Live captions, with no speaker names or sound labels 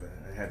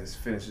had to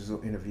finish this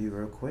little interview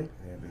real quick.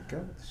 There we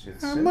go.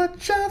 How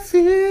much I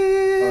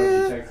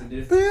feel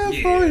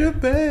for you,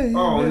 baby.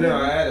 Oh no,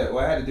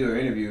 I had to do an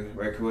interview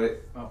right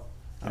quick. Oh.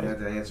 I had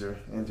to answer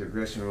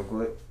aggression real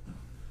quick.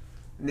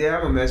 Yeah,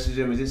 I'm gonna message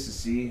him just to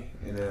see,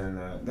 and then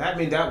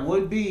that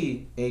would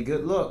be a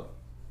good look.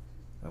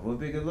 That would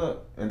be a good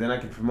look, and then I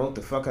can promote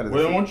the fuck out of.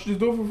 Well, why don't you just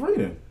do it for free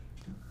then?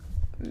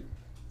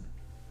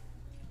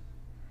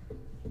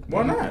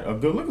 Why not? A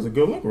good look is a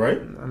good look,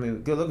 right? I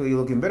mean, good look, you're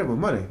looking better with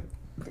money.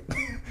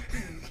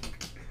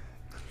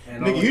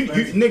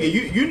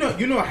 Nigga,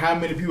 you know how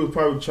many people are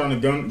probably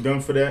trying to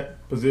gun for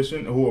that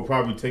position who will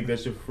probably take that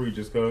shit for free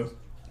just cause?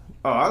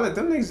 Oh, I'll let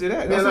them niggas do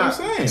that. That's what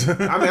I'm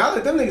saying. I mean, I'll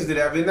let them niggas do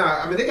that.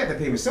 But they got to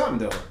pay me something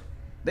though.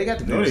 They got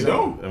to pay me something.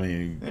 Don't. I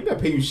mean, they got to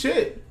pay you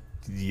shit.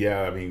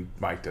 Yeah, I mean,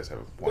 Mike does have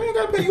a point. They ain't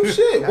got to pay you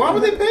shit. Why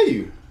would they pay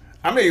you?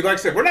 I mean, like I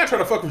said, we're not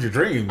trying to fuck with your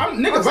dream.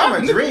 It's not my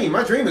dream.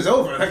 My dream is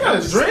over. Like, I'm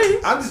just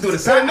doing the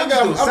side.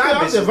 Nigga, if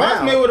I was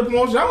Mayweather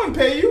promotion, I wouldn't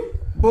pay you.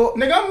 Well,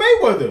 nigga, I'm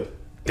Mayweather.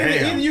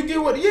 Damn. Either you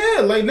get what?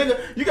 Yeah, like nigga,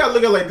 you gotta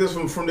look at it like this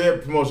from their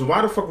promotion.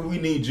 Why the fuck would we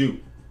need you?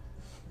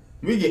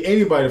 We get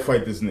anybody to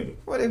fight this nigga.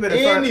 Well, they better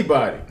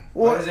anybody.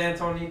 Why does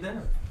Antoine need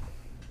them?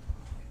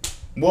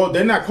 Well,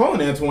 they're not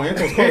calling Antoine.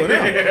 Antoine's calling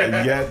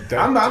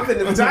them. I'm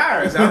fitting the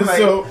tires. I'm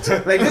like,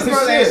 like this is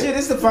my last year.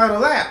 This is the final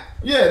lap.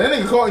 Yeah, that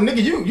nigga called.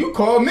 Nigga, you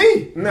called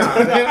me. No,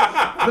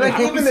 but like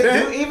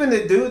even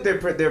the dude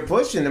they're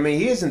pushing. I mean,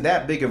 he isn't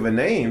that big of a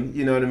name.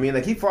 You know what I mean?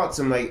 Like he fought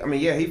some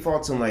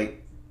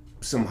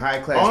some high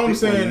class. All I'm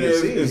saying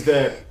is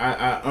that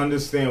I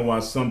understand why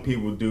some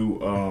people do.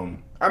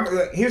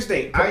 Here's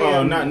the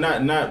thing.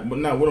 Not.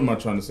 What am I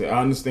trying to say?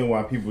 I understand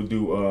why people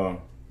do.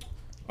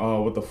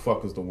 What the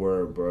fuck is the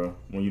word, bro?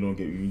 When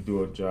you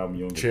do a job and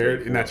you don't get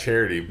charity, not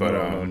charity, but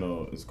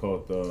no, it's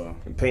called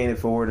paying it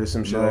forward or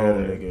some shit.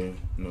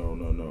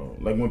 No.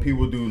 Like when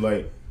people do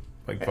like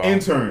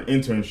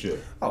internship.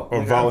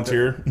 Or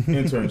volunteer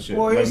internship.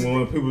 Well, like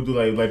when people do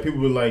like people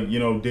be like,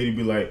 Diddy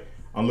be like,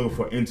 I'm looking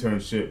for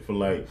internship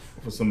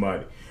for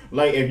somebody.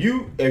 Like if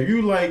you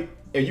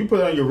put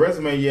it on your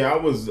resume, I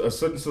was a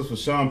such and such for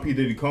Sean P.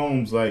 Diddy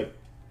Combs, like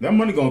that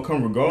money gonna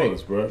come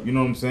regardless, bro. You know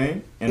what I'm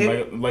saying?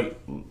 And like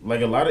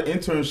a lot of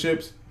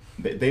internships,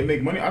 they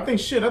make money. I think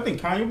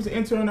Kanye was an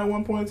intern at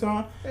one point in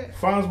time.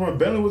 Fonzworth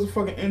Bentley was a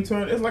fucking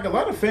intern. It's like a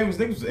lot of famous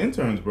niggas was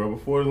interns, bro.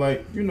 Before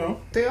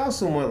they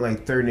also went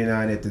like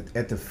 39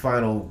 at the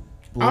final.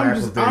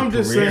 I'm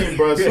just saying,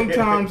 bro.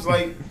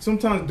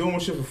 Sometimes doing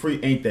shit for free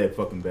ain't that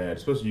fucking bad,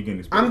 especially you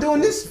getting. I'm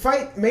doing this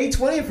fight May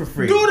 20th for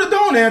free. Do it or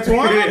don't,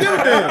 Antoine.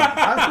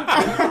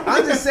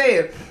 I'm just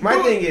saying. My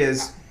thing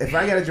is, if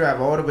I gotta drive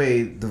all the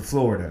way to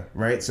Florida,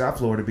 right, South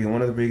Florida, being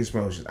one of the biggest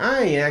promotions,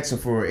 I ain't asking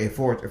for a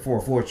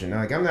fortune.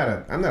 Like I'm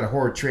not a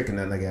horror trick or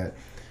nothing like that.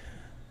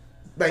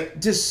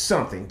 Like just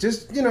something, it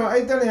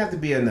doesn't have to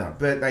be enough.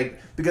 But like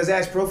because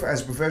as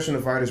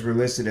professional fighters, we're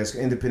listed as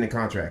independent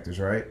contractors,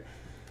 right?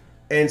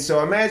 And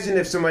so imagine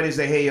if somebody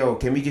say, "Hey, yo,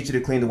 can we get you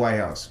to clean the White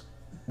House?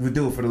 We'll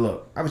do it for the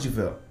look." How would you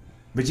feel?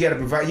 But you had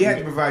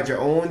to provide your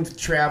own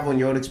travel and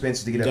your own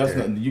expenses to get up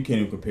there. You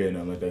can't even compare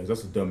nothing like that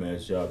because that's a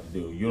dumbass job to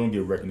do. You don't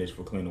get recognition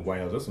for cleaning the White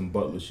House. That's some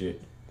Butler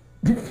shit.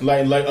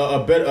 like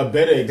a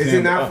better example. Is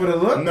it not for the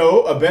look?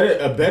 No, a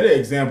better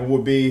example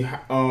would be,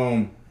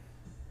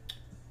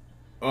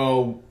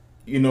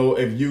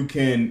 if you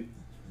can,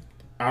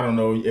 I don't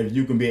know, if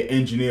you can be an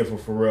engineer for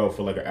Pharrell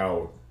for like an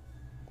hour.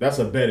 That's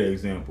a better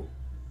example.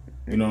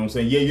 You know what I'm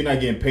saying? Yeah, you're not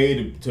getting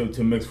paid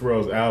to mix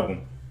Pharrell's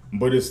album,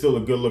 but it's still a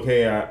good look.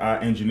 Hey, I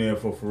engineered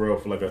for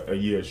Pharrell for like a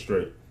year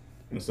straight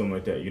and something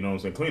like that. You know what I'm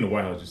saying? Clean the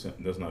White House,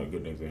 that's not a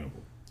good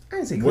example. I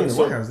didn't say clean the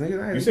White House,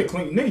 nigga. You said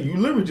clean, nigga. You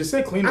literally just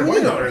said clean the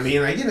White House. You know what I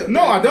mean? Like,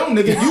 no, I don't,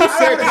 nigga. You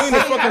said clean the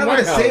fucking White House. I don't want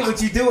to say what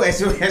you do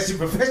as your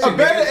profession. A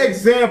better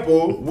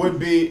example would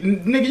be,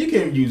 nigga. You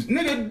can't use,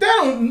 nigga.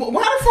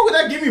 Why the fuck would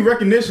that give me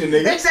recognition,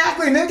 nigga?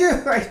 Exactly,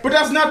 nigga. Like, but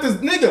that's not this,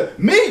 nigga.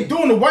 Me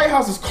doing the White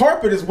House's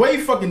carpet is way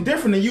fucking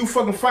different than you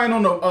fucking fighting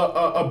on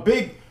a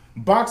big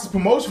box of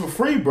promotion for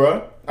free,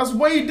 bruh. That's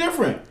way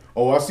different.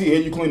 Oh, I see here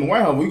you clean the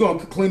White House. We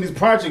gonna clean these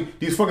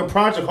fucking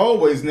project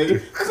hallways,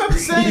 nigga. That's not the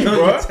same,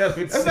 bro. That's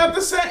not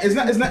the same.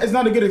 It's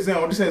not a good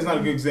example. I'm just saying it's not a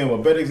good example.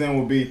 A better example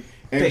would be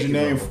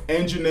engineering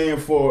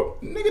for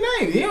nigga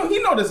name.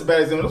 He know that's a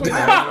bad example.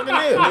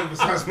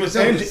 That's what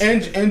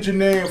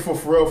engineering for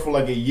Pharrell for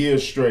like a year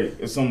straight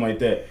or something like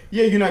that.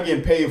 Yeah, you're not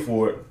getting paid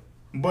for it.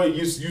 But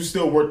you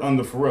still work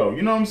under Pharrell.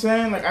 You know what I'm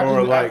saying? Like,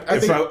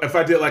 if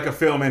I did like a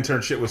film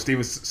internship with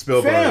Steven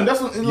Spielberg. Fam,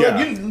 that's what.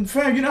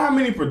 Fam, you know how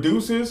many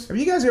producers? Have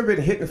you guys ever been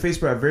hit in the face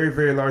by a very,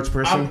 very large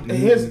person?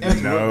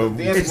 No.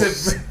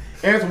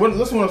 Listen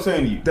what I'm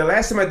saying to you. The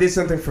last time I did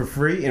something for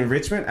free in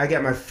Richmond, I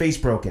got my face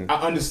broken.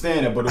 I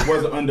understand that, but it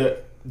wasn't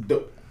under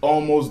the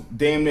almost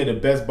damn near the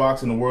best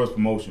box in the world's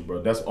promotion,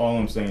 bro. That's all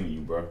I'm saying to you,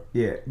 bro.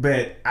 Yeah,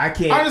 but I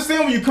can't. I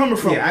understand where you're coming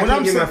from. Yeah, I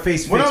can't get my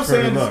face fixed for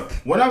the look.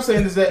 What I'm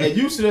saying is that if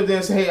you sit there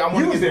and say, "Hey, I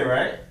want to get there,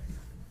 right?"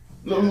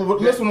 Listen, what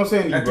I'm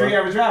saying to you, bro. That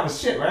 3-hour drive is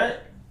shit, right?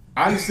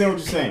 I understand what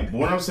you're saying, but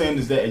what I'm saying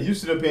is that if you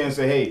sit up here and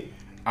say, "Hey,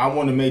 I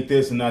want to make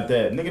this and not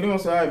that. Nigga, they gonna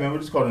say, all right, man, we'll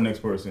just call the next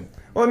person.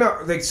 Well, no,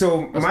 like,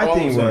 so That's my all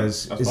thing I'm saying.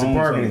 was, That's it's a all I'm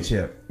bargaining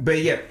saying. chip.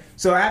 But yeah,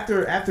 so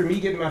after me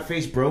getting my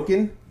face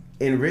broken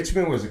in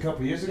Richmond was a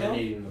couple years ago.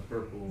 And eating the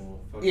purple.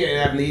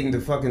 Yeah, I've been eating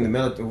the fucking the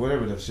melatonin,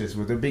 whatever the shits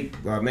with the big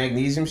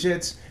magnesium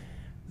shits.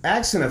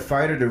 Asking a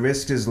fighter to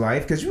risk his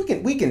life, because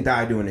we can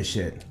die doing this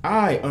shit.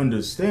 I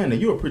understand that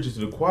you're a preacher to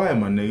the choir,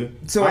 my nigga.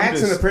 So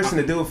asking a person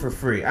to do it for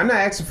free. I'm not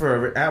asking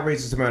for an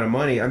outrageous amount of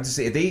money. I'm just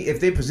saying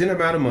if they present an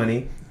amount of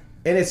money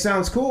and it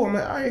sounds cool, I'm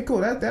like, all right, cool,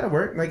 that'll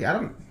work. Like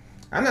I'm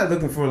not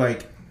looking for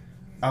like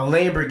a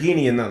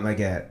Lamborghini and nothing like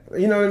that.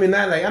 You know what I mean?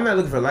 I'm not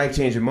looking for life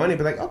changing money,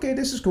 but like, okay,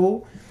 this is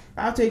cool.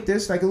 I'll take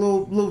this, like a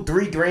little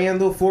 $3,000,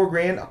 little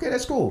 $4,000. Okay,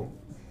 that's cool.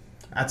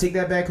 I'll take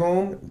that back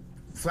home,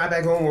 fly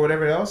back home or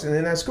whatever else, and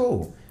then that's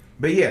cool.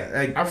 But yeah,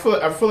 like, I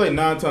feel like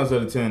 9 times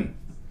out of 10,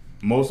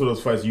 most of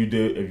those fights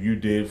if you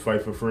did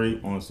fight for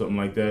free on something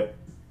like that,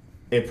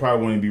 it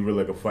probably wouldn't be really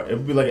like a fight. It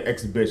would be like an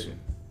exhibition.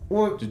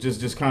 well,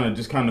 Just kind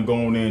of go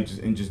in there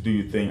and just do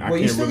your thing. well,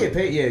 you still get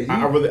paid. Yeah,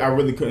 I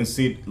really couldn't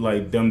see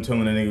like them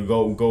telling a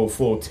nigga go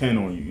full 10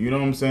 on you. You know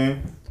what I'm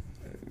saying?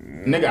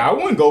 Nigga, I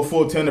wouldn't go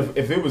full 10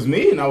 if it was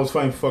me and I was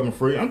fighting fucking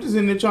free. I'm just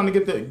in there trying to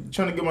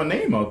get my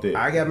name out there.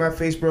 I got my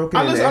face broken.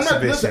 I'm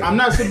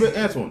not sitting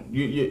there, Antoine.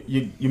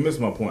 You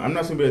missed my point. I'm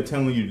not sitting there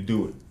telling you to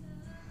do it.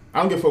 I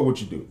don't give a fuck what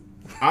you do.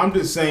 I'm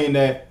just saying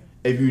that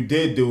if you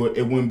did do it,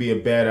 it wouldn't be a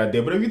bad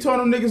idea. But if you told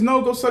them niggas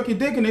no, go suck your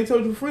dick, and they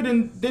told you for free,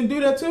 then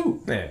do that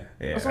too. Yeah.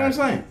 That's all I'm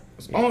saying.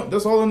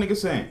 That's all the niggas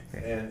saying.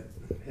 Yeah.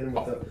 Hit him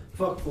with the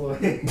fuck Floyd.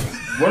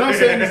 What I'm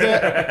saying is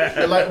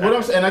that, like, what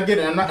I'm saying, I get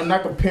it. I'm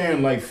not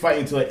comparing like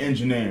fighting to like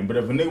engineering. But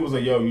if a nigga was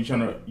like, yo, you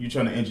trying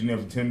to engineer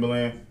for $10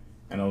 billion,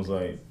 and I was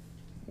like,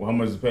 well, how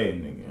much is it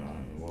paid, nigga?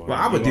 Well,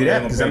 I would do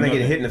that because I'm not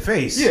getting hit in the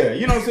face. Yeah,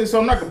 you know what I'm saying. So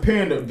I'm not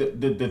comparing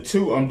the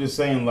two. I'm just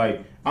saying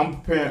like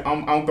I'm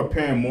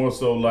comparing more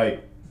so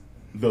like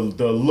the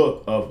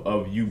look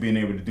of you being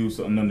able to do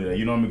something under that.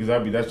 You know what I mean?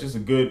 Because that's just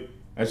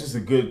a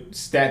good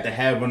stat to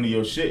have under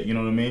your shit. You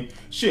know what I mean?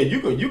 Shit, you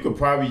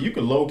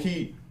could low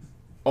key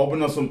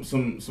open up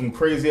some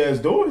crazy ass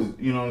doors.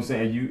 You know what I'm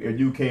saying? If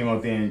you came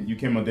out there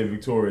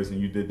victorious and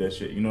you did that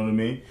shit. You know what I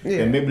mean? Yeah.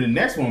 And maybe the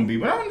next one be.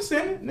 But I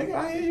understand it, nigga.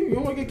 I hear you. You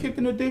don't want to get kicked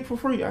in the dick for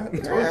free. I'm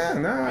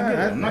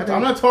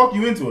not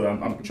talking you into it.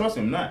 I'm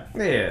trusting him not.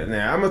 Yeah,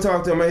 nah, I'm gonna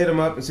talk to them. I'm gonna hit them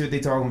up and see what they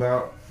talking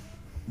about.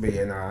 But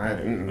yeah, nah,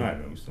 I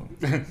know so.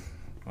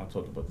 I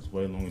talked about this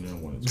way longer than I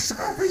wanted to.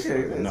 I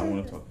appreciate it. I did not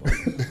want to talk about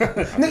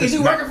it. Niggas,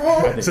 you working for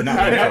I him? did not.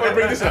 I want to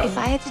bring this up. If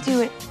I had to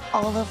do it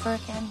all over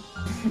again,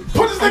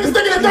 Put this nigga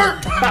stick in the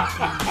dirt!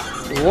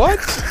 What?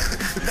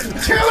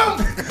 Kill him!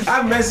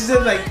 I messaged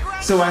him like,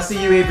 so I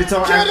see you ain't been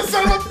talking. Kill the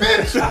son of a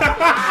bitch!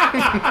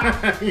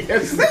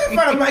 Yes. Nigga,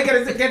 front of Mike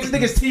got this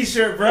nigga's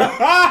t-shirt, bro. Mike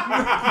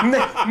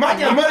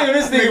got money on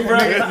this nigga, bro.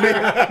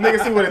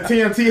 Nigga see with a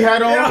TNT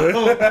hat on?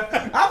 Yo,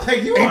 I'm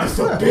like, you are a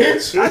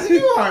bitch. I said,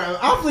 you are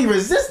awfully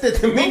resistant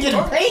to me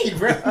getting paid,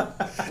 bro.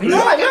 No,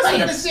 listen.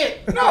 listen.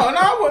 Shit. No,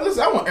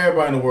 I want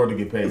everybody in the world to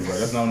get paid, bro.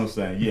 That's not what I'm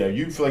saying. Yeah,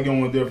 you feel like you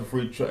don't want to do it for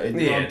free.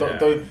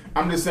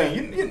 I'm just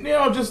saying, you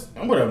know, just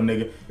whatever,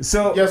 nigga.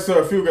 So, Yes,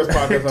 sir. Few Guys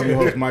Podcast. I'm your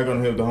host, Mike,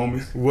 on here with the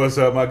homies. What's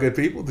up, my good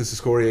people? This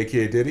is Corey,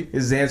 aka Diddy.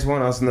 this is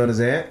Antoine, also known as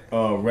Ant.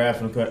 Raph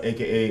and Cut,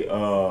 aka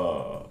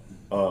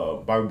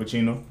Bobby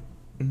Pacino.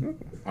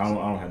 I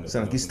don't have no.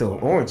 Sound like he stole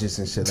oranges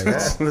and shit like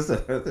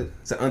that.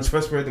 It's an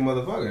untrustworthy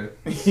motherfucker.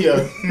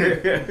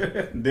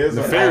 Yeah. There's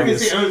a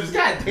Nefarious.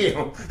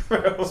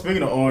 Goddamn.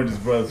 Speaking of oranges,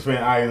 bro,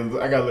 I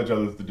gotta let y'all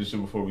listen to this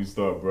shit before we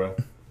start, bro.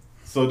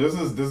 So this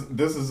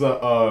is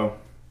a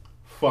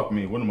fuck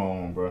me. What am I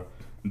on, bro?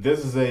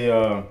 This is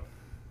a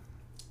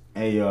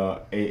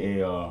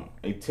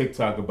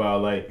TikTok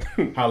about like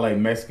how like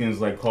Mexicans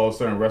like call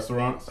certain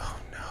restaurants. Oh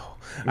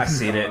no, I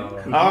seen it.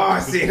 I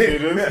seen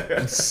it.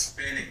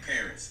 Hispanic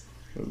parents.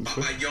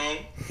 Papa Young,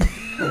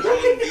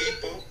 Home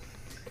Depot,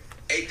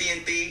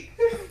 AT&T,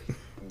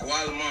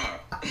 Walmart,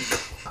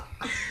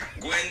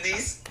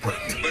 Wendy's,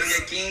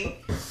 Burger King,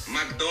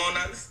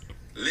 McDonald's,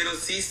 Little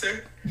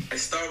Caesar,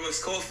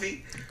 Starbucks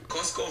Coffee,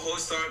 Costco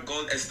Wholesale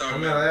Gold Star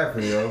I'm not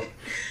laughing, yo.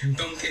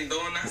 Dunkin'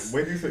 Donuts,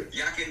 What do you say?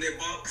 Yak in the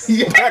Box,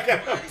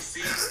 Body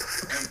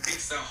Seas, and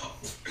Pizza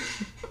Hut.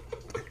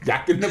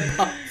 Yak in the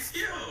box.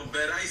 Yo,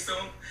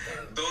 Verizon,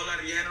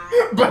 Dollar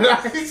General. But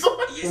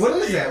What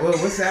is that?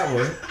 What's that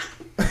one?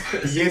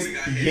 yes,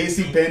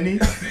 Penny.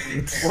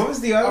 What was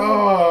the other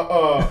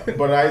one?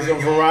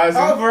 Verizon.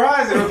 Oh,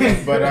 Verizon. Okay.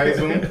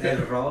 Verizon.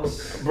 And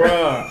Ross.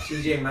 Bruh.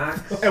 CJ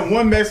Maxx. And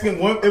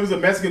it was a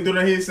Mexican dude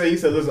he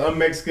said, listen, I'm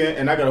Mexican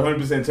and I got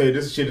 100% tell you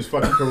this shit is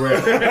fucking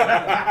correct.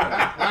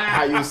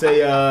 How you say,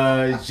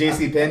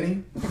 JC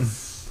Penny?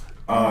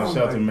 Shout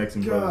out to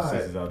Mexican brothers and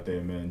sisters out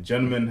there, man.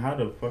 Gentlemen, how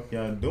the fuck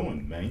y'all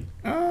doing, man?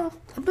 I'm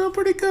doing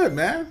pretty good,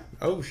 man.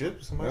 Oh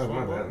shit! Somebody's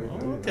my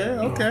phone. bad.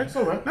 Okay. It's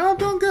all right. No, I'm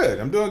doing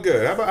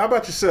good. How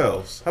about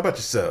yourselves?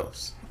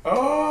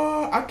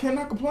 I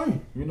cannot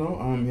complain. You know,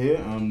 I'm here,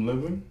 I'm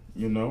living,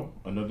 you know,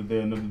 another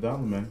day, another dollar,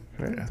 man.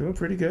 Yeah, doing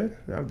pretty good.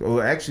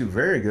 Well, actually,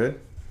 very good.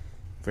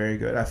 Very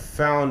good. I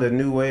found a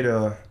new way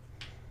to,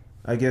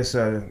 I guess,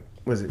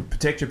 was it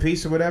Protect Your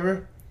Peace or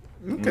whatever?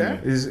 Okay.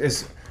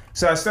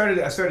 So I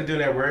started doing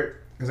that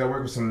work because I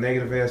work with some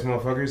negative ass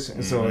motherfuckers,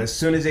 and so as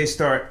soon as they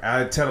start,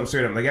 I tell them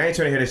straight up, like, I ain't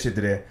trying to hear that shit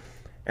today,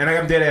 and like,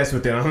 I'm dead ass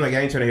with them. I'm like, I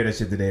ain't trying to hear that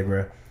shit today,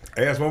 bro.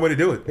 Hey, that's one way to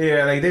do it.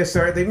 Yeah, like they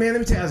start, man, let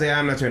me tell you, I was like,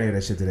 I'm not trying to hear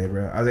that shit today,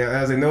 bro. I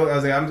was like, no,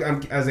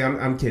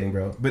 I'm kidding,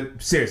 bro.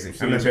 But seriously,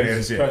 So I'm not trying to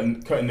hear that just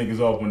shit. cutting niggas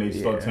off when they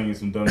start telling you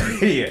some dumb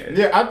shit.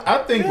 Yeah. Yeah,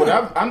 I think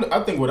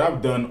what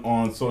I've done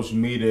on social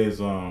media is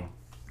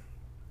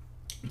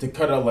to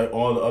cut out like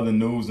all the other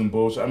news and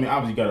bullshit. I mean,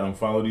 obviously you gotta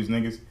unfollow these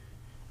niggas,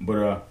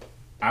 but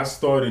I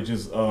started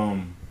just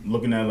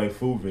looking at like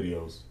food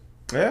videos.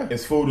 Yeah.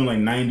 It's food in like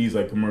 90s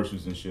like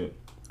commercials and shit.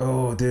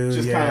 Oh, dude.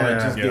 Just yeah. kind of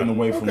like just getting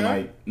away from Okay.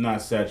 like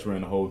not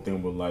saturating the whole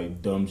thing with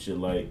like dumb shit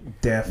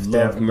like Death,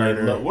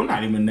 murder. well,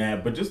 not even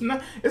that, but just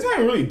not. It's not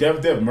even really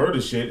death,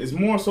 murder shit. It's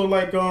more so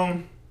like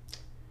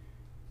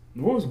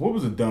what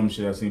was the dumb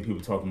shit I seen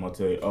people talking about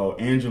today? Oh,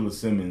 Angela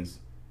Simmons.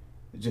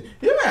 Let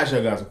me ask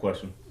you guys a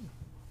question.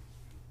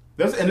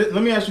 Let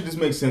me ask you, this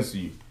makes sense to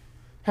you.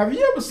 Have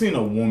you ever seen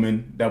a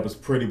woman that was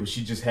pretty but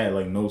she just had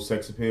like no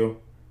sex appeal?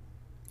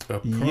 A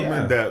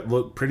woman that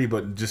looked pretty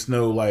but just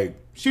no like.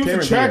 She was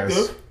Cameron attractive,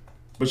 Diaz.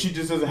 but she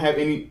just doesn't have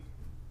any.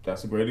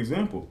 That's a great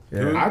example.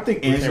 Yeah. I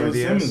think Cameron Angela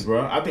Diaz. Simmons,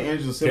 bro. I think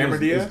Angela Cameron Simmons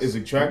Diaz? is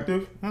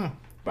attractive, but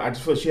I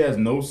just feel like she has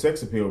no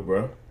sex appeal,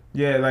 bro.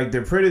 Yeah, like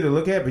they're pretty to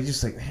look at, but you're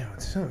just like,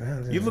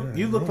 man,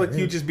 You look like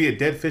you'd just be a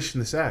dead fish in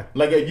the sack.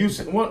 Like at you,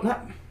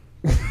 not.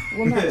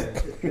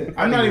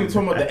 I'm not even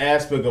talking about the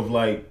aspect of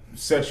like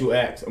sexual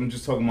acts. I'm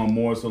just talking about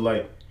more so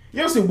like you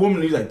ever see a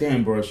woman and you're like,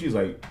 damn, bro, she's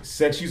like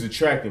she's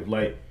attractive.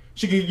 Like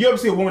you ever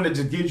see a woman that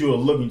just gives you a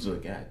look and you're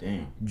just like, god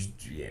damn.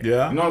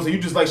 Yeah. You know what I'm saying?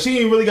 You just like, she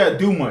ain't really got to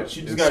do much.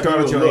 She just got to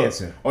Scarlett do a look.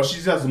 Johansson. Or she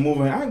just has to move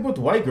her. I ain't with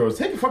the white girls.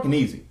 Take it fucking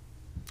easy.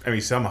 I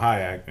mean, Selma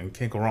Hayek, and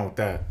can't go wrong with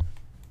that.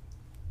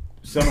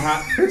 Selma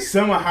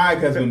Hayek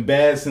has been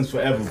bad since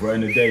forever, bro,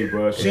 in the day,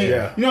 bro. She,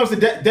 Yeah. You know what I'm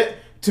saying? That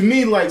to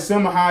me, like,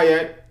 Selma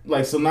Hayek,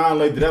 like, Sanaa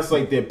Lathan, that's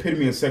like the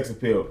epitome of sex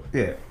appeal.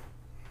 Yeah.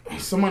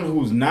 Someone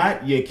who's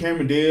not,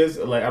 Cameron Diaz,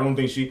 like, I don't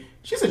think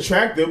she's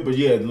attractive, but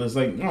yeah, it's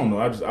like, I don't know.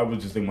 I was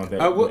just thinking about that.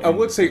 I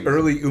would say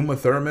early Uma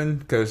Thurman,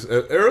 because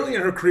early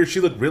in her career she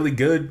looked really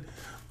good,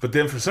 but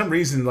then for some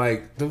reason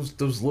like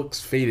those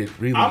looks faded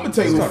really. I'm gonna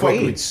tell you who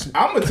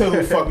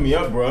quickly. fucked me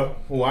up, bro.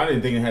 Who I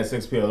didn't think it had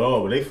sex appeal at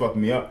all, but they fucked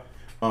me up.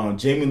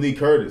 Jamie Lee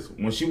Curtis,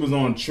 when she was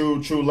on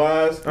True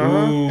Lies,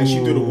 and she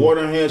threw the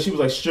water in her hand, she was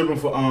like stripping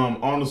for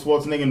Arnold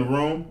Schwarzenegger in the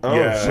room. Oh,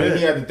 Yeah. When shit.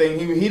 he had the thing,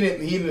 he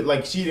didn't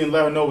like, she didn't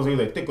let her know. He was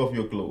like, take off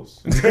your clothes.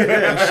 and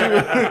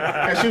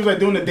she was like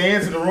doing the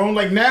dance in the room.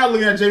 Like now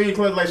looking at Jamie Lee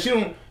Curtis, like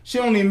she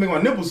don't even make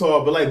my nipples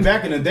hard. But like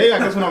back in the day, I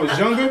guess when I was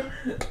younger,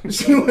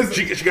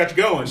 she got you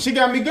going. she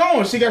got me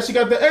going. She got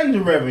the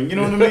engine revving. You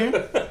know what I mean?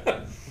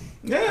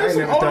 Yeah, I that's some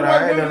never old thought white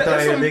I women. never thought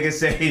That's a some- nigga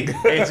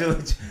say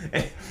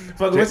Angela.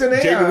 Fuck, what's her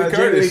name? Jamie Lee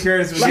Curtis.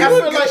 Curtis. Like, I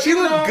feel like, She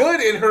you looked know,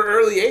 good in her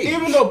early age.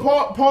 Even though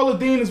Paula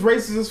Dean is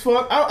racist as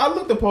fuck, I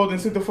looked at Paula Dean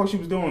and see what the fuck she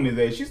was doing these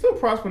days. She's still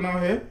prospering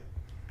out here.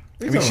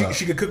 I mean,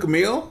 she could cook a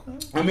meal.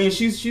 I mean,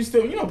 she's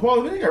still,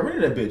 Paula Dean, they got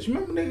rid of that bitch.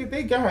 Remember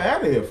they got her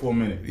out of here for a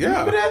minute. Yeah.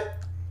 Remember that?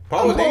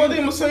 Paula Paula Dean.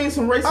 Dean was saying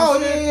some racist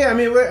Oh shit. yeah. I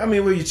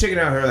mean, were you checking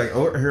out her like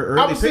her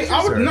early I was pictures?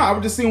 I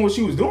was just seeing what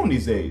she was doing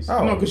these days.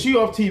 Oh. Because she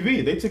off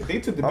TV. They took the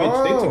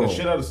bitch. They took the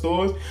shit out of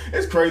stores.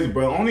 It's crazy,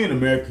 bro. Only in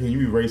America can you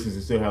be racist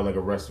and still have like a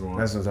restaurant.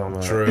 That's what I'm talking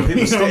about. True. And people You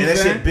know still, what and I'm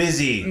that saying? shit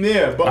busy.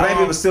 Yeah, but Black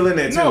people still in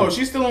there too. No,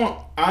 she's still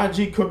on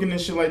IG cooking and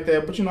shit like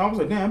that. But I was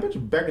like, damn, I bet you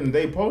back in the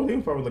day, Paula Dean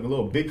was probably like a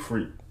little big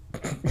freak,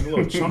 like a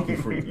little chunky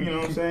freak. You know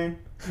what I'm saying?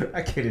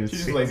 I can't even She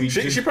just see. like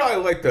She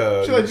probably like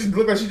the. She like just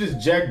look like she just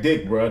jack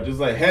dick, bro.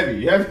 Just like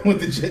heavy with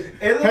the j-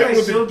 It looks heavy like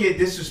with she'll the get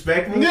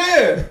disrespectful.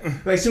 yeah.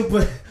 Like she'll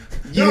put.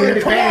 Yeah, Don't let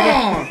me come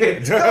batter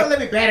that. Don't let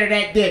me batter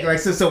that dick. Like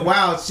some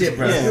wild shit,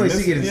 bro. Yeah, I feel like she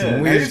this- getting yeah. some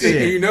And weird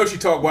shit. you know she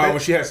talked wild when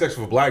she had sex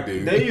with a black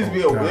dude. There used to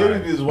be God. there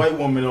used to be this white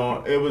woman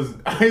on. It was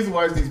I used to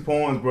watch these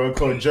porns, bro,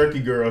 called Jerky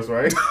Girls,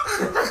 right?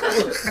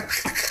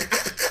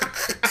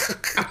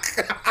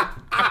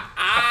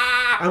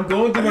 I'm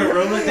going through my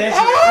room with that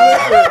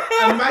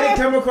shit. I might have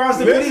come across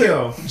the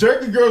video.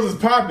 Jerky Girls is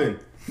popping.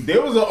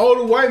 There was an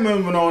older white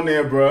woman on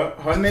there, bro.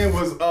 Her name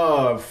was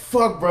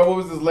fuck, bro. What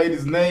was this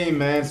lady's name,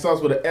 man?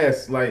 Starts with an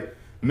S, like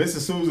Mrs.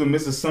 Susan,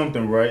 Mrs.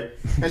 Something, right?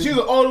 And she was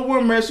an older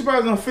woman, man. She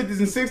probably was in her 50s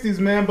and 60s,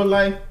 man. But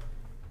like,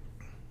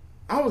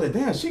 I was like,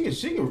 damn, she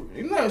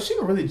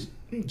could really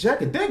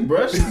jack a dick,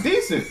 bro. She's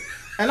decent.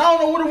 And I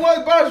don't know what it was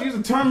about her. She used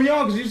to turn me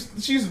on because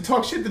she used to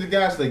talk shit to the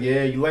guy. She's like,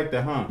 yeah, you like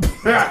that, huh?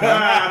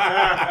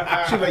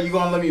 She was like, you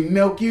gonna let me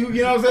milk you?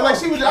 You know what I'm saying? Like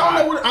she was.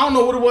 I don't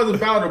know what it was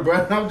about her, bro.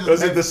 I was just.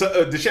 Was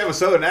it did she have a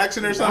southern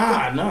accent or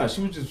something? Nah.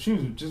 She was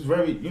just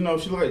very. She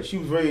looked like she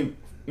was very.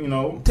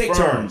 Take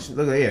firm. turns.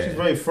 Look at She's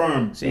very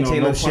firm. She ain't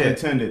taking no no pun shit.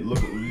 intended. Look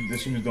that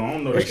she was doing. I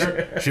don't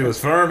know. She was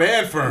firm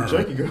and firm.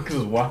 Jerky Girls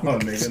was wild,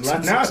 nigga.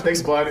 Like, now I think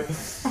about it,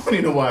 I don't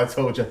even know why I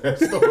told you that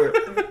story.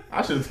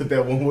 I should have took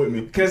that one with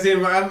me. Because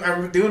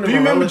I'm doing. Do you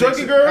remember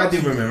Jerky Girls? I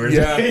do remember.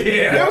 Yeah.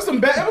 There was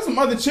some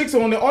other chicks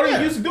on there. All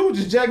they used to do was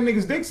just jack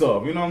niggas' dicks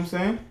off. You know what I'm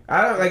saying?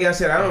 I don't, like I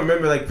said, I don't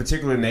remember like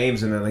particular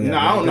names and like. No,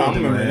 I don't know. I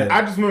remember that. that.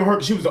 I just remember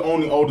her. She was the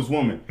only oldest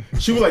woman.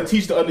 She would like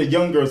teach the other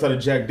young girls how to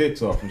jack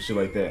dicks off and shit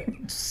like that.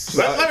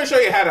 Let me show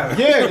you how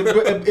to. Yeah,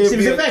 She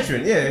was a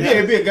veteran. Yeah.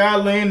 it'd be a guy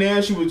laying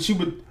there. She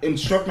would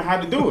instruct him how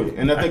to do it,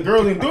 and if the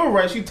girl didn't do it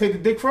right, she'd take the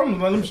dick from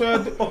him. Let him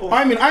show her.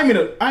 I mean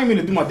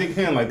to do my dick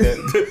hand like that.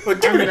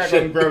 I mean, I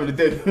got grabbing the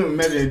dick,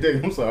 imagine the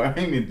dick. I'm sorry, I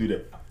ain't mean to do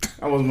that.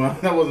 I ain't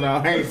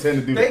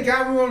intending to do that. They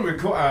got me on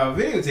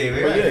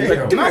videotape. But Yeah,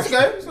 yeah, nice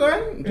guys.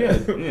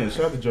 Yeah.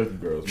 Shout out to Jerky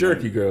Girls.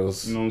 Jerky man.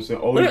 girls. You know what I'm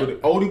saying?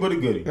 Oldie but a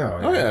goodie.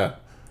 Oh yeah.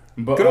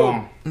 But Good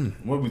old-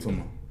 what are we talking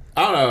about?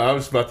 I don't know. I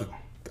was about to.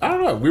 I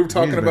don't know. We were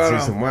talking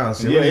about some wild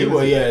shit.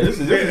 Yeah, this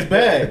is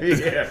bad.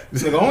 Yeah.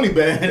 This nigga only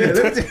bad.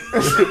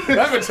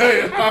 Let me tell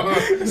you.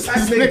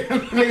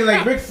 Nigga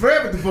like Rick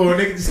Fred with the board.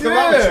 Nigga just come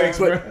out with tricks,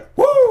 bro.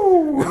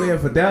 Woo! Man,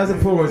 for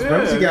 1,000 points, bro.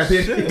 What you got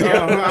there? Shit.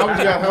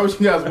 How was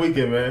you guys'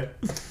 weekend, man?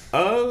 It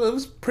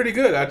was pretty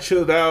good. I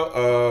chilled out.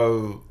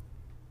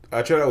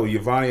 With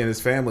Giovanni and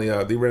his family.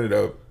 They rented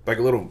a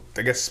little,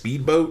 I guess,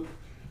 speedboat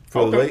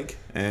for the lake,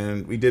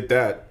 and we did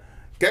that.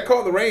 Got caught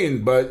in the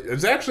rain, but it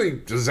was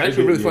actually a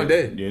really fun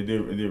day. Yeah, it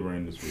did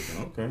rain this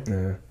weekend.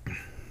 Okay.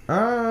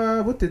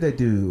 Yeah. What did I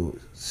do?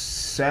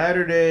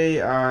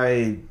 Saturday,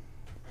 I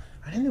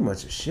didn't do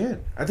much of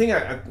shit. I think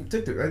I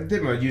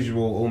did my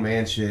usual old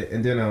man shit,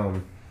 and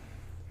then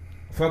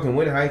fucking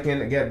went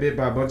hiking. I got bit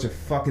by a bunch of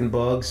fucking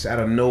bugs out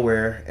of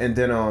nowhere, and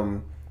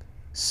then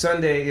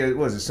Sunday, it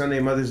was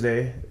Sunday Mother's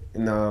Day,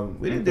 and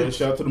we didn't do.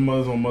 Shout out to the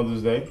mothers on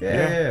Mother's Day.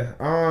 Yeah.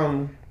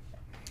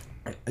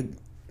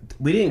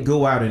 We didn't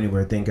go out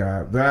anywhere, thank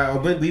God.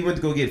 But we went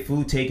to go get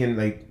food taken.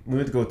 Like we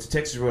went to go to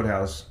Texas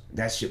Roadhouse.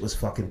 That shit was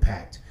fucking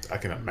packed. I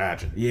can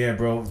imagine. Yeah,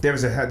 bro. There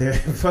was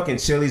fucking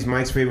Chili's,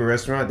 Mike's favorite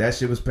restaurant. That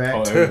shit was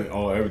packed.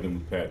 Everything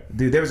was packed.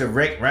 Dude, there was a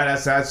wreck right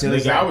outside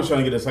Chili's. Nigga, I was trying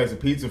to get a slice of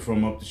pizza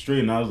from up the street,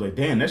 and I was like,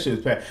 damn, that shit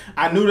is packed.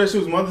 I knew that shit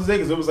was Mother's Day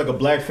because it was like a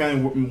black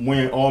family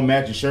wearing all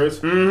matching shirts.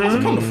 I was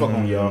like, come the fuck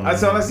on, y'all.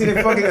 That's all I seen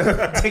in fucking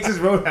Texas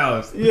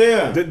Roadhouse.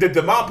 Yeah. Did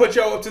the mom put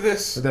y'all up to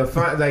this?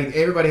 Like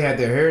everybody had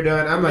their hair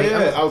done. I'm like,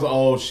 I was like,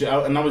 oh shit.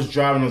 And I was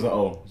driving. I was like,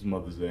 oh, it's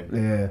Mother's Day.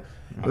 Yeah.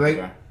 Okay.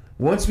 Like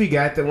once we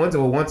got there,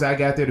 once I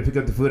got there to pick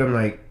up the food, I'm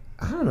like,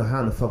 I don't know how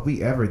in the fuck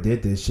we ever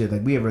did this shit.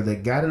 Like we ever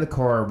got in the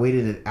car,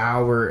 waited an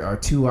hour or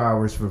 2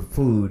 hours for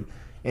food,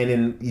 and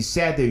then you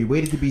sat there, you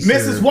waited to be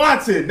served. Mrs.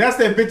 Watson. That's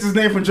that bitch's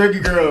name from Jerky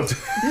Girls.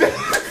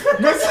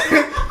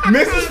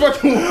 Mrs.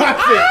 fucking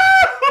Watson.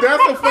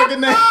 That's the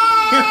fucking name.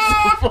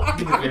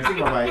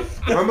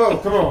 Mambo,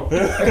 come on.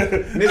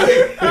 This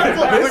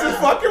is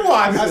fucking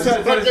Watson. I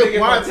said fucking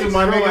Watson,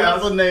 my nigga.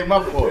 That's the name.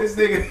 My fault. This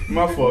nigga.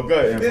 My fault. Go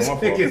ahead. This My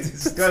fault. nigga is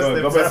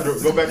disgusting. Go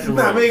back to the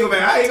Nah, room. I ain't go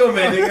back. I ain't going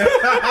back, nigga.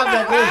 I'm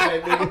not going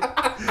back,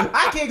 nigga.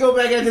 I can't go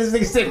back after this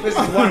nigga said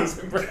Mrs.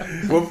 Watson, bro.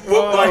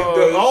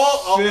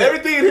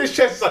 Everything in his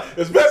chest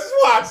is Mrs.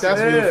 Watson.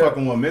 That's what the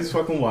fucking one. Miss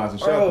fucking Watson.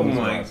 Shout out to Miss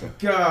Watson.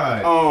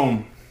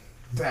 God.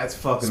 That's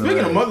fucking Speaking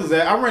hilarious. of Mother's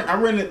Day, I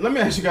rented. Let me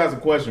ask you guys a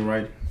question,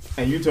 right?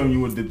 And you tell me you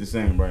would did the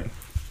same, right?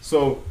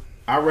 So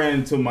I ran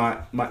into my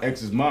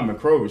ex's mom at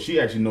Kroger. She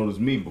actually noticed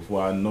me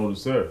before I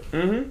noticed her.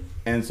 Mm-hmm.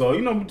 And so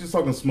we're just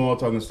talking small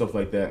talk and stuff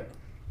like that.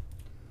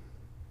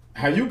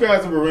 Have you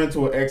guys ever ran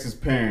into an ex's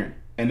parent?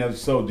 And if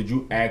so, did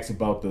you ask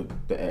about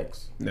the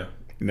ex? No.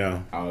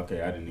 Oh,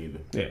 okay, I didn't either.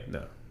 Yeah,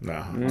 no.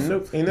 No.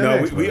 Nope.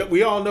 No,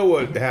 we all know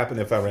what happened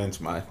if I ran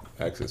into my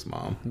ex's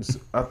mom.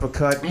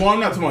 Uppercut. Well, I'm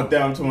not talking about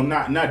them. I'm talking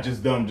about not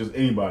just them, just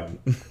anybody.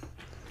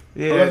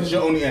 Yeah. Oh, that's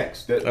your only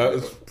ex.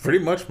 It's pretty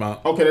much my.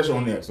 Okay, that's your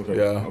only ex. Okay.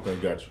 Yeah. Okay,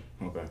 got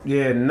you. Okay.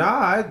 Yeah,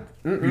 nah.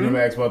 You never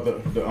asked about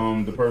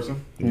the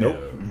person? Nope.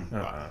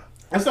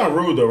 That's not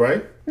rude though,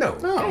 right? No.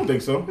 I don't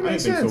think so. I didn't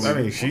makes think sense.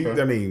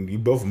 so. I mean, you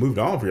both moved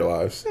on for your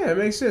lives. Yeah, it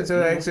makes sense.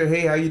 So I asked her,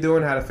 hey, how you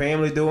doing? How the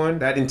family doing?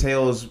 That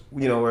entails,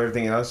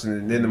 everything else.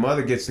 And then the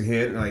mother gets the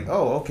hint, like,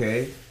 oh,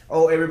 okay.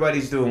 Oh,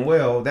 everybody's doing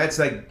well. That's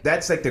like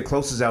the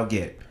closest I'll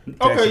get.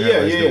 Okay,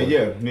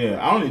 yeah.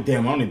 I don't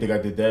even think I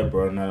did that,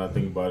 bro. Now that I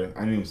think about it,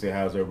 I didn't even say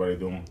how's everybody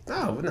doing.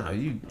 No,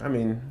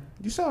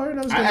 you saw her. And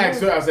I asked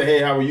her. I said,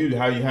 hey, how are you?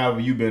 How have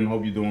you been?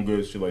 Hope you're doing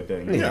good. Shit like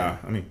that. Yeah,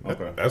 I mean,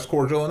 Okay. that's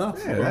cordial enough.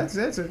 Yeah,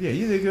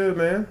 you did good,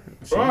 man.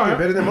 Shit, All you did right.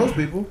 better than most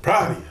people.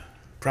 Proud of you.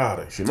 Proud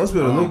of you. Shit, most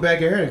people look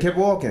back at her and kept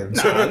walking.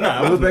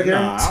 Nah, look back at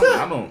her.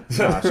 I don't.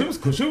 Nah, she was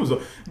cool.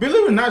 Believe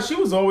it or not, she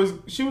was always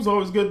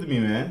good to me,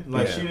 man.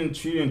 Like Yeah. she didn't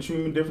treat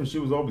me different. She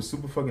was always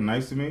super fucking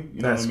nice to me.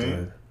 You know That's what I mean?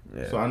 good.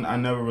 Yeah. So I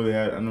never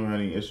had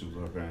any issues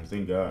with her parents.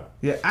 Thank God.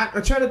 Yeah,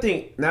 I'm trying to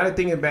think. Now that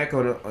thinking back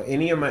on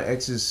any of my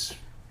ex's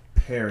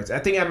parents, I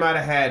think I might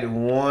have had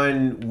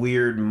one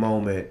weird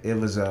moment. It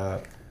was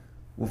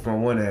with my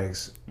one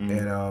ex,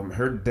 and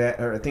her dad.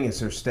 I think it's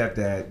her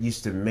stepdad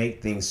used to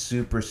make things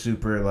super,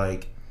 super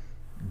like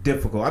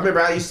difficult. I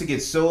remember I used to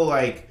get so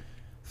like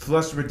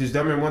flustered with this. I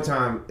remember one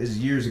time, it was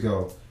years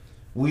ago.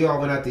 We all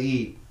went out to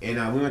eat,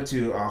 and we went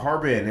to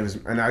Harbor Inn.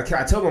 I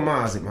told my mom,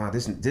 I was like, "Mom,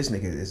 this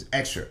nigga is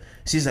extra."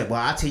 She's like,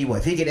 "Well, I'll tell you what.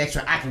 If he get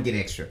extra, I can get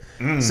extra."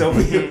 So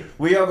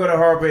we all go to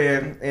Harbor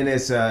Inn, and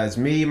it's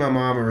me, my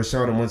mom, and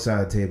Rashawn on one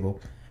side of the table,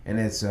 And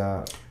it's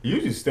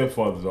Usually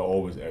stepfathers are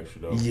always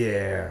extra though.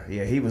 yeah,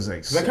 he was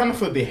like. Cause I kind of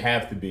feel like they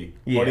have to be,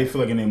 Yeah. or they feel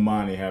like in their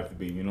mind they have to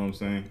be. You know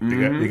what I'm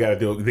saying? They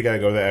gotta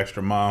go that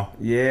extra mile.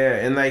 Yeah,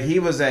 and like he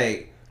was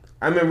like,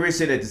 I remember we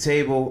sitting at the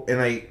table and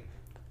like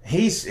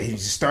he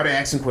just started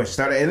asking questions.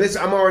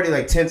 I'm already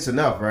like tense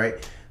enough, right?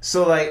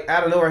 So like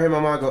out of nowhere, I hear my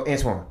mom go,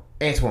 Antoine,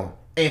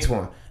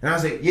 and I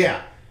was like,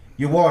 yeah,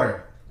 your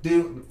water,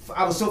 dude.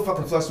 I was so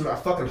fucking flustered. My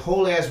fucking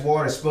whole ass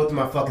water spilled in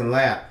my fucking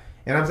lap,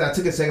 and I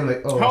took a second,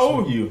 like, oh. How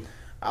old are you?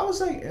 I was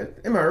like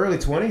in my early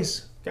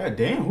 20s. God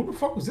damn, who the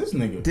fuck was this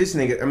nigga? This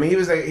nigga, I mean, he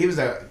was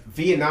a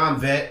Vietnam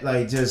vet,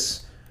 like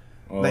just.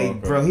 Okay.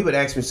 Bro, he would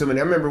ask me so many.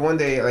 I remember one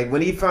day, like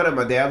when he found out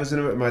my dad was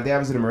in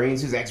the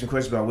Marines, he was asking me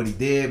questions about what he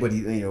did,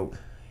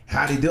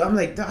 how did he do. I'm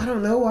like, I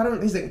don't know.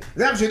 He's like,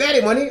 that was your daddy,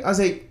 money. I was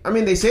like, I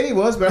mean, they said he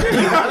was, but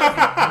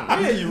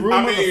Yeah, you rude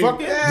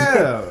motherfucker.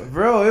 yeah,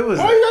 bro, it was.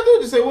 All you gotta do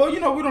is just say, well,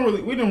 you know, we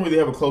didn't really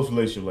have a close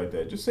relationship like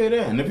that. Just say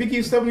that. And if he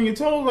keeps stepping on your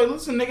toes, like,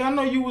 listen, nigga, I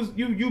know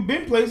you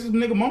been places,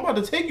 nigga. Mom about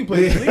to take you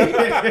places. Leave me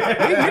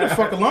the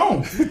fuck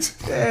alone.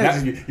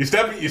 Now, you're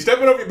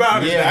stepping over your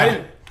boundaries.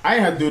 Yeah, I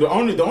ain't had to do the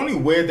only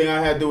weird thing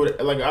I had to do with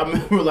it, like I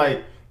remember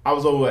like I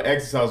was over at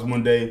X's house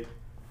one day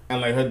and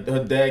like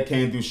her dad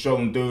came through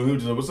strolling through. He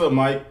was just like, "What's up,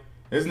 Mike?"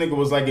 This nigga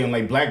was like in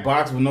like black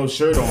box with no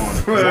shirt on.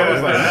 So I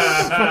was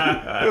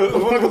like,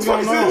 "What the fuck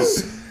is going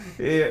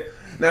on?" Yeah.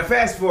 Now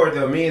fast forward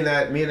though, me and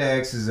that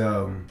ex's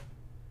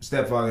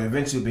stepfather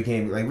eventually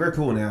became like we're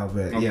cool now,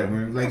 but yeah,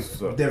 we're, like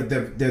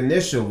the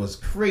initial was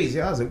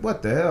crazy. I was like,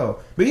 what the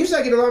hell? But usually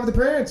I get along with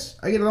the parents.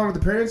 I get along with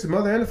the parents, the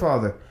mother and the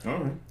father. All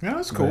right. Yeah,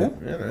 that's cool.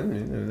 But, yeah,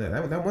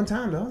 that one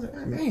time though, I was like,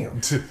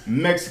 damn.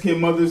 Mexican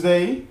Mother's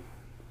Day.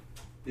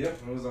 Yep,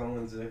 it was on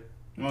Wednesday.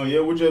 Oh yeah,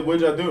 what'd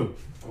y'all do?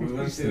 We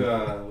went to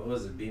what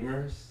was it,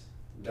 Beamer's?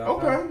 Downtown?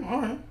 Okay,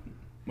 all right.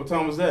 What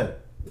time was that?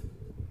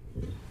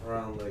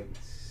 Around like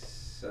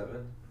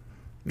 7.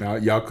 Now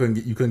y'all couldn't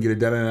get it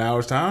done in an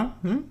hour's time.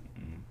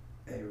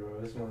 Hey bro,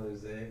 it's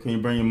Mother's Day. Can you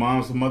bring your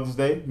mom to Mother's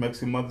Day,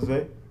 Mexican Mother's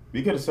Day?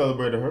 We could have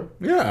celebrated her.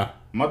 Yeah.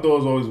 My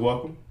daughter's always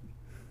welcome.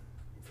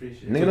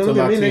 Appreciate Nigga, it. don't look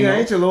at me, nigga. I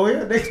ain't your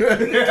lawyer.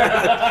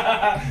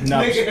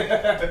 No.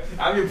 Nigga,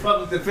 I'm your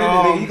public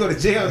defender, nigga. You go to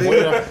jail, What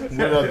nigga.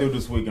 did I do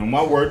this weekend?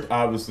 My work,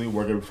 obviously,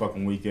 work every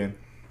fucking weekend.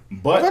 I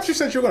But thought you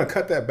said you were gonna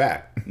cut that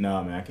back.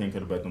 nah, man, I can't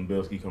cut it back. Them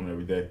bills keep coming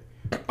every day.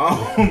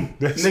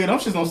 Nigga, them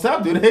shits don't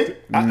stop, do they?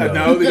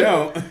 No, they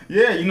don't.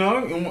 Yeah, you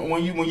know,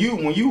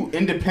 when you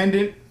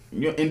independent,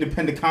 you're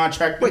independent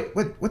contractor.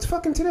 Wait, what's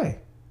fucking today?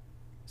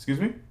 Excuse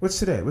me? What's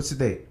today? What's the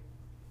date?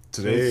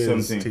 Today is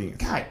 17th. 17th.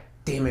 God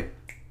damn it.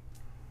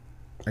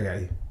 I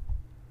got you.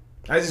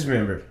 I just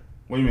remembered.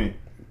 What do you mean?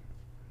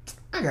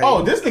 I got Oh,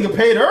 you. this nigga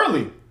paid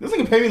early. This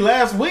nigga paid me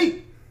last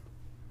week.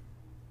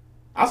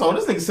 I saw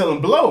this nigga selling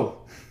blow.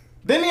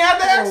 Then he had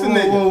to ask the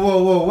nigga.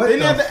 Whoa. What Then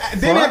the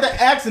he had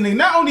to ask the nigga.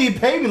 Not only he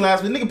paid me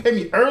last week, nigga paid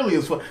me early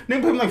as fuck.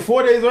 Nigga paid me like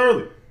 4 days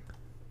early.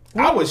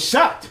 I was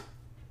shocked.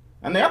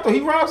 And I thought he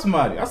robbed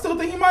somebody. I still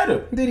think he might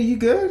have. Diddy, you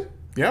good?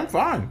 Yeah, I'm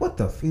fine. What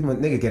the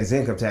nigga got his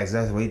income taxes.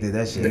 That's why he did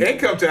that shit. The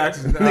income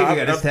taxes. Nigga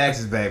got his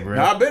taxes back, bro.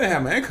 I've been to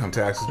have my income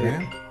taxes,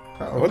 man.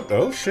 What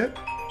the shit?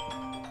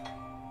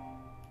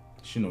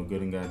 She no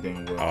good and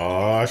goddamn well.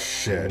 Oh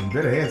shit.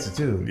 Better answer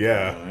too.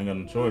 Yeah. I ain't got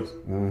no choice.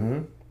 Mm-hmm.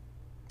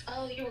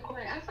 Oh, you're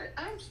recording.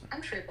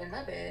 I'm tripping.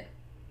 My bad.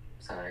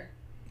 Sorry.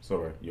 It's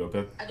alright. You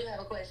okay? I do have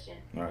a question.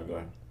 Alright, go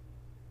ahead.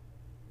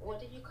 What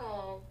do you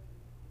call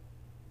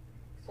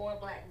 4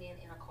 black men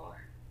in a car?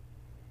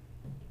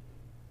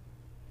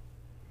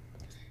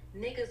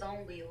 Niggas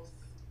on wheels.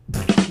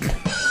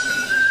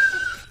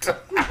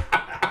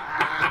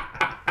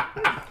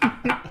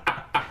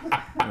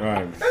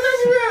 Alright. That's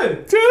actually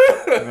good.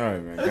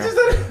 Alright, man. It's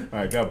just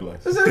Alright, God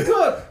bless. let it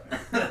cook.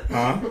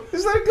 Huh?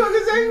 Just let it cook.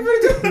 It's actually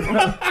pretty good.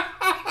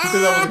 You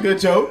think that was a good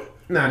joke?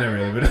 Nah, not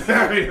really, but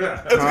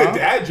That's a good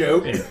dad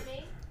joke. Me?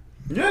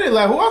 You didn't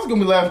laugh. Who else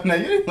gonna be laughing at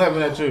you? They ain't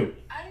laughing at you.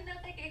 I didn't know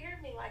they could hear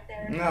me like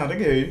that. Nah, they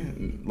can hear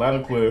you. Loud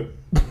and clear.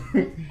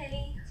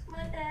 Hey,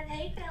 my dad.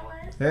 Hey,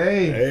 fellas.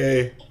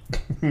 hey.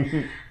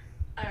 Hey.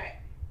 All right,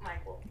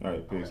 Michael.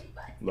 Alright, peace.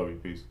 Bye. Love you,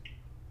 peace.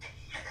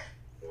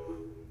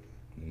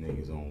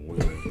 Niggas on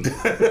wheels. I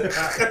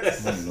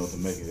don't even know what to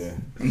make of that.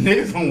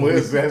 Niggas on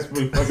wheels, that's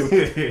pretty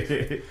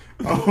fucking.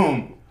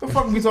 The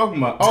fuck are we talking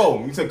about?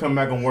 Oh, you said come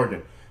back on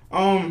working.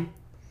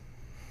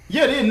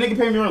 Yeah, they nigga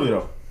pay me early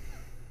though.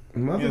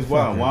 Motherfucker.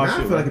 wild Now I shit,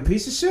 feel man. like a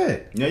piece of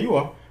shit. Yeah, you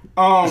are.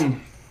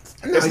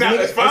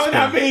 It's finally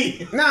not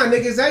me. Nah,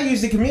 niggas, I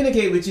usually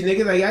communicate with you,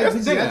 nigga. Like, I I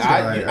didn't say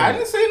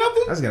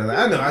nothing. I just gotta.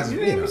 I know. I just. You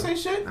You didn't know. even say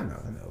shit. I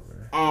know,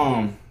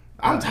 bro.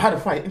 I'm tired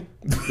of fighting.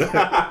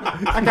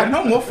 I got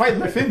no more fighting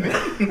left in me.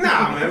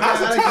 Nah, man.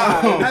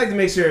 I like to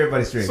make sure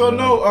everybody's straight. So man.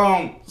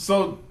 no,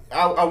 so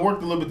I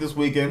worked a little bit this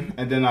weekend,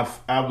 and then I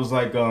was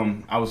like,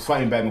 I was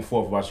fighting back and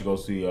forth if I should go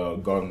see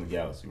Guardians of the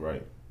Galaxy,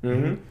 right?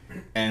 Mm-hmm.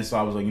 And so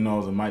I was like, you know, I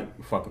was like,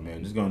 Mike, fuck it,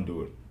 man, just gonna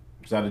do it.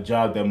 So I had a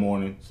job that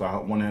morning, so I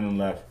went in and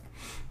left,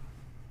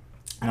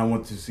 and I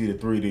went to see the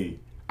 3D.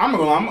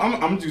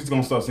 I'm just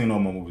gonna start seeing all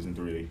my movies in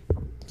 3D.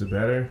 Is it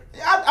better?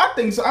 I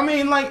think so. I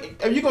mean, like,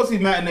 if you go see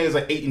matinee, it's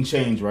like 8 and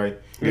change, right?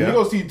 If you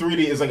go see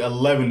 3D, it's like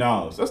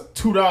 $11. That's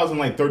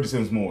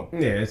 $2.30 more. Yeah,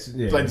 it's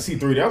Like to see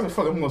 3D. I was like,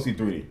 fuck, I'm gonna see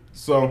 3D.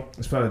 So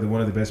it's probably one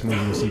of the best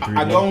movies to see 3D.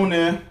 I go in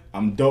there.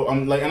 I'm dope.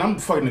 I'm like, and I'm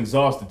fucking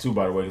exhausted too,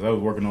 by the way, because I was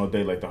working all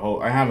day, like the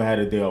whole. I haven't had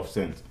a day off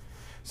since.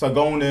 So I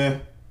go in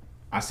there.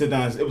 I sit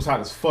down. It was hot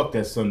as fuck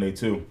that Sunday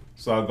too.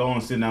 So I go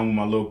and sit down with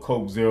my little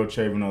Coke Zero,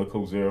 cherry another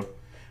Coke Zero,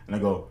 and I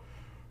go.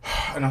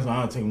 And I was like,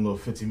 I'm gonna take a little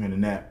 15-minute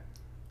nap.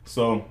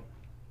 So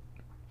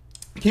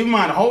keep in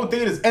mind, the whole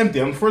thing is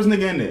empty. I'm the first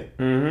nigga in there.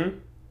 Mm-hmm.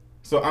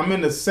 So I'm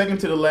in the second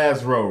to the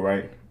last row,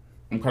 right?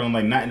 I'm kind of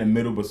like not in the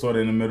middle, but sort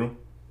of in the middle.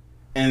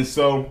 And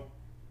so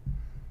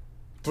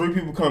 3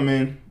 people come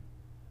in.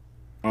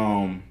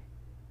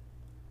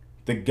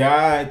 The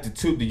guy,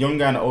 the young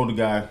guy and the older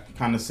guy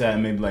kind of sat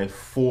maybe like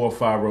 4 or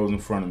 5 rows in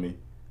front of me.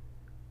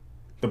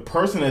 The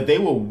person that they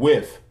were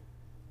with,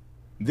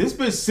 this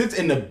bitch sits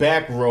in the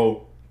back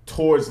row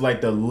towards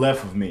like the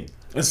left of me.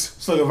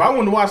 So if I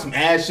wanted to watch some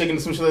ass shaking or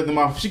some shit like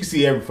that, she could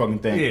see every fucking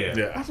thing.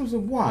 Yeah. I was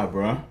like, why,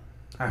 bro?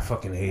 I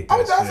fucking hate that. I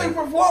was like,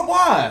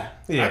 why?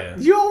 Yeah.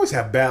 You always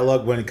have bad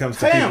luck when it comes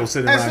to people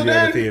sitting around you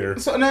at the theater.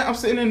 So then I'm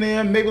sitting in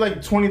there, maybe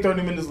like 20,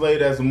 30 minutes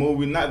later as a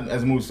movie, not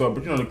as a movie started,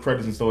 but you know the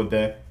credits and stuff like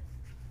that.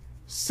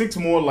 6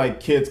 more like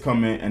kids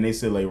come in and they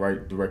sit like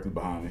right directly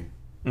behind me.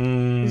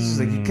 This is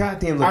like you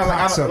goddamn little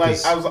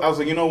cocksuckers. I was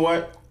like, you know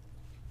what?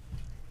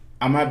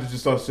 I'm gonna have to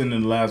just start sitting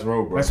in the last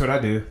row, bro. That's what I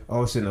do.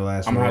 Always sit in the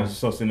last row. I'm gonna have to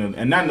start sitting in,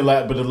 and not in the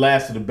last, but the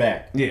last to the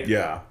back.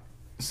 Yeah.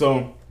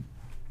 So,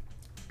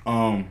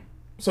 so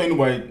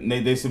anyway,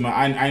 they said, man,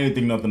 I didn't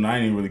think nothing. I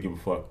didn't really give a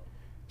fuck.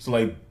 So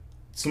like,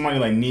 somebody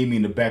like kneed me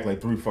in the back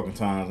like 3 fucking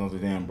times. I was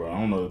like, damn, bro. I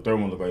don't know. The third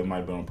one looked like it might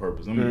have been on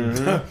purpose. I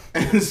mean,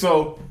 and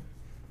so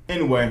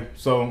anyway,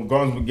 so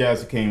Guardians of the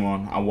Galaxy came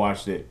on. I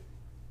watched it,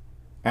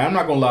 and I'm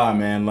not gonna lie,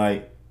 man.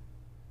 Like,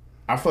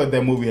 I feel like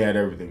that movie had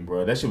everything,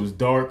 bro. That shit was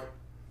dark.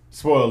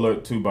 Spoiler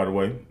alert, too, by the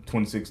way.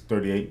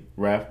 2638,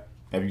 Raph.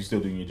 Have you still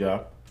doing your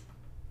job?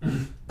 I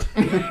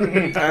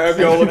have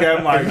y'all look at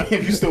him like,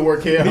 if you still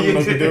work here, I don't know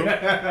what to do.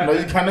 I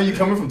know you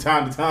coming from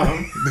time to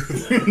time.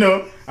 You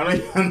know, I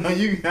know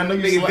you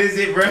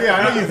visit, bro. Yeah,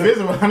 I know you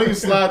visit. I know you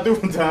slide through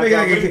from time to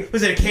time.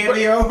 Was it a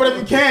cameo? But if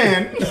you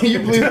can,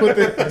 you please put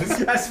this.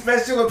 A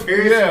special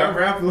appearance from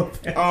Ralph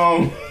Lopez.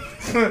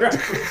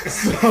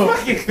 So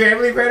fucking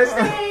family credits.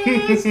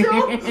 Let's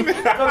go. Fucking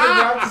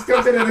Ralph just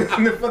comes in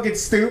the fucking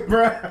stoop,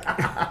 bro.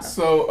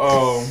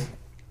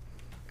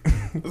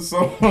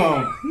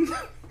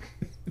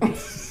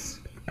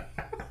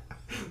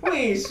 We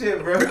ain't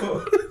shit, bro.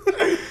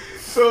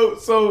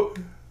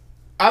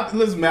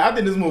 Listen, man. I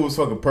think this movie was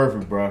fucking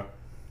perfect, bro.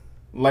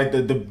 Like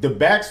the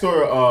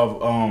backstory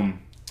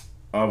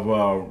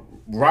of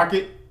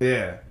Rocket.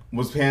 Yeah.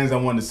 Was hands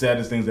down one of the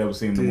saddest things I've ever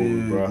seen in the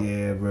movie, bro.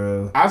 Yeah,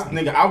 bro.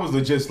 I was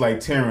legit like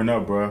tearing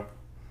up, bro.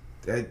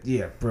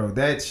 Yeah, bro.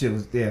 That shit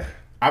was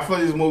I feel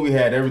like this movie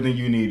had everything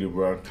you needed,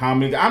 bro.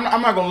 Comedy. I'm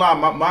not gonna lie,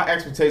 my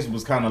expectation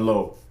was kind of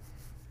low,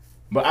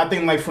 but I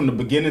think like from the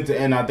beginning to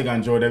end, I think I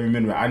enjoyed every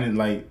minute. I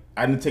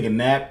didn't take a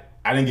nap.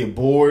 I didn't get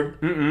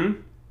bored.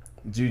 Dude,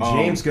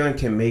 James Gunn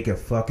can make a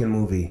fucking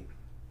movie.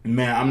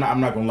 Man, I'm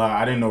not gonna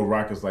lie. I didn't know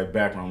Rocket's like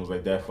background was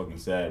like that fucking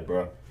sad,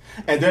 bro.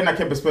 And then I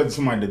kept expecting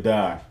somebody to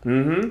die.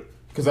 Mm-hmm.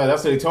 Because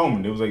that's what they told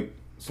me. It was like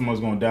someone was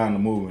going to die in the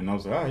movie. And I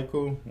was like, all right,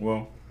 cool.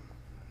 Well.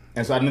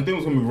 And so I didn't think it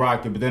was going to be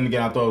Rocket. But then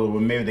again, I thought, well,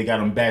 maybe they got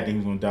him back and he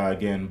was going to die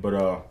again. But,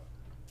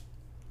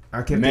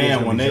 I kept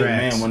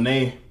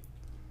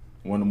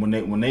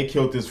when they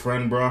killed his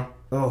friend, bro.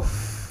 Oh.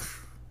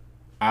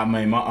 I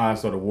mean, my eyes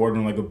started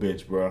watering like a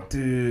bitch, bro.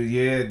 Dude,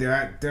 yeah.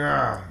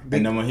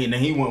 And then when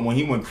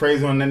he went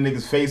crazy on that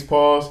nigga's face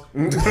paws,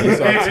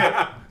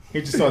 he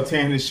just started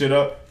tearing his shit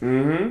up.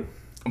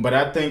 Mm-hmm. But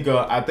I think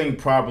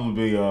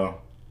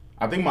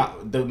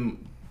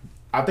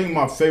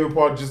my favorite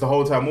part just the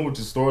whole time movie was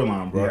just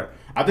storyline, bro. Yeah.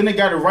 I think they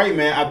got it right,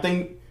 man. I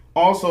think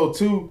also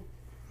too,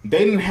 they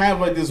didn't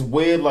have like this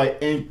weird like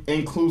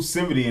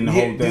inclusivity in the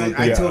whole thing. Dude,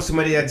 I told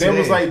somebody that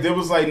today. There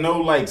was like no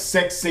like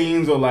sex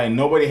scenes or like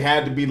nobody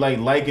had to be like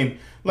liking.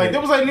 Like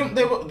there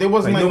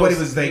wasn't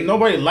like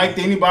nobody liked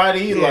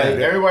anybody. Yeah, like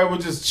everybody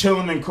was just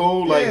chilling and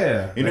cool. Like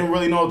you didn't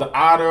really know the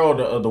otter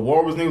or the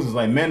Warriors niggas was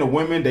like men or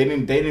women. They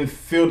didn't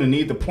feel the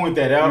need to point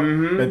that out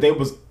that they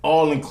was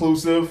all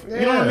inclusive.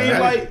 You know what I mean?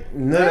 Like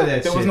none of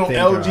that. There was no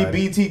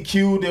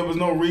LGBTQ. God. There was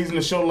no reason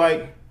to show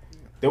like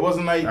there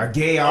wasn't like a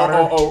gay otter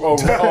or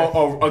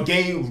a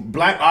gay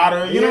black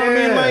otter. You know what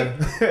I mean?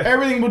 Like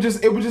everything was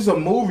just a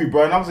movie,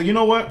 bro. And I was like, you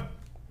know what?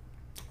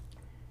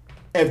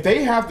 If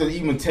they have to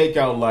even take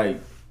out like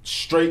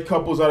straight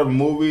couples out of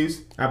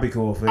movies, I'd be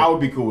cool with it. I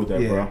would be cool with that,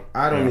 bro.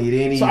 I don't need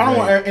any. So I don't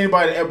want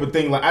anybody to ever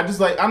think like I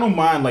don't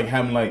mind like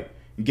having like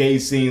gay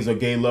scenes or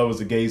gay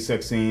lovers or gay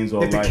sex scenes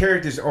or if like the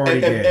character's already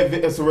there. If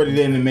it's already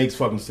there and it makes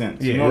fucking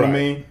sense. You know what I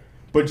mean?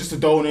 But just to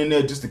throw it in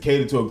there just to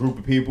cater to a group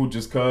of people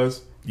just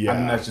cause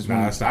I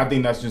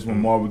think that's just when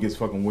Marvel gets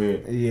fucking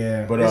weird.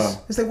 Yeah. But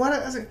it's like why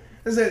that's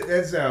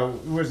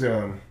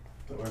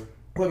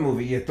what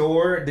movie? Yeah,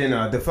 Thor,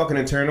 then the fucking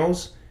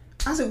Eternals.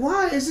 I was like,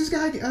 why is this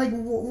guy like?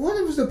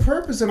 What was the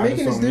purpose of I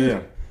making this just don't- dude? yeah.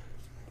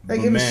 Like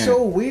But it was man,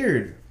 so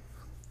weird.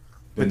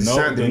 But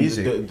the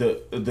music,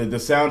 the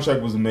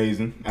soundtrack was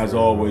amazing as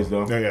always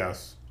though.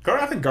 Yes.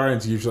 I think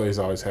Guardians usually has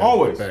always had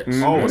Always.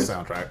 the Always.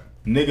 soundtrack.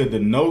 Nigga, the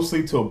No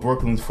Sleep Till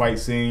Brooklyn's fight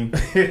scene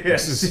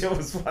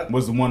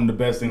was one of the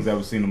best things I've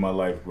ever seen in my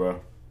life, bro.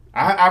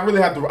 I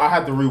really have to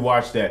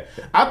rewatch that.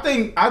 I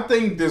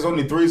think there's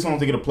only 3 songs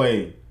they get to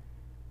play.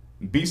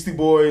 Beastie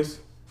Boys.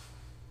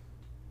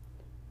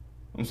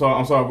 I'm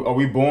sorry. Are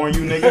we boring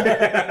you, nigga?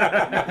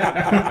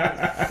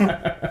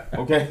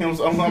 Okay,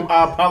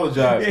 I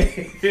apologize.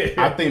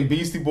 I think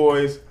Beastie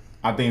Boys.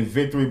 I think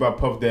Victory by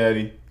Puff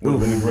Daddy would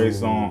have been a great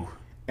song,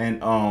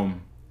 and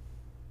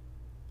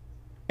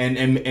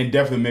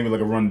definitely maybe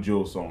like a Run the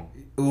Jewels song.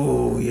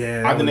 Ooh,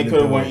 yeah. I think they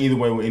could have went either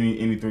way with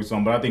any 3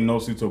 songs, but I think No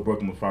Sleep Till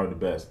Brooklyn was probably the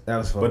best. That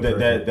was fucking But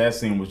perfect. that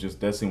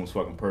scene was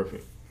fucking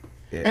perfect.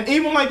 Yeah. And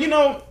even like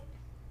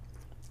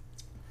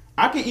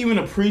I can even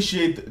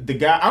appreciate the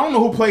guy. I don't know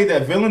who played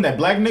that villain, that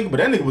black nigga, but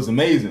that nigga was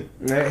amazing.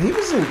 Nah, he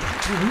was in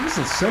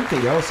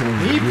something else.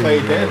 And He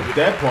played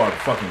that part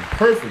fucking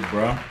perfect,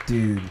 bro.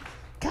 dude.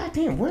 God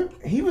damn, what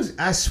he was?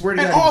 I swear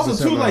to And God. he also was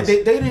too, something like else.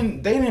 they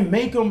didn't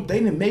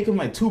make him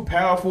like too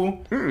powerful.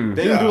 They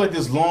didn't do like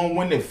this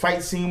long-winded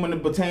fight scene when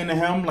it pertained to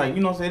him. Like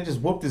what I'm saying, they just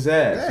whooped his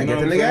ass. Yeah, You know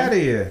get the what I'm nigga out of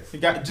saying? here. He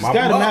got him Mop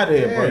him out of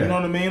here, bro. Yeah. You know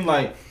what I mean?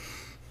 Like,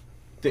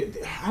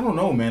 I don't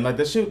know, man. Like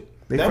that shit.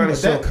 They that, finally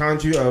that, showed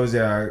Kanju. Oh, was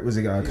it He's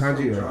from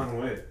Kanju? John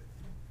Wick.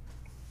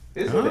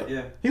 Is Huh? it?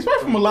 Yeah. He's right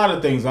from a lot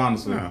of things,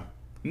 honestly. Yeah.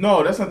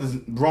 No, that's not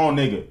the wrong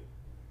nigga.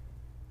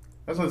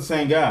 That's not the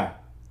same guy.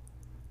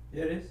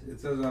 Yeah, it is. It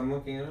says I'm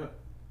looking it up.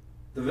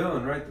 The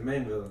villain, right? The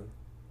main villain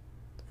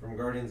from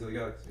Guardians of the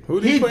Galaxy. Who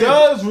did He play?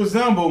 does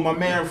resemble my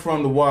man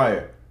from The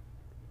Wire,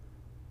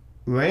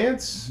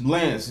 Lance.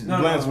 Lance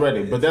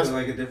Reddick, but it's that's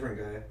like a different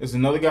guy. it's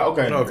another guy.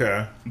 Okay,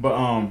 Okay. But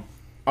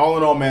all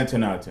in all, man,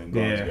 10 out of 10.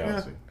 Guardians of the Yeah.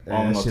 Galaxy. Yeah,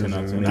 All in that all, shit 10 was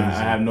out of 10.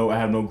 amazing. I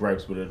have no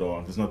gripes with it at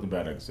all. There's nothing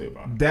bad I can say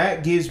about it.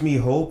 That gives me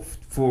hope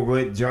for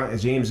what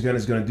James Gunn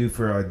is going to do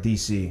for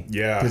DC.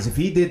 Yeah. Because if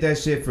he did that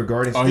shit for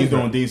Guardians, Oh, he's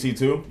doing DC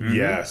too.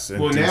 Yes.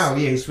 and Well, DC now,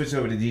 yeah, he switched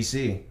over to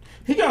DC.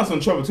 He got in some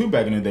trouble too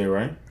back in the day,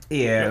 right?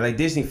 Yeah, like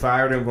Disney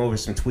fired him over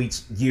some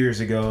tweets years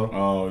ago.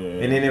 Oh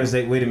yeah. And then it was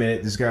like, wait a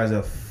minute, this guy's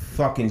a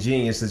fucking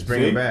genius. Let's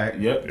bring him back.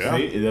 Yep. Yeah.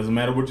 See, it doesn't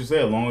matter what you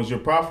say as long as you're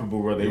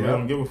profitable, bro. They Yeah. really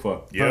don't give a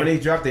fuck. But when he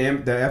dropped the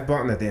F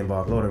bomb, not the M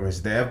bomb, Lord have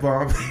mercy, the F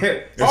bomb.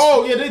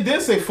 Oh yeah, they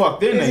did say fuck,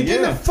 didn't they? Get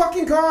in Yeah. the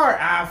fucking car.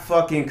 I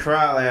fucking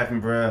cried laughing,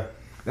 bruh.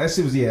 That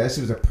shit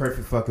was a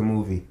perfect fucking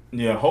movie.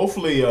 Yeah.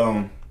 Hopefully,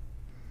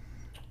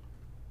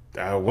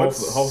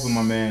 what's hopefully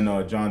my man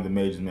John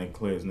DeMages make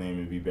clear his name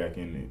and be back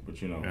in there.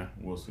 But Yeah.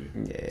 we'll see.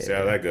 Yeah. see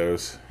how that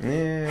goes. I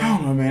Yeah.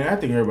 don't know, man. I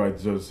think everybody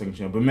deserves a second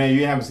chance. But man,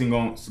 you haven't seen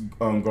Guardians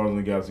of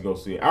the Galaxy, go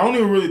see it. I don't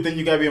even really think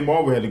you gotta be a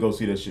Marvel head to go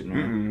see that shit,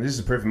 man. This is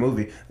a perfect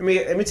movie.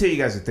 Let me tell you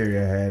guys a theory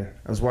I had.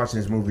 I was watching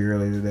this movie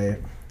earlier today.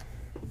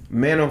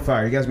 Man on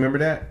Fire. You guys remember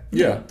that?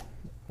 Yeah.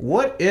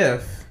 What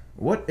if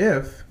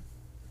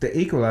the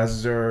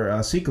Equalizers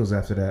are sequels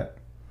after that?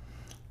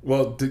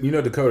 Well,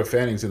 Dakota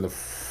Fanning's in the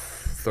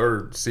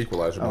third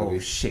Sequelizer Oh movie.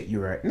 shit,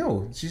 you're right.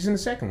 No, she's in the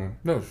second one.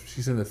 No,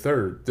 she's in the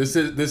third.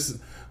 This.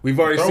 We've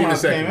already Third seen one the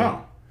second came one.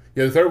 out.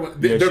 Yeah, the third one. Yeah,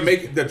 They're she's-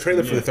 making the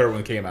trailer for yeah. the third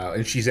one came out,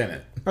 and she's in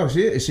it. Oh,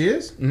 she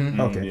is? Mm-hmm.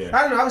 Okay. Yeah.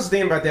 I don't know. I was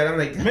thinking about that. I'm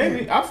like,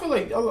 Maybe I feel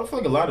like a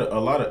lot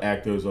of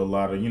actors, a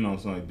lot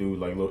of some like dude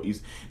like little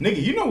East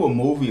nigga. You know what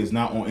movie is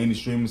not on any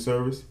streaming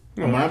service?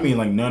 When I mean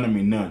like none.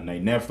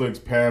 Like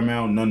Netflix,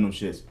 Paramount, none of them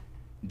shits.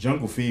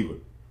 Jungle Fever.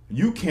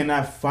 You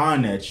cannot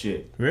find that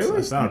shit, Really?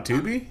 It's not on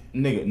Tubi.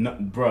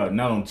 nigga. Bruh,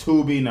 not on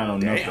Tubi, not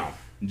on nothing. Damn.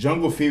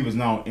 Jungle Fever is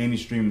not on any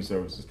streaming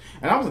services.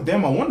 And I was like,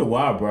 damn, I wonder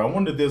why, bro. I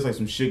wonder if there's like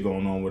some shit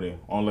going on with it.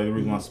 On like the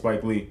reason why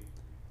Spike Lee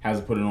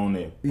hasn't put it on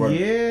there. Bruh,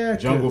 Yeah,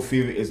 Jungle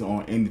Fever isn't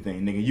on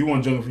anything, nigga. You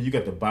want Jungle Fever, you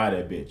got to buy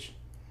that bitch.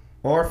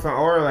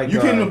 or like You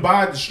can't even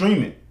buy it to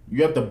stream it.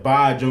 You have to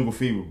buy Jungle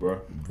Fever,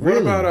 bro.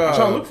 Really? What I try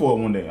to about look for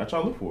it one day. I try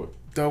to look for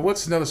it.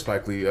 what's another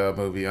Spike Lee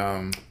movie?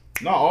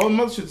 No, all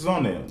the other shit's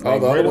on there. Oh,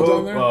 the other Red ones Hook,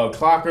 on there?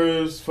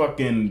 Clockers,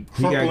 fucking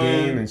He Got Crooklyn.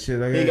 Game and shit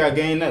like He that. got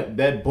game.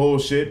 That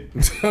bullshit.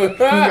 he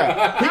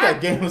got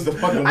game was the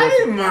fucking I worst.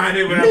 didn't mind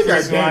it when I He got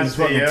first game watched was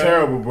fucking it, yo.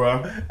 terrible, bro.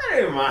 I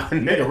didn't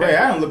mind Nigga, it. Ray,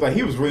 I didn't look like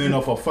he was reading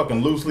off a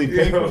fucking loose leaf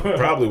paper.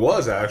 Probably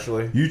was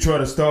actually. You try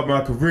to stop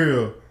my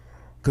career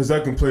because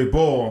I can play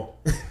ball.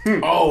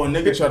 Oh, a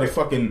nigga tried to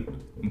fucking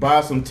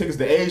buy some tickets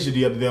to Asia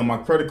the other day on my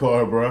credit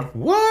card, bro.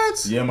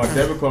 What? Yeah, my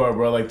debit card,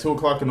 bro. Like 2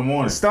 o'clock in the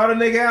morning. Start a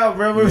nigga out,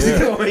 bro. Where's he Yeah.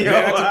 going, yo?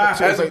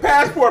 That's a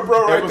passport,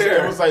 bro, right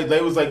there. It was like they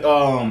was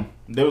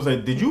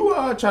like, did you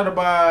try to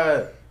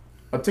buy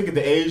a ticket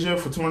to Asia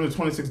for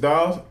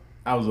 $226?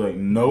 I was like,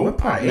 no. What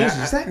part of Nah,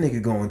 Asia is that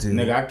nigga going to?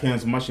 Nigga, I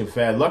canceled my shit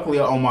fast. Luckily,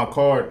 on my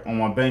card, on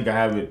my bank, I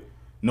have it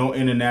no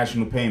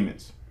international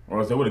payments, or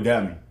else they would have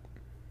got me.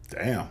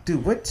 Damn.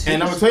 Dude, what?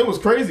 And I'm gonna tell you what's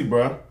crazy,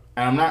 bro.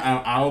 And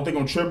I don't think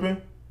I'm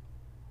tripping,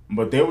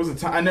 but there was a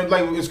time, and then,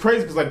 like it's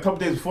crazy because like a couple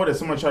days before that,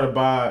 someone tried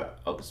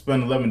to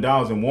spend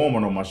 $11 in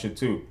Walmart on my shit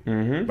too.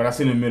 Mm-hmm. But I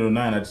seen it in the middle of the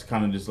night, I just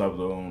kind of just like, I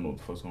don't know what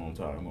the fuck's going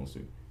on. I'm gonna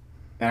see.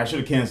 And I should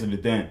have canceled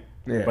it then.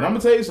 Yeah. But I'm gonna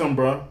tell you something,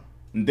 bro.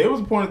 There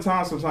was a point in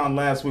time, sometime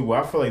last week,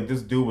 where I feel like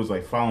this dude was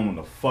like following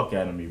the fuck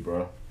out of me,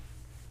 bro.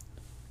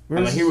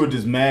 And like he was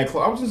just mad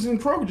close. I was just in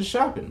Kroger just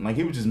shopping. Like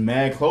he was just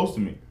mad close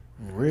to me.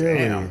 Really?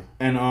 Damn.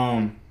 And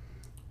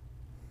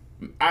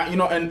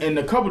and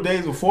a couple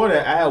days before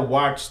that, I had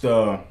watched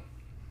some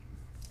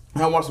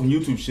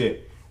YouTube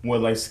shit where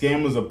like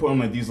scammers are putting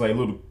like these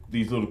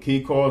little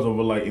key cards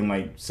over like in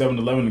like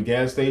 7-Eleven and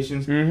gas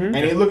stations, and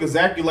they look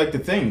exactly like the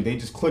thing. They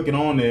just click it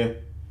on there,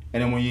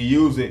 and then when you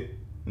use it,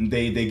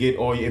 they get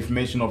all your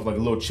information off like a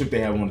little chip they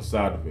have on the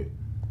side of it.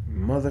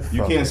 Motherfucker.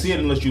 You can't see it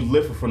unless you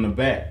lift it from the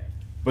back.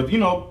 But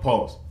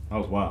pause. That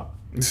was wild.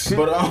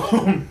 But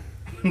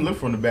lift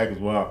from the back is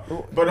wild.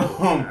 But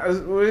I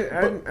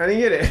didn't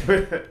get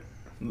it.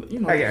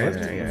 I got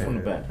it from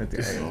the back. I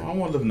don't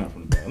want to lift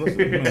nothing from the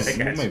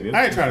back. Maybe.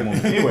 I ain't trying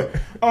to. Anyway,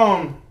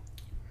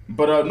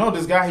 but no,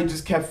 this guy he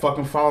just kept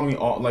fucking following me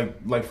all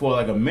like for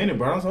like a minute,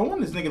 bro. I was like, I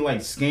want this nigga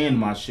like scan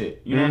my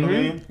shit. You know what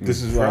I mean?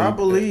 This is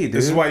probably.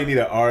 This is why you need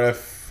an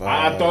RF.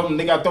 I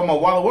thought my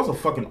wallet was a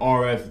fucking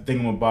RF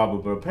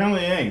thingamabobber, but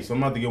apparently it ain't. So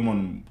I'm about to get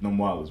one of them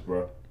wallets,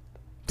 bro.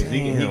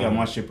 He got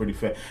my shit pretty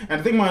fat. And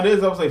the thing about it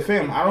is, I was like,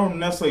 fam, I don't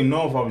necessarily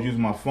know if I was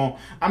using my phone.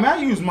 I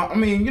use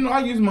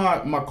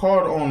my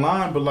card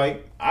online, but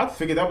like, I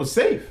figured that was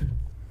safe.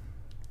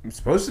 It's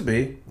supposed to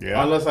be.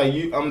 Yeah. Unless I'm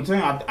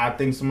telling you, I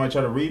think somebody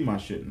tried to read my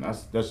shit. And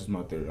that's just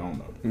my theory. I don't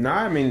know.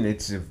 Nah, I mean,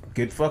 it's a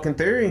good fucking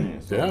theory. I mean,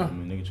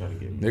 nigga try to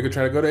get me. Nigga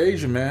try to go to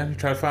Asia, man. He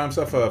try to find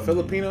himself a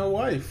Filipino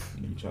wife.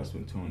 Nigga try to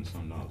spend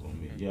 $200 on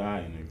me. Yeah,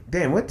 I ain't nigga.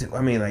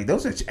 Damn,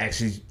 those are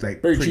actually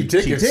like very pretty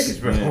cheap tickets,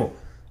 bro. Yeah.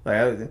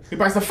 Like, he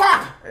buys the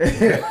fuck. This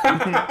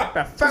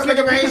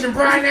nigga be Asian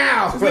right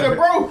now. This nigga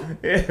broke.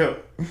 Yeah.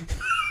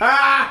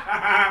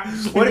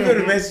 What if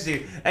it message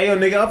you? Hey yo,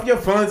 nigga, up your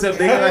funds up,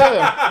 nigga.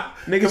 Like,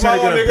 nigga trying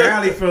to go to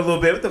Bali for a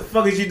little bit. What the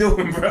fuck is you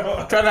doing,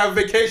 bro? Trying to have a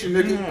vacation,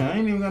 nigga. Yeah, I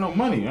ain't even got no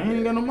money. I ain't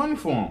even got no money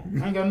for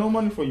him. I ain't got no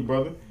money for you,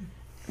 brother.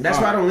 That's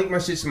why I don't link my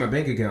shit to my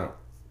bank account.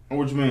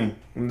 What you mean?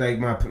 Like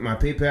my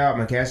PayPal,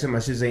 my Cash App, my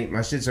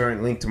shits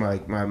aren't linked to my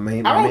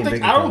main bank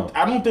account.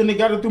 I don't think they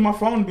got it through my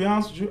phone. To be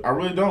honest with you, I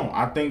really don't.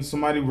 I think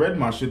somebody read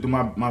my shit through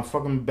my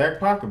fucking back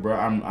pocket, bro.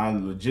 I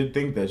legit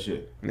think that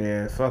shit.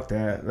 Yeah, fuck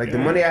that. Like the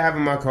money I have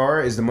in my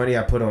car is the money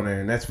I put on there,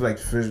 and that's for like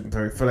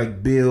for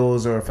like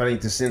bills or if I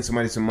need to send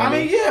somebody some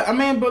money. I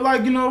mean, but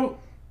like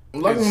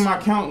luckily my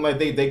account like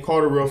they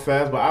called it real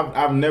fast. But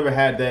I've never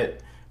had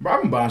that. Bro,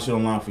 I've been buying shit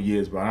online for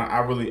years, bro.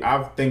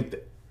 I think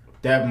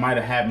that might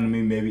have happened to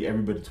me maybe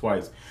every bit of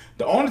twice.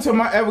 The only time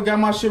I ever got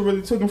my shit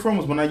really taken from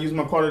was when I used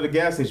my card at the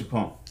gas station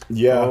pump.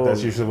 Yeah,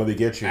 that's usually what they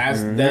get you.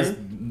 That's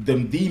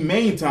the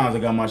main times I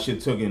got my shit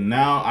taken.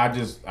 Now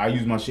I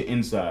use my shit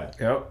inside.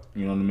 Yep.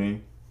 You know what I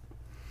mean?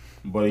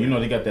 But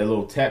they got that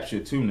little tap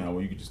shit too now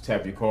where you can just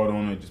tap your card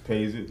on it, it just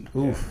pays it.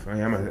 Oof.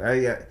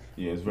 Yeah,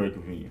 it's very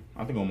convenient.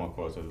 I think all my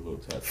cards have a little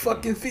tap.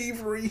 Fucking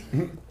thievery.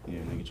 Yeah,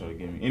 nigga try to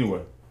get me.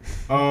 Anyway,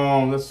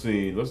 let's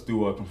see. Let's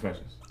do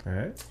confessions. All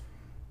right.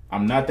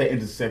 I'm not that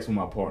into sex with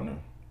my partner.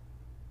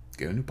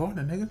 Get a new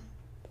partner, nigga.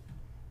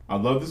 I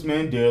love this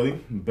man dearly.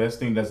 The best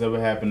thing that's ever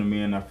happened to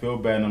me, and I feel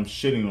bad and I'm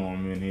shitting on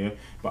him in here.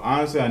 But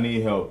honestly, I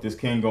need help. This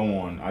can't go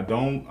on. I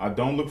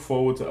don't look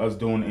forward to us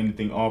doing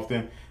anything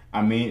often.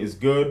 I mean, it's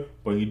good,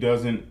 but he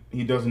doesn't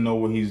know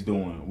what he's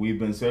doing. We've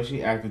been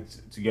sexually active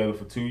together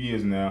for 2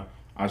 years now.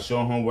 I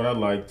show him what I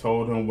like,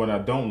 told him what I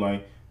don't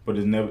like, but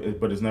it's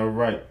never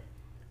right.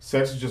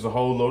 Sex is just a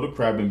whole load of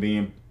crap and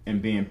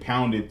being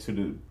pounded to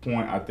the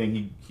point I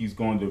think he's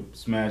going to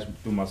smash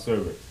through my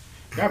cervix.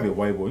 Gotta be a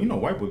white boy.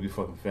 White boys be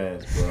fucking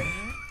fast, bro.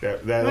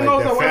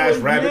 that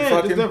fast rabbit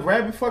fucking. That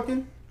rabbit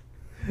fucking.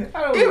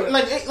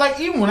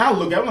 Even when I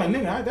look at it, I'm like,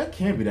 nigga, that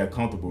can't be that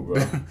comfortable,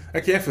 bro.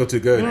 That can't feel too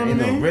good. You know what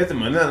I mean? No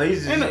rhythm or nothing.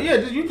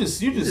 You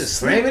just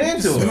slam it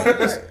into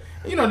it.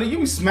 You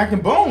be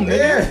smacking bone,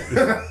 nigga.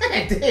 Yeah.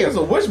 Damn. It's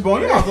a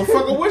wishbone. You might as well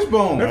fuck a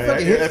wishbone. That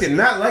fucking hips did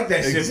not like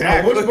that shit.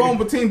 Exactly. A wishbone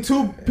between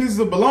two pieces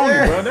of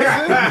bologna, bro.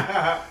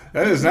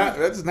 That's it. That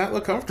does not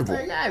look comfortable.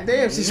 Like, God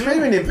damn, she's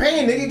screaming in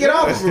pain, nigga. Get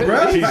off of her,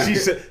 bro.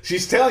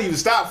 She's telling you to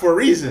stop for a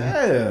reason.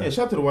 Yeah,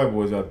 shout out to the white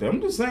boys out there.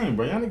 I'm just saying,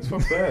 bro. Y'all niggas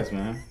fuck fast,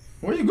 man.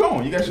 Where you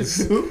going? You got shit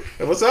to do?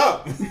 Hey, what's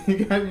up?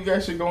 you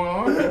got shit going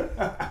on?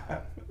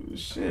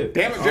 Shit.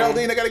 Damn it,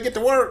 Geraldine, I gotta get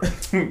to work.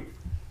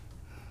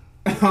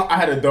 I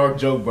had a dark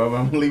joke, bro.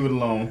 I'm gonna leave it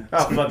alone.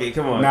 Oh, fuck it.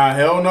 Come on. Nah,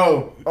 hell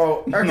no.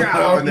 Oh,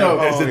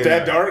 no. Is it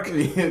that dark?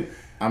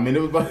 I mean,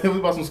 it was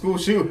about some school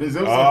shootings.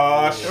 It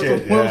was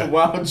shit. It was a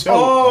wild joke.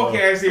 Oh,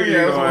 okay. I see where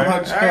you're going. All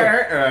right.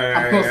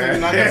 I'm gonna say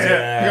not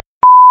that.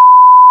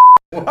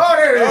 Oh,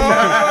 there it is.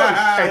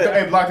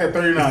 Hey, block that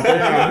 39.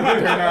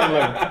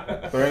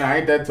 39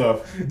 ain't that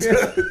tough.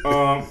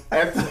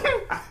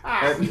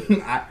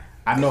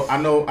 I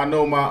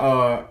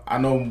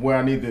know where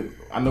I need to.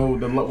 I know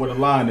where the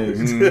line is.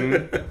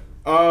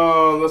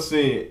 Mm-hmm. Let's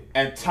see.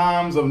 At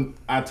times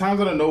I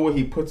don't know where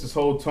he puts his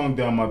whole tongue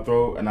down my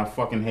throat, and I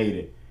fucking hate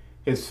it.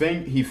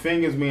 He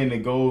fingers me and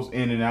it goes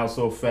in and out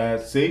so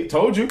fast. See,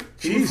 told you.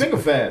 He finger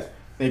fast.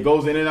 It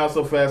goes in and out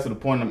so fast to the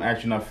point I'm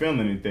actually not feeling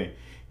anything.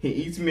 He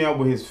eats me out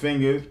with his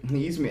fingers.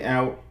 He eats me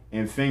out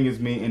and fingers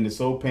me, and it's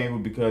so painful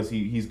because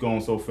he's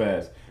going so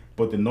fast.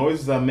 But the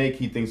noises I make,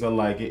 he thinks I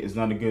like it. It's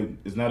not a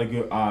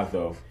good odd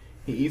though.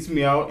 He eats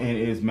me out and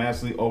it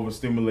massively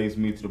overstimulates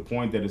me to the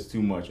point that it's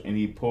too much. And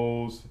he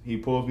pulls me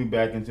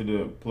back into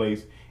the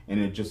place, and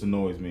it just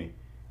annoys me.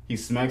 He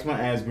smacks my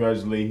ass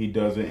gradually. He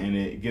does it, and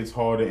it gets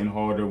harder and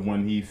harder.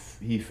 When he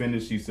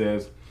finished, he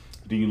says,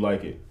 "Do you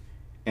like it?"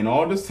 And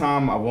all this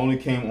time, I've only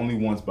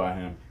came once by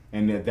him,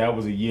 and that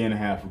was a year and a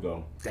half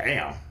ago.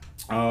 Damn.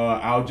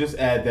 I'll just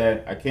add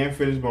that I can't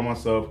finish by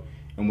myself,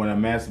 and when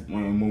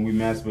we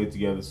masturbate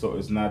together, so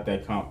it's not a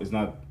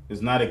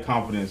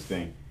confidence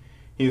thing.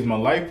 He's my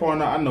life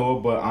partner, I know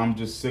it, but I'm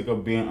just sick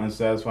of being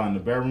unsatisfied in the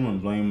bedroom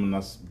and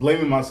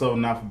blaming myself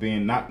not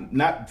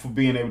for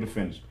being able to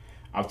finish.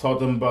 I've talked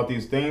to them about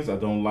these things. I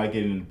don't like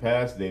it in the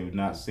past. They've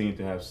not seemed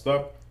to have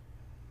stuck.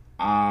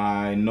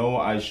 I know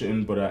I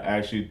shouldn't, but I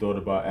actually thought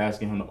about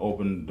asking him to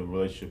open the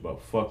relationship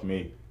up. Fuck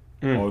me.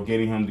 Or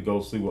getting him to go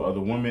sleep with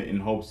other women in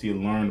hopes he'll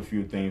learn a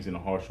few things in a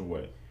harsher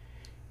way.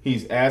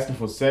 He's asking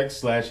for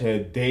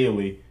sex/head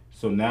daily,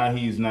 so now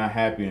he's not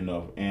happy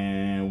enough.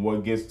 And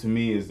what gets to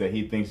me is that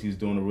he thinks he's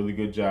doing a really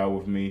good job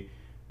with me.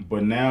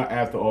 But now,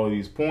 after all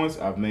these points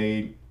I've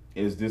made,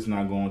 is this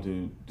not going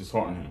to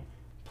dishearten him?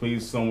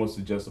 Please, someone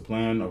suggest a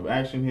plan of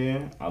action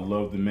here. I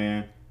love the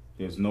man.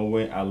 There's no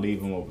way I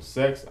leave him over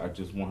sex. I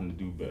just want him to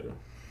do better.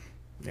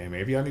 Yeah,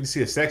 maybe I need to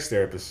see a sex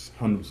therapist.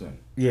 100%.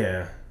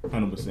 Yeah.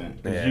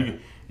 100%. Yeah.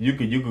 You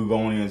could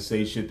go in and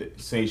say shit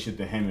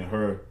to him and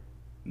her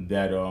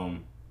that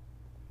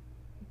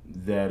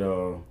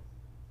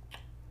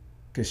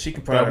Because she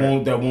could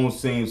probably that won't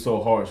seem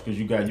so harsh because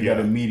you got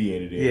a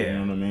mediator there. Yeah. You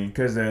know what I mean?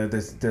 Because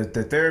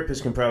the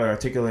therapist can probably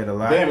articulate a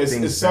lot Damn, of it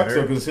things sucks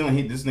though better. because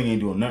this nigga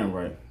ain't doing nothing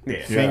right.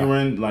 Yeah.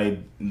 Fingering, like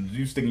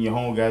you sticking your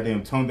whole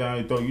goddamn tongue down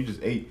your throat. You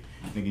just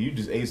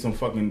ate some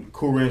fucking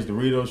Cool Ranch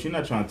Doritos. She's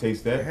not trying to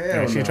taste that.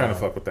 Hell She ain't no. trying to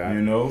fuck with that.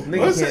 You know?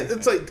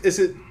 Nigga Is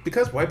it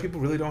because white people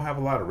really don't have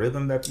a lot of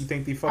rhythm that you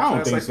think they fuck I don't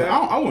fast think like so. that?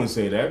 I wouldn't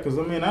say that because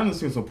I done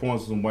seen some porn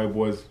with some white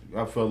boys.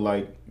 I felt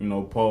like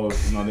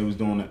pause. They was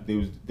doing that.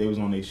 They was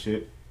on their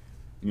shit.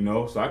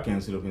 So I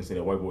can't sit up and say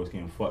that white boys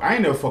can't fuck. I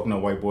ain't never fucked no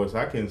white boys, so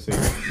I can't say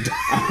that.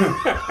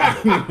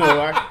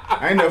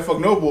 I ain't never fucked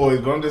no boys,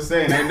 but I'm just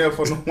saying I ain't never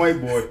fucked no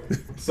white boy,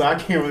 so I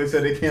can't really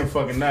say they can't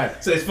fucking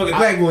not. So it's fucking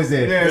black boys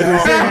then. Yeah, that's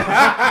what I'm saying.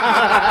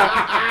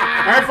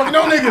 I ain't fucking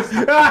no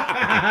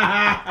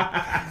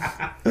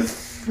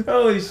niggas.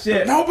 Holy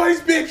shit.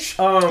 Nobody's bitch.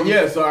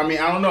 Yeah, so I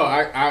don't know.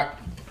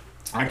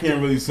 I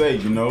can't really say,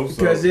 so.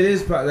 Because it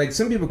is like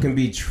some people can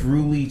be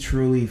truly,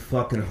 truly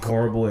fucking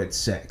horrible at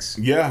sex.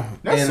 Yeah.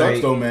 That and sucks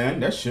though, man.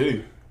 That's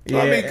shitty. Yeah.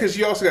 I mean, because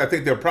you also got to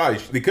think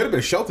they could have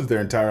been sheltered their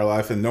entire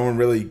life and no one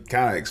really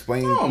kind of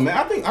explained. No, man.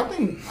 I think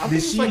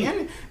it's like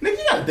nigga, you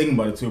gotta think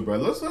about it too, bro.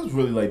 Let's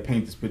really like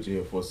paint this picture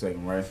here for a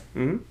second, right?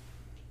 Mm-hmm.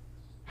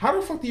 How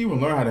the fuck do you even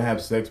learn how to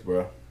have sex,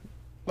 bro?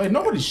 Like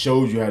nobody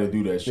shows you how to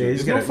do that shit. Yeah,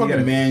 There's no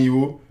fucking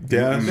manual.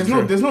 Yeah,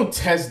 There's no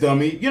test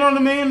dummy. You know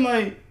what I mean?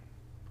 Like.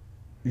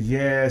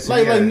 Yeah, so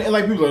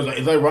like people are like,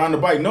 it's like riding a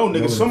bike. No,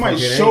 nigga, somebody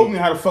showed me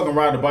how to fucking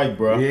ride a bike,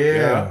 bro.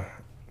 Yeah.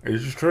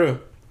 It's just true.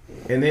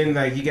 And then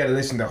like you gotta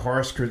listen to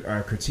harsh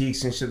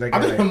critiques and shit like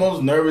that. I think the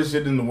most nervous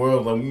shit in the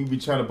world, like when you be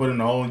trying to put in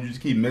the hole and you just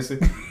keep missing.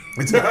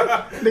 Nigga,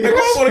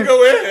 I want to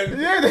go in.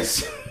 Yeah,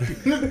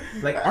 that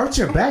like arch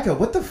your back up.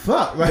 What the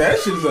fuck? Like, that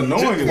shit is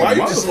annoying. Why you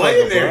just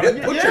laying there? Bro.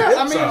 Put your Yeah,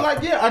 I hips mean, up.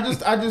 like, yeah,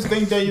 I just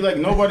think that you like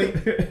nobody.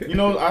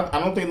 I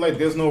don't think like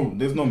there's no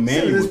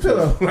manual. this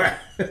pillow.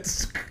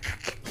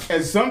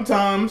 And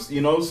sometimes,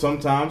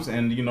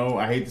 and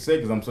I hate to say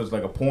because I'm such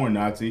like a porn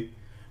Nazi,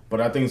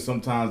 but I think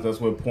sometimes that's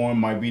where porn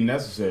might be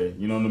necessary.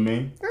 You know what I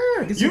mean?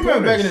 Yeah, You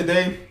remember back in the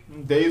day,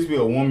 there used to be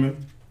a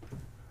woman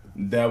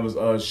that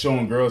was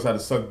showing girls how to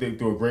suck dick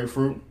through a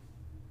grapefruit.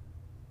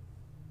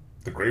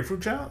 The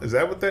grapefruit challenge? Is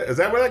that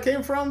where that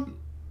came from?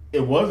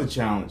 It was a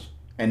challenge,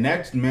 and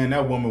that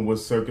woman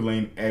was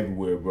circulating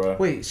everywhere, bro.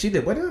 Wait, she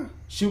did what now?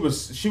 She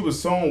was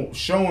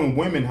showing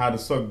women how to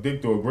suck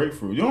dick through a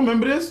grapefruit. You don't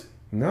remember this?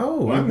 No.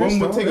 Like women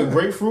would take a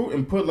grapefruit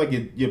and put like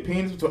your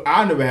penis between.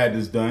 I never had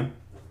this done,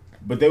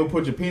 but they would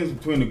put your penis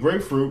between the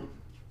grapefruit,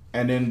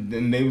 and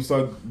then they would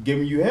start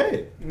giving you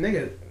head.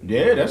 Nigga.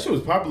 Yeah, that shit was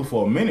popular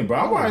for a minute, bro.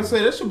 I'm about to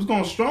say that shit was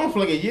going strong for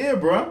like a year,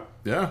 bro.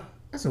 Yeah.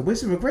 That's a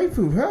waste of a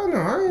grapefruit. Hell no.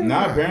 I ain't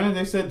Nah, apparently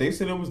they said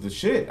it was the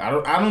shit. I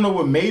don't know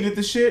what made it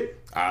the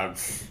shit,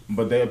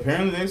 but they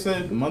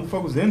said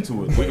motherfuckers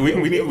into it.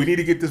 We need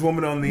to get this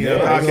woman on the I go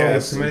to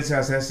podcast. somebody's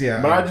house and I see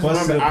But I just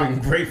busted remember open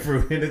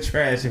grapefruit in the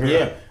trash.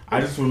 Yeah, I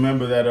just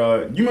remember that.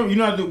 You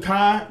know how to do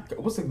Kai?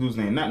 What's the dude's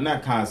name?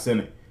 Not Kai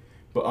Senate,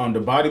 but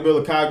the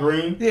bodybuilder Kai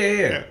Green.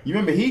 Yeah. You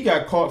remember he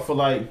got caught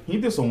for he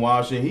did some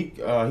wild shit.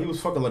 He was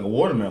fucking like a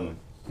watermelon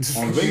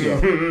on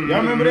video.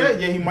 Y'all remember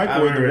that? Yeah, he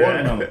microwaved the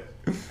watermelon.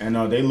 And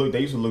they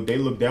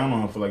look down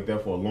on him for like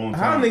that for a long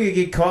time. How nigga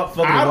get caught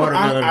fucking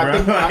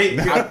watermelon,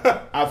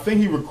 bro? I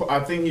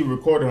think he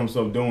recorded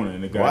himself doing it.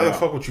 And the guy Why the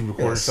fuck would you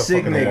record yourself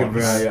sick fucking nigga, water?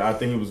 bro. Yeah, I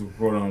think he was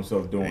recording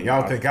himself doing it.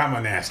 Y'all think I'm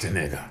a nasty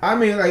nigga? I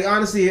mean, like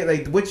honestly,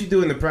 like what you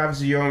do in the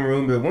privacy of your own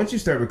room, but once you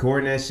start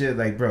recording that shit,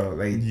 like bro,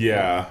 like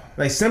Yeah.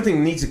 like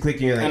something needs to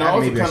click in. Like, And I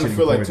also maybe kind of should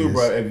feel like record too, this.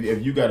 bro.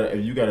 If you got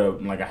a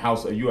like a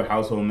house, if you a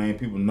household name,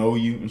 people know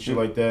you and shit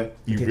like that.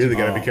 You really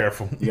gotta be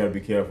careful. You gotta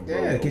be careful,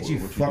 bro. Yeah, get you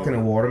what fucking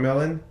doing. a watermelon.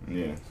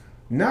 Yeah.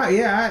 Nah,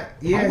 yeah.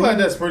 I'm glad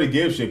that Spready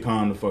Gibbs shit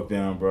calmed the fuck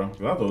down, bro.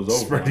 'Cause I thought it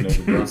was over for my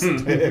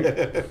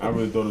nigga, bro. I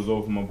really thought it was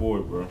over for my boy,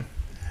 bro.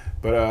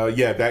 But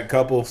yeah, that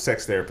couple,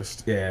 sex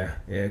therapist. Yeah.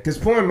 Because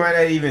porn might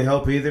not even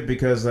help either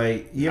because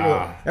like you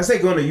know that's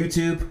like going to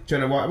YouTube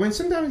trying to watch. I mean,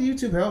 sometimes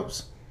YouTube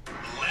helps.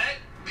 Let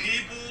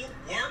people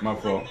work. My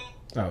fault.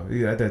 Oh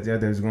yeah, I thought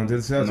it was going to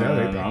the sales. No,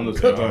 I'm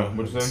listening.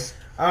 What you say?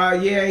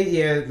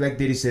 Yeah. Like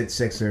Diddy said,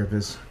 sex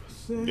therapist.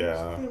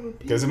 Yeah,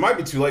 because it might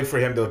be too late for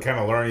him to kind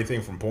of learn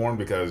anything from porn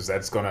because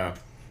that's gonna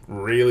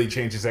really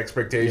change his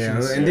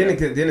expectations. Yeah, and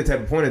then the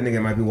type of porn that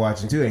nigga might be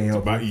watching too ain't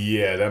helping.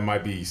 Yeah, that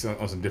might be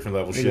on some different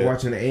level Nigga shit.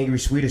 watching the angry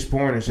Swedish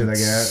porn and shit like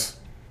that.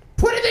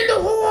 Put it in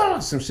the hole!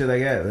 Some shit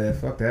like that. Man.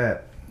 Fuck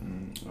that.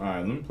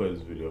 Alright, let me play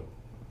this video.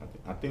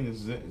 I think this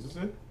is it. Is this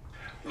it?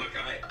 Look,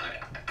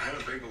 I'm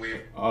a big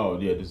believer. Oh,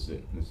 yeah, this is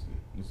it. This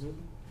is it?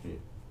 Yeah.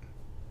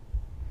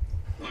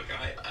 Look,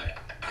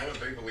 I'm a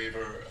big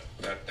believer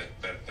that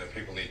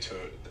people need to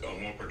are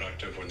more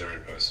productive when they're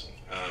in person.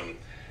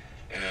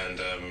 And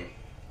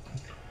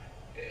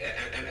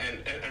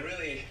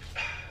really,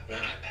 man,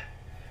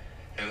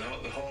 and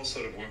the whole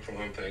sort of work from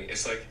home thing,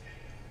 it's like,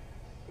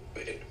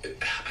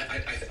 I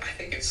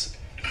think it's,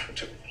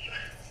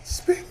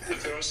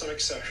 there are some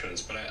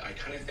exceptions, but I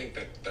kind of think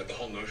that the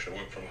whole notion of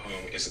work from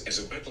home is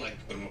a bit like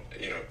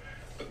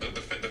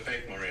the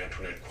fake Marie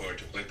Antoinette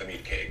quote, "Let them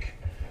eat cake."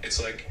 It's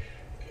like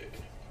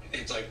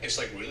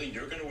really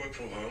you're going to work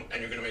from home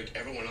and you're going to make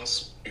everyone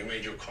else who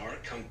made your car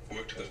come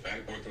work in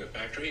the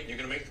factory. You're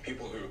going to make the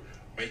people who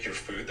make your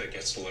food that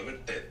gets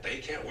delivered that they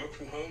can't work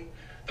from home.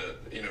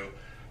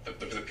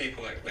 The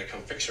people that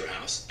come fix your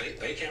house,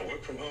 they can't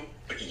work from home,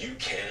 but you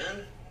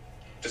can.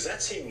 Does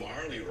that seem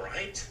morally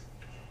right?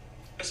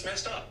 That's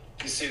messed up.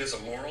 You see it as a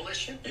moral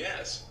issue?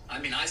 Yes. I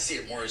mean, I see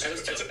it more as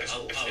just it's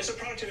a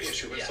productivity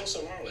issue, but it's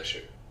also a moral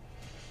issue.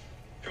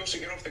 People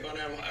should get off the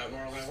goddamn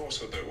moral high horse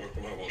with their work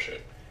from home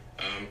bullshit.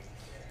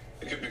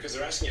 Because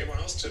they're asking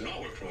everyone else to not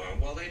work from home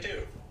while they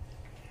do.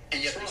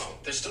 And yet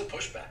there's still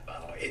pushback, by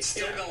the way. It's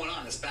still going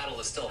on. This battle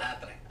is still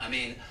happening. I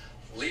mean,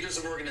 leaders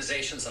of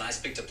organizations, and I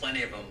speak to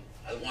plenty of them,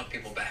 I want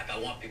people back.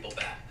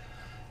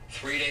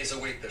 3 days a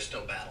week, they're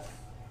still battling.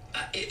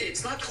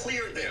 It's not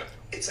clear that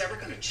it's ever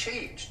going to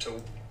change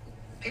to...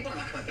 People are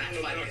not coming back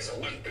 5 days a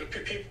week.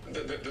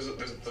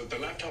 The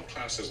laptop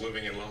class is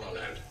living in La La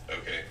Land,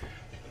 okay?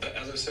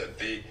 As I said,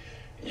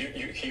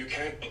 you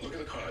can't... Look at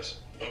the cars.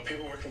 Are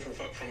people working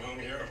from home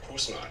here? Of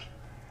course not.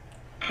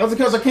 That's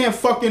because I can't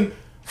fucking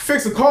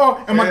fix a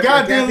car in my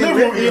goddamn living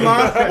room,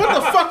 Elon. What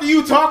the fuck are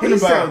you talking He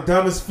about? sound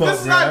dumb as fuck,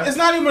 It's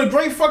not even a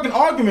great fucking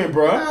argument,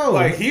 bro. No.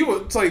 Like he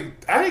was like,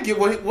 I didn't get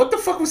what the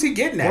fuck was he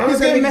getting at?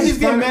 He's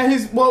getting mad.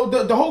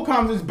 The whole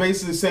comment is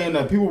basically saying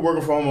that people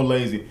working from home are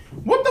lazy.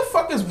 What the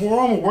fuck is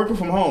wrong with working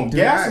from home?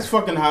 Gas is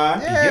fucking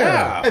high.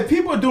 Yeah. If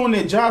people are doing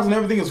their jobs and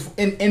everything is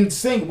in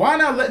sync, why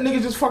not let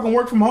niggas just fucking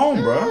work from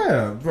home, bro?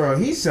 Yeah, bro.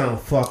 He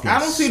sound fucking I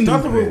don't see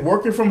nothing with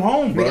working from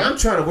home, bro. Nigga, I'm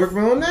trying to work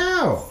from home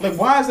now. Like,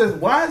 why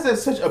is that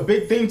such a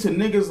big thing to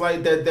niggas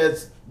like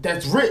that?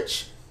 That's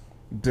rich.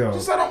 Duh.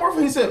 Just let them work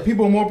for. He said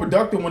people are more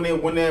productive when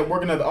they're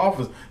working at the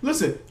office.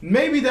 Listen,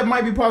 maybe that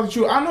might be possibly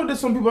true. I know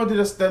there's some people out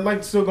there that like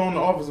to still go in the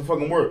office and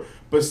fucking work,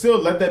 but still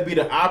let that be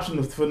the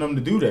option for them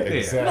to do that.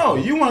 Exactly. No,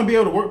 you want to be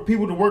able to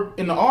people to work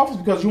in the office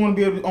because you want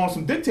to be able to, on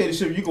some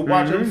dictatorship. You can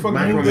watch every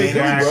fucking move they do,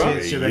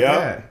 bro. Shit like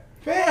that.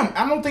 Fam,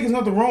 I don't think there's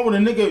nothing wrong with a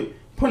nigga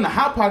putting a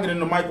hot pocket in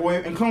the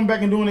microwave and coming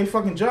back and doing their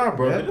fucking job,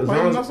 bro. Yeah, They're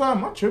like, outside,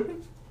 am I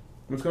tripping?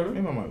 What's going on?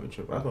 Maybe I might be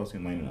tripping. I thought I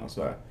seen Lane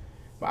outside.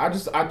 But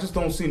I just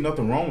don't see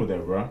nothing wrong with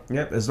that, bro.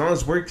 Yep, as long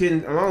as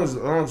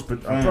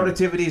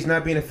productivity is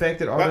not being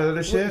affected, all that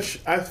other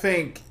shit. I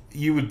think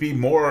you would be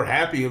more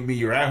happy with me.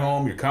 You're at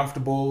home, you're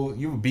comfortable.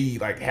 You would be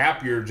like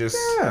happier just.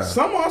 Yeah.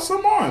 Some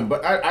are.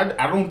 But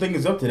I don't think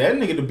it's up to that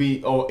nigga to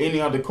be or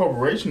any other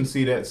corporation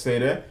say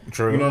that.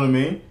 True. You know what I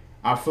mean?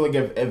 I feel like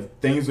if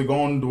things are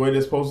going the way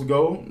they're supposed to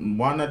go,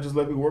 why not just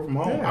let people work from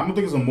home? Yeah. I don't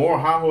think it's a moral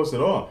high horse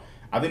at all.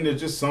 I think there's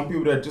just some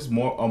people that just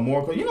are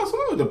more. You know, some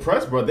people are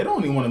depressed, bro. They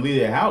don't even want to leave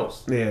their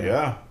house.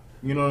 Yeah.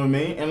 You know what I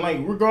mean? And like,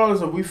 regardless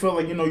of we feel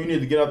like, you know, you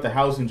need to get out the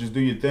house and just do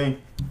your thing,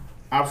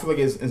 I feel like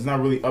it's not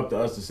really up to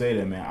us to say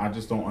that, man. I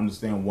just don't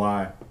understand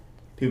why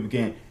people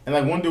can't. And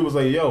like one dude was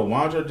like, yo,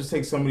 why don't y'all just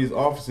take some of these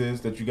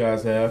offices that you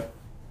guys have?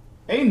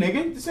 Hey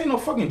nigga, this ain't no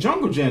fucking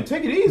jungle gym.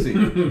 Take it easy.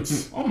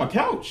 On my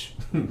couch,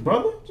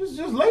 brother. Just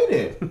lay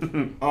there.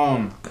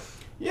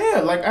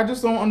 Yeah, like I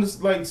just don't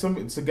understand. Like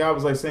some guy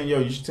was like saying, yo,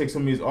 you should take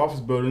some of these office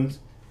buildings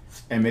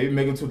and maybe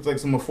make them to like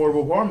some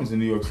affordable apartments in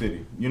New York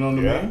City. You know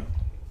what I mean?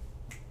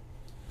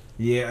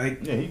 Yeah, like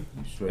Yeah, he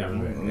straight. Yeah, As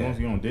man, long yeah. as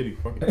you on Diddy,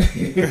 fuck it.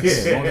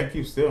 As long as he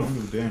keeps still, I don't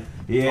give a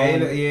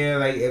damn. yeah,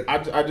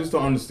 like I just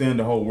don't understand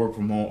the whole work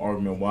from home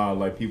argument. Why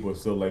like people are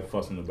still like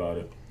fussing about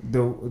it.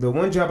 the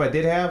one job I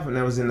did have when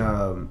I was in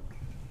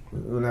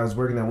when I was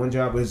working at one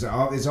job it's an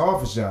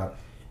office job,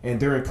 and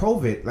during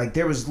COVID, like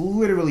there was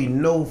literally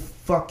no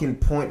fucking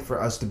point for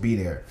us to be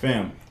there.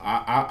 Fam,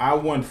 I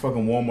want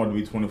fucking Walmart to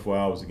be 24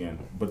 hours again,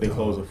 but they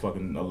close at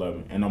fucking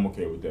 11, and I'm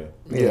okay with that.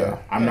 Yeah,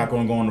 I'm not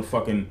gonna go on the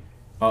fucking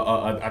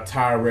a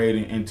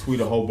tirade and tweet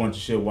a whole bunch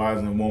of shit. Why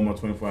isn't Walmart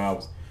 24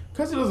 hours?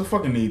 Because it doesn't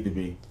fucking need to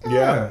be.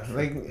 Yeah,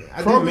 like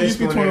I do Kroger miss used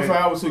to be going 24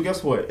 there. hours, so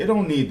guess what? It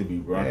don't need to be,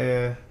 bro.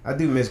 Yeah, I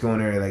do miss going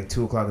there at like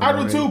 2 o'clock in the I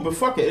morning. do too, but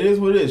fuck it. It is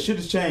what it is. Shit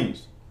has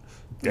changed.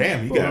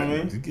 Damn, you You know got what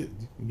I mean?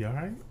 you all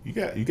right?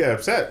 You got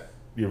upset.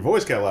 Your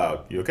voice got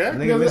loud. You okay?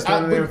 Nigga miss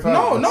going there and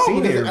fucking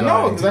seeing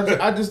everybody.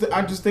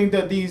 I just think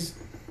that these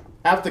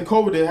after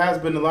COVID, there has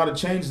been a lot of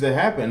changes that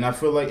happen, and I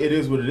feel like it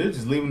is what it is.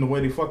 Just leave them the way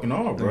they fucking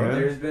are, bro. Yeah.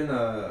 There's been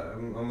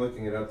I'm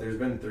looking it up. There's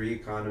been 3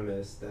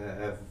 economists that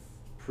have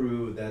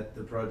proved that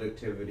the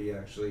productivity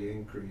actually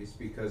increased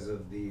because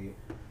of the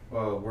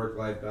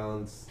work-life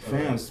balance.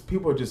 Fans,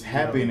 people are just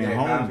happy in their they're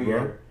homes, bro.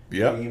 happier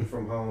Yep. being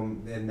from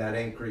home, and that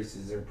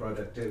increases their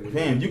productivity.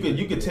 Fam,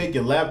 you could take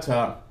your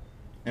laptop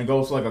and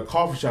go to like a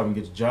coffee shop and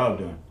get your job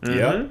done.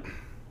 Yep.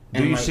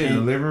 Do you like, shit in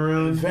the living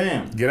room?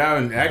 Fam, Get out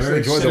and actually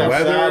Birds enjoy sit the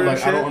weather. outside, and like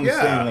shit. I don't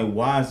understand. Yeah. Like,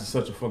 why is there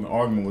such a fucking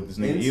argument with this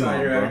nigga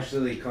Insider Elon, bro?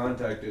 actually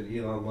contacted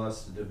Elon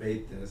Musk to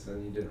debate this,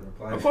 and he didn't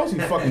reply. Of course he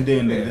fucking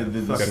did.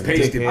 The Fucking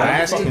pasty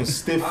bastard. fucking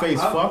stiff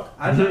face fuck.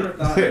 I never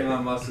thought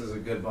Elon Musk was a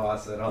good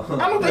boss at all.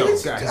 I don't think No,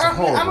 it's guys, I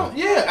horrible. don't.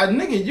 Yeah,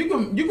 nigga,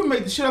 you can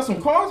make the shit out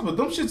some cars, but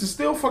them shits is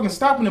still fucking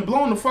stopping and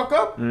blowing the fuck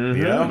up. Yeah. You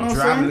know what I'm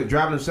saying?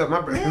 Driving himself.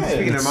 Yeah.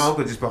 Speaking of my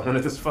uncle, just bought one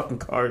of those fucking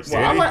cars.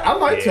 Well, I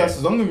like Yeah.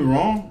 Teslas. Don't get me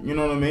wrong. You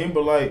know what I mean?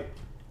 But like,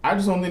 I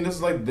just don't think this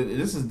is like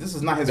this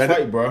is not his That-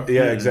 fight, bro.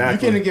 yeah, exactly. You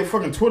can't even get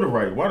fucking Twitter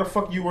right. Why the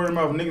fuck you worried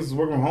about if niggas is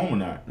working from home or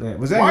not? Yeah,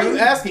 was that Why are him? you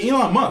asking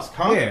Elon Musk?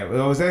 Huh? Yeah,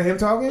 well, was that him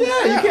talking?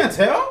 Yeah, you can't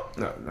tell.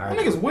 No, That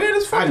nigga's weird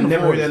as fuck. I in the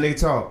never heard voice. that nigga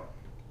talk.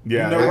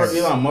 Yeah. You never heard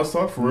that's- Elon Musk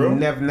talk for real?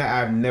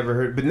 I've never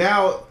heard. But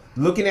now,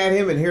 looking at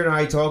him and hearing how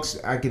he talks,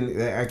 I can.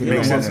 Makes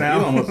Elon sense Musk, now.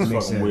 Elon Musk is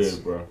Makes fucking sense.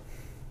 weird, bro.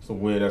 It's a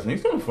weird ass nigga.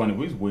 He's kind of funny,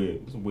 but he's weird.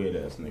 He's a weird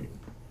ass nigga.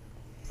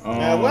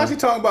 Why is he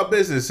talking about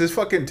business? His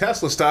fucking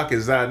Tesla stock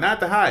is not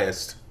the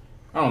highest.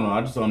 I don't know.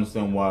 I just don't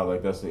understand why.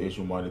 Like that's the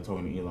issue. Why they're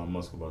talking to Elon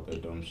Musk about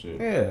that dumb shit.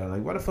 Yeah,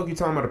 like why the fuck you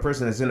talking about a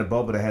person that's in a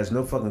bubble that has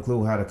no fucking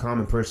clue how the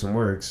common person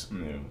works?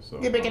 Yeah. So.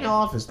 Get back in the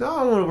office. No, I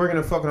don't want to work in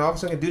a fucking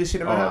office. I can do this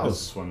shit in my Oh, this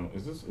is house. funny.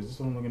 Is this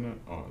what I'm looking at?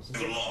 Oh, is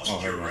this? You lost Oh,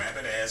 your here we go.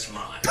 rabbit ass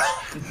mind.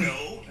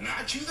 No,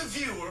 not you, the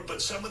viewer,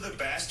 but some of the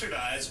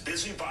bastardized,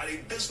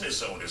 busybody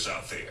business owners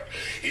out there.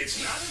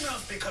 It's not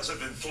enough because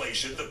of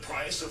inflation. The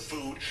price of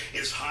food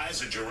is high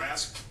as a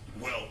giraffe's.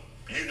 Well,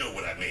 you know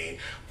what I mean.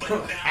 But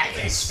now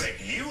they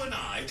expect you and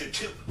I to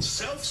tip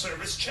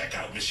self-service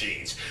checkout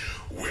machines.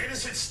 Where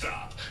does it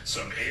stop?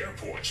 Some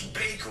airports,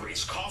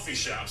 bakeries, coffee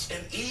shops,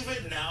 and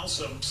even now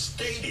some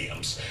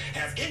stadiums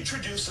have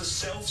introduced a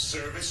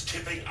self-service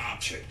tipping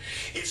option.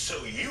 It's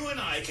so you and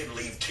I can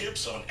leave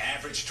tips on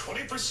average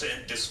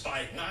 20%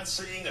 despite not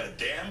seeing a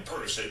damn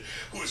person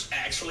who is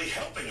actually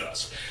helping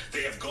us.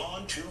 They have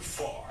gone too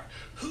far.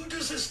 Who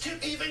does this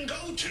tip even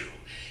go to?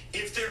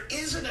 If there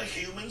isn't a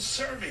human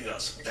serving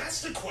us,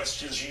 that's the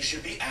questions you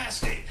should be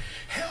asking.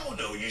 Hell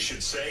no, you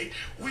should say.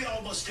 We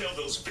all must tell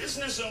those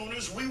business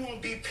owners we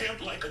won't be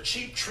pimped like a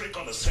cheap trick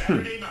on a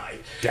Saturday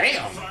night.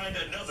 Damn. And find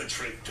another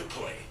trick to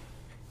play.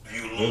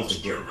 You It was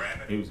lost your good.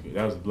 rabbit. It was good.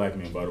 That was a black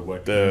man, by the way.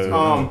 The-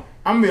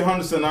 I'm gonna be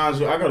 100% honest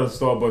with you. I go to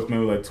Starbucks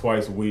maybe like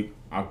twice a week.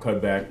 I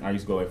cut back. I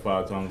used to go like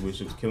 5 times a week.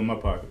 Shit was killing my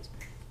pockets.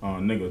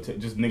 Nigga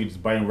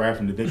just biting rap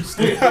from the dick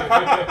stick.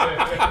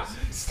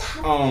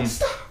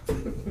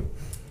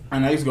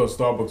 And I used to go to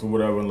Starbucks or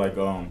whatever, like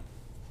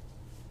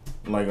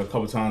a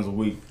couple times a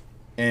week,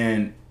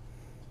 and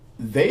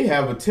they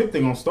have a tip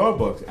thing on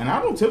Starbucks, and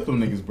I don't tip them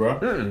niggas, bro.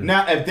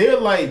 Now if they're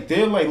like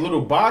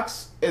little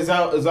box is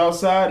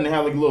outside, and they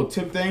have like a little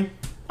tip thing,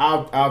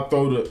 I'll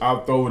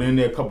throw it in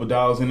there, a couple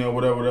dollars in there,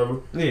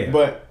 whatever. Yeah.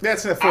 But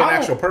That's for an I don't-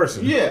 actual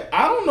person. yeah,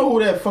 I don't know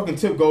who that fucking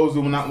tip goes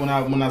to when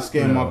I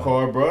scan my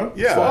card, bro.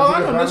 Yeah. So all I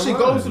know, that Bottom shit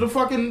line. goes to the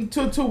fucking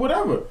to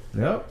whatever.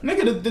 Yep.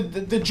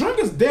 Nigga, the drink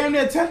is damn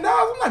near $10.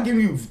 I'm not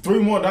giving you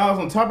 $3 more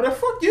on top of that.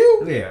 Fuck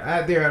you.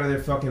 Yeah, they're out of their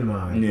fucking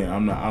mind. Yeah,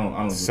 I'm not. I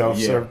don't.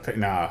 Self-serve.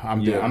 Nah,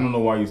 I'm Yeah, good. I don't know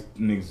why you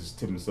niggas is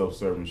tipping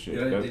self-serving shit.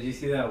 That's- Did you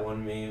see that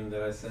one meme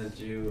that I sent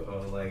you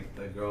of like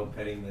the girl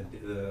petting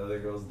the other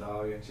girl's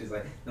dog, and she's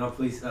like, "No,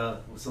 please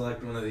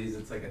select one of these.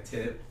 It's like a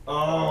tip."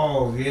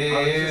 Oh I was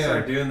just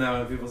start yeah. doing that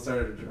when people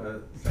started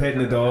Petting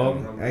the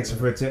dog, I'm asking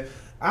for a tip.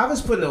 I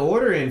was putting an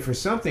order in for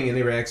something and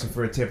they were asking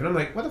for a tip, and I'm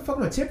like, "What the fuck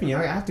am I tipping you?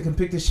 I have to come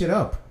pick this shit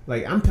up.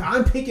 Like I'm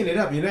picking it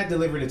up. You're not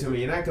delivering it to me.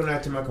 You're not coming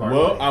out to my car."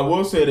 Well, I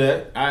will say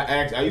that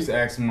I used to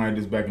ask somebody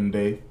this back in the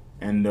day,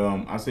 and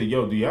I said,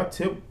 "Yo, do y'all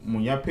tip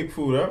when y'all pick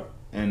food up?"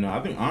 And I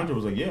think Andre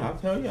was like, "Yeah, I'll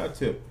tell you, I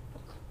tip."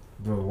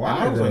 But why?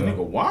 I was like,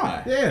 nigga,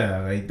 why?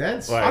 Yeah, like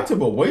that's. Like, I tip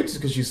a waitress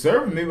because she's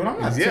serving me, but I'm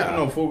not tipping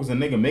no fool because a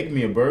nigga making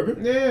me a burger.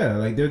 Yeah,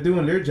 like they're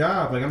doing their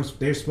job. Like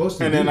they're supposed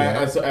to. And do then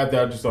that. after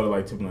I just started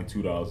like tipping like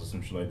 $2 or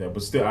some shit like that.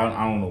 But still, I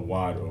don't know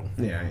why though.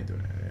 Yeah, I ain't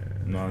doing that.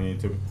 Yeah. No, you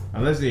ain't tipping.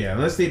 Unless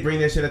they bring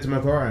that shit up to my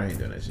car, I ain't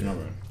doing that shit. No,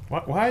 man.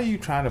 why are you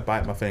trying to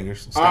bite my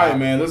fingers? Stop. All right,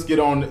 man. Let's get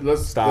on.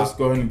 Let's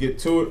go ahead and get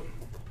to it.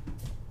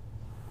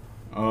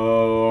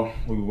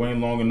 We've been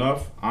waiting long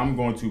enough. I'm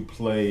going to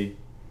play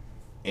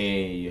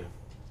a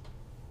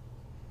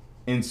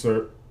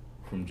insert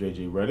from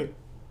JJ Redick,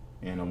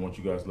 and I want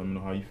you guys to let me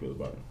know how you feel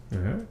about it.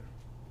 Uh-huh.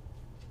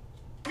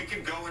 We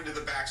can go into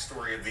the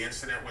backstory of the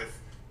incident with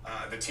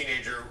the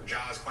teenager,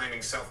 Jaws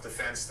claiming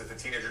self-defense, that the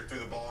teenager threw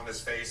the ball in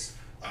his face.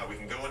 We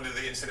can go into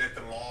the incident at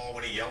the mall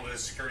when he yelled at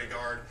his security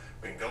guard.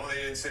 We can go into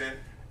the incident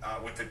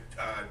with the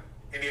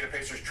Indiana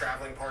Pacers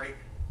traveling party.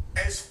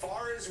 As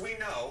far as we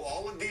know,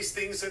 all of these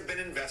things have been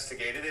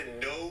investigated and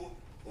no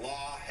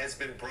law has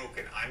been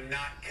broken. I'm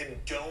not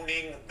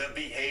condoning the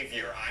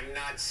behavior. I'm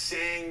not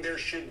saying there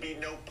should be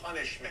no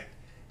punishment.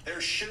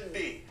 There should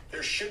be.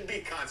 There should be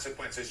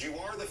consequences. You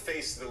are the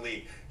face of the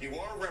league. You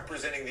are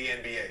representing the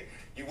NBA.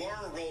 You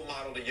are a role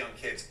model to young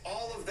kids.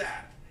 All of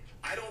that.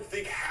 I don't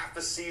think half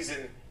a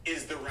season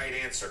is the right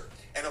answer.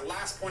 And the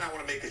last point I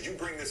want to make, because you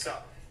bring this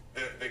up,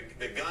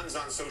 the guns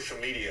on social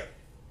media.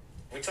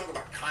 We talk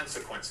about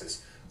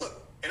consequences. Look,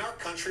 in our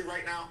country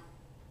right now,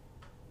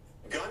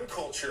 gun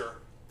culture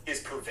is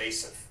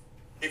pervasive.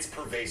 It's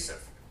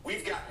pervasive.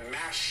 We've got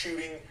mass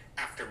shooting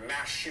after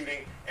mass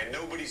shooting, and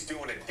nobody's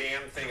doing a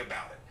damn thing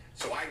about it.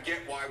 So I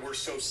get why we're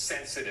so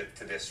sensitive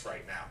to this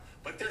right now.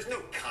 But there's no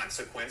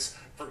consequence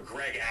for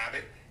Greg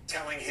Abbott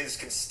telling his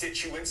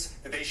constituents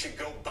that they should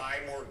go buy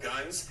more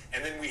guns,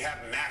 and then we have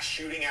mass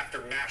shooting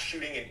after mass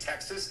shooting in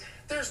Texas.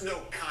 There's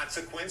no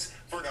consequence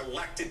for an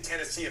elected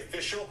Tennessee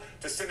official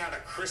to send out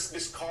a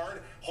Christmas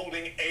card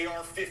holding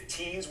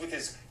AR-15s with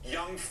his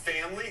young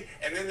family,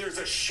 and then there's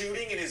a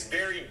shooting in his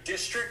very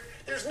district.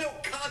 There's no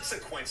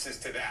consequences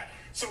to that.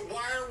 So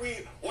why are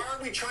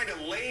we trying to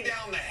lay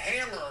down the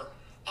hammer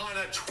on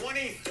a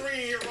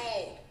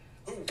 23-year-old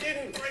who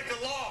didn't break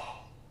a law?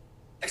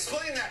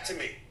 Explain that to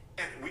me.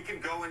 And we can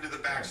go into the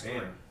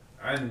backstory.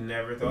 I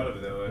never thought of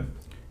it that way.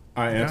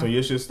 All right, Anton,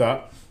 your shit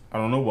stopped. I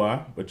don't know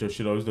why, but your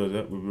shit always does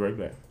that. We'll be right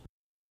back.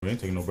 We ain't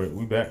taking no break.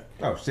 We back.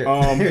 Oh, shit.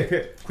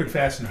 Quick,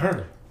 fast, and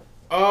hurry.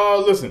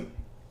 Listen.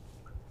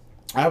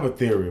 I have a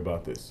theory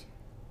about this.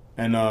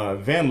 And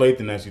Van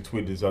Lathan actually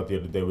tweeted this out the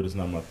other day, but it's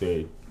not my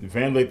theory.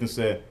 Van Lathan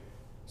said,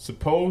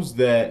 suppose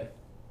that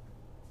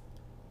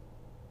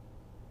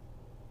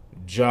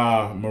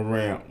Ja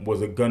Morant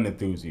was a gun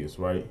enthusiast,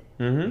 right?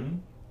 Mm-hmm.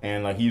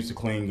 And like he used to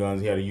clean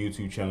guns, he had a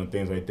YouTube channel,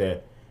 things like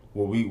that.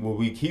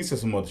 He said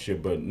some other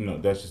shit, but you know,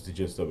 that's just the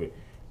gist of it.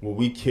 Will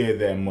we care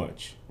that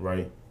much,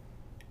 right?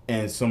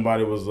 And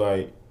somebody was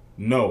like,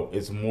 no,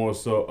 it's more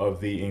so of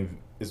the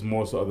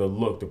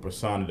look, the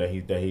persona that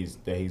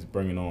he's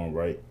bringing on,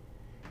 right?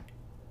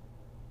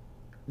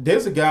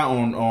 There's a guy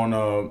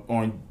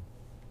on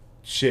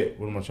shit.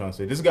 What am I trying to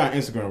say? This guy on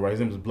Instagram, right? His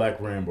name is Black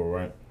Rambo,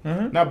 right?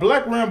 Mm-hmm. Now,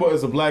 Black Rambo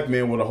is a black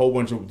man with a whole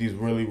bunch of these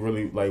really,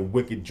 really like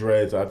wicked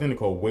dreads. I think they're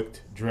called wicked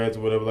dreads or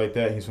whatever like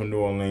that. He's from New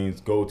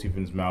Orleans, gold teeth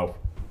in his mouth,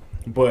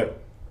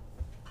 but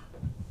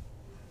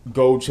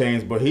gold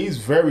chains. But he's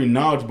very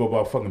knowledgeable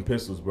about fucking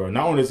pistols, bro.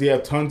 Not only does he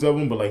have tons of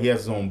them, but like he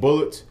has his own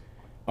bullets.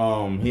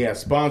 He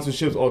has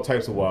sponsorships, all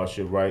types of wild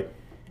shit, right?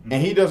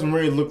 And he doesn't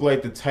really look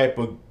like the type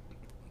of,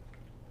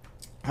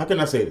 how can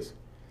I say this?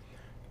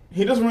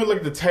 He doesn't really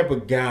look like the type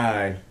of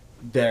guy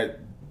that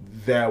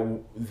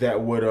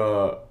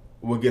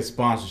would get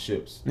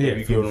sponsorships.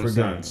 Yeah, for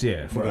guns.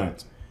 Yeah, for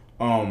guns.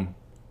 And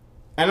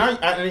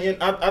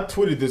I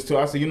tweeted this too.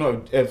 I said, you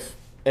know, if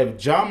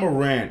Ja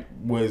Morant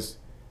was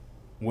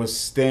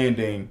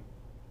standing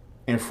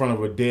in front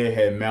of a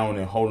deadhead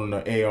mountain holding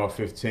an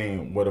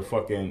AR-15 with a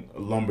fucking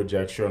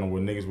lumberjack shirt on,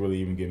 would niggas really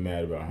even get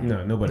mad about him?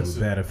 No, nobody was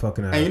bad at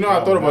fucking. And you know,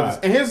 I thought about this.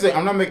 And here's the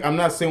thing: I'm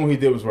not saying what he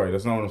did was right.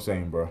 That's not what I'm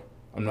saying, bro.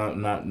 I'm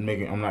not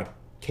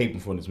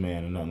caping for this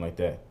man or nothing like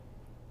that.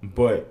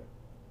 But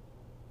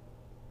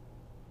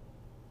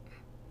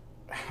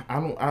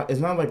it's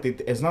not like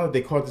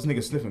they caught this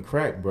nigga sniffing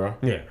crack, bro.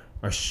 Yeah,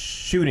 or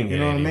shooting. You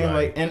know what I mean?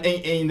 Like,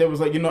 and there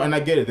was like, you know, and I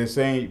get it.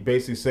 They're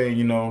basically saying,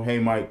 you know, hey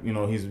Mike, you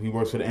know, he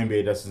works for the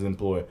NBA. That's his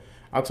employer.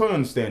 I totally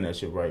understand that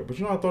shit, right? But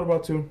you know what I thought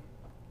about too?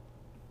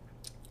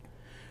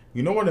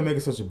 You know why they're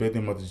making such a big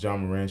thing about this Ja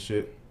Morant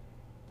shit?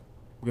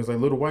 Because like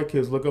little white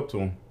kids look up to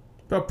him.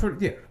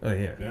 Yeah.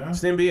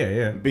 It's the NBA,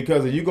 yeah.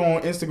 Because if you go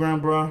on Instagram,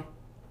 bro,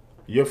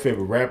 your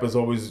favorite rapper's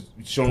always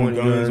showing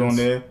guns on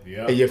there.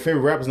 Yeah. And your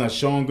favorite rapper's not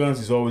showing guns.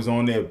 He's always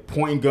on there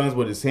pointing guns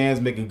with his hands,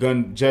 making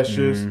gun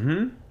gestures.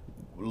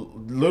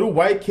 Mm-hmm. Little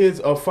white kids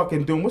are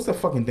fucking doing... What's the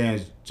fucking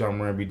dance Ja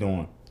Morant be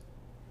doing?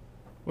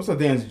 What's the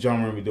dance Ja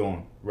Morant be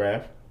doing,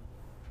 Raph?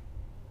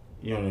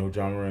 You don't know who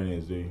Ja Morant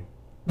is, do you?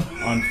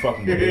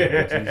 Unfucking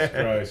believable. Jesus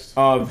Christ.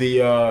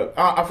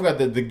 I forgot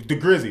the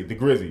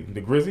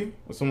Grizzy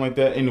or something like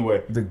that.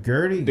 Anyway, The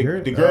Gertie? the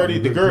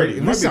Gertie.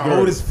 We sound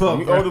old as fuck.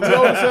 We old as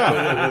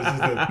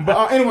hell.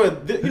 But anyway,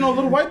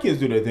 little white kids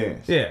do their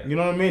dance. Yeah. You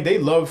know what I mean? They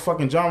love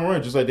fucking John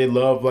Moran just like they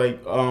love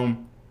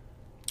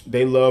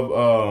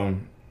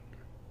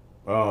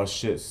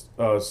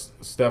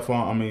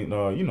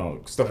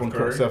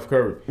Steph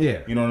Curry. Yeah.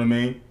 You know what I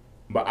mean?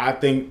 But I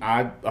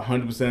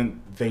 100%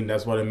 think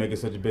that's why they make it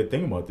such a big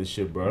thing about this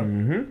shit, bro.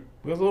 Mm-hmm.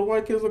 Because little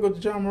white kids look up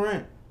to John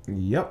Morant.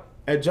 Yep.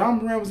 If John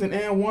Morant was in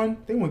N1,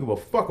 they wouldn't give a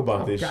fuck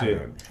about this God,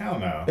 shit. Hell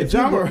no. If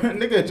John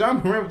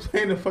Morant was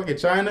playing in fucking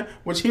China,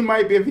 which he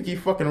might be if he keep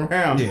fucking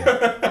around,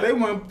 they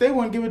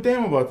wouldn't give a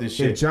damn about this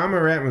shit. If John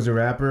Morant was a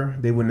rapper,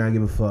 they would not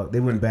give a fuck. They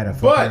wouldn't bat a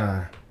fucking But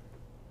eye.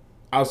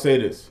 I'll say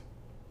this.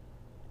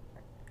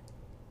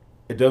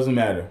 It doesn't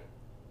matter.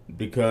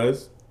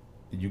 Because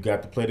you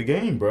got to play the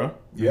game, bro.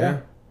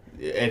 Yeah.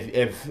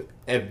 If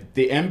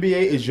the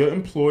NBA is your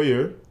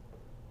employer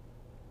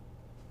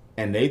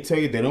and they tell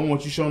you they don't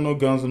want you showing no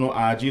guns on no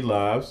IG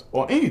lives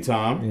or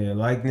anytime, Yeah,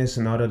 likeness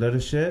and all that other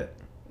shit.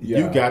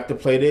 you got to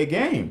play their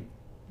game.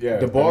 Yeah.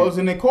 The ball is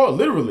in their court,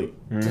 literally.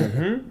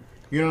 Mm-hmm.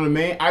 You know what I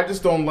mean? I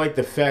just don't like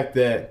the fact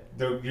that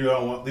You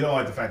don't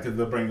like the fact that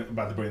they're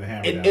about to bring the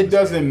hammer down. it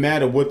doesn't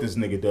matter what this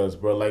nigga does,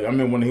 bro. Like, I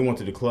mean, when he went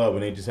to the club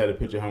and they just had a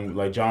picture of him,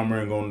 like John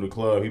Moran going to the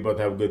club, he about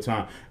to have a good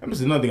time. And this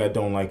is another thing I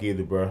don't like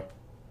either, bro.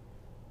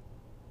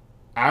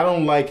 I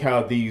don't like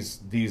how these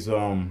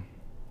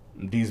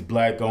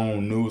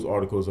black-owned news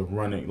articles are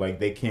running. Like,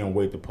 they can't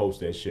wait to post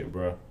that shit,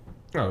 bro.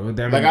 Oh, well,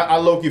 that Like, I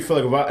low-key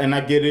feel like and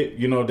I get it,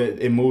 that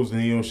it moves the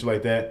needle and shit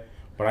like that.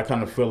 But I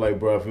kind of feel like,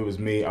 bro, if it was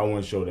me, I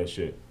wouldn't show that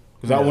shit.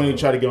 Because I wouldn't even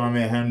try to get my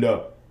man hemmed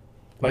up.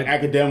 Like,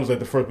 Academ was like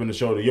the first one to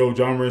show Yo,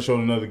 John Moran showed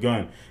another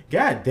gun.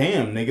 God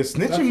damn, nigga,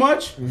 snitching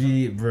much?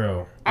 Yeah,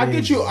 bro. I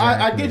get you.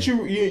 I get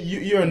Exactly. you.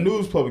 You're a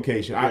news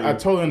publication. I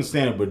totally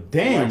understand it, but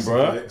damn,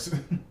 bro.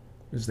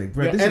 It's like,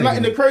 bro, Yeah, this and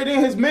nigga- the crazy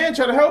thing, his man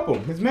tried to help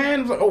him. His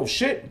man was like, "Oh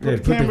shit,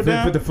 put the camera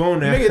down, put the phone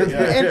down."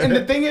 Nigga, and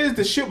the thing is,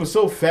 the shit was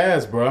so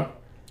fast, bro.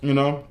 You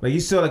know, like you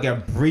saw like a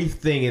brief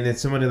thing, and then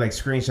somebody like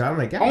screenshot. I'm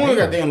like, God only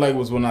damn. I didn't like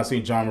was when I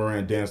seen John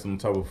Moran dancing on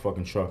top of a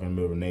fucking truck in the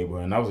middle of the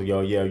neighborhood, and I was like,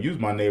 "Yo, yeah, use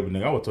my neighbor,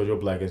 nigga. I would told your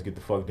black ass get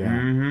the fuck down."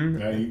 Mm-hmm.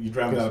 Yeah, you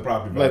driving down the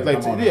property.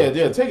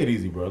 Take it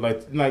easy, bro.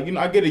 Like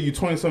I get it. You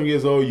 20-some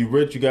years old, you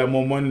rich, you got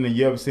more money than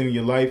you ever seen in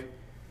your life.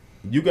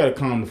 You gotta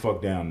calm the fuck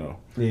down, though.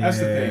 Yeah. That's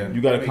the thing.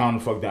 You gotta calm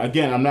the fuck down.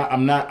 Again,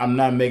 I'm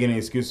not making any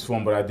excuses for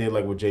him, but I did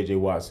like what JJ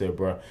Watt said,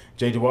 bro.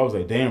 JJ Watt was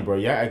like, "Damn, bro,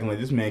 y'all acting like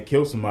this man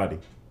killed somebody."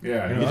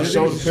 Yeah, He just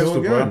showed the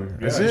pistol, bro.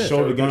 That's He it.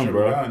 showed the gun, Showed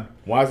bro. the gun.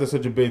 Why is that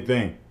such a big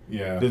thing?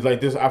 Yeah. There's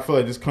like this. I feel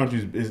like this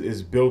country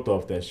is built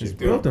off that shit.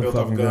 Built on built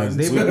off fucking guns.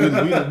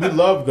 guns. We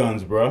love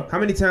guns, bro. How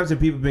many times have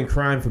people been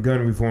crying for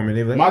gun reform? And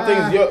they like, My thing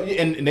is, yo,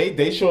 and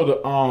they showed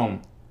the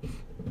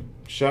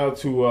shout out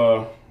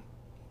to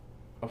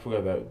I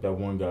forgot that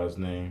one guy's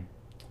name,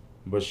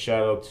 but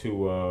shout out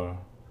to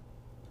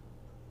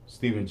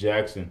Steven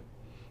Jackson.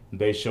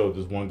 They showed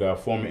this one guy,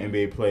 former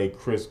NBA player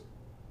Chris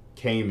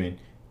Kaman,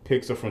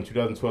 picks up from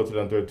 2012,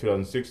 2013,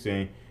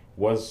 2016,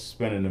 was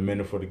suspended a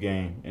minute for the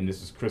game, and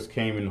this is Chris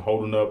Kaman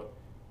holding up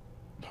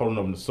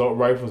an assault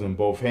rifles in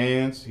both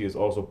hands. He is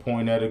also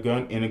pointing at a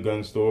gun in a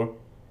gun store,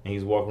 and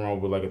he's walking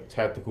around with like a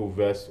tactical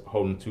vest,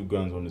 holding two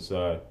guns on the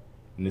side.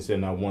 And they said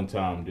not one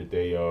time did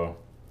they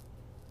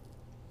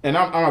and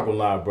I'm not gonna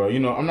lie, bro.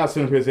 I'm not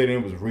sitting here saying they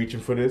was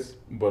reaching for this,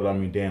 but I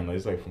mean, damn, like,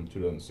 it's like from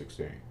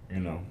 2016.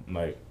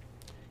 Like,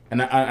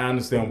 and I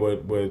understand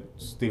what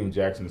Steven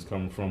Jackson is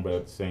coming from, but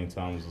at the same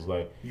time, it's just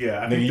like,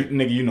 Yeah, I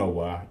nigga, you know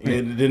why?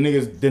 The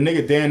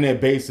nigga down there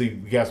basically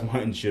got some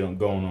hunting shit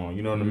going on.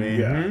 You know what I mean?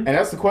 Yeah. And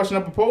that's the question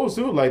I propose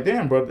too. Like,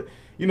 damn, bro.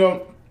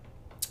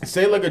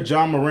 Say like a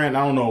John Morant,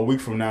 I don't know, a week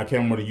from now,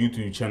 came on a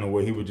YouTube channel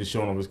where he was just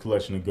showing off his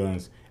collection of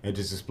guns and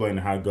just explaining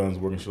how guns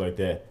work and shit like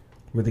that.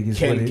 Can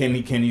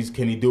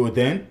he do it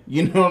then?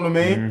 You know what I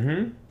mean?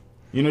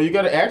 Mm-hmm. You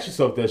gotta ask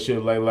yourself that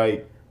shit.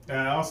 Like. And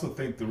I also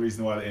think the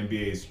reason why the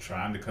NBA is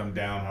trying to come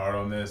down hard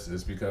on this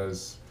is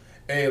because,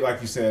 A,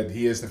 like you said,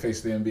 he is the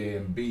face of the NBA,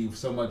 and B,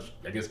 so much,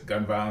 I guess,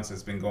 gun violence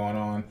has been going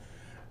on.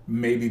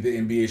 Maybe the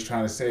NBA is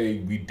trying to say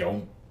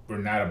we're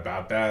not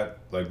about that.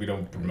 Like, we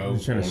don't promote. You're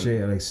trying to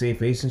say like save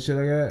face and shit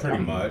like that. Pretty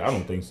much. I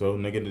don't think so,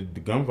 nigga. The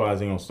gun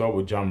violence ain't gonna start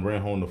with John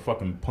Moran holding the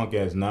fucking punk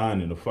ass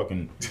 9 in the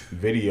fucking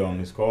video on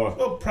his car.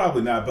 Well,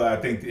 probably not, but I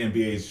think the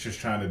NBA is just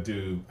trying to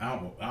do, I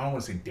don't want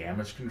to say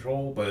damage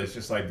control, but it's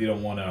just like they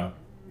don't want to.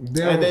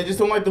 They just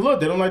don't like the look.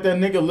 They don't like that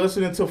nigga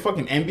listening to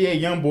fucking NBA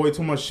young boy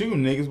too much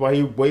shooting niggas while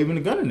he waving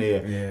the gun in the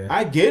air. Yeah.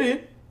 I get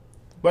it,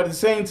 but at the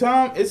same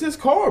time, it's his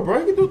car, bro.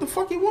 He can do what the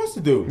fuck he wants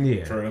to do.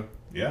 Yeah. True.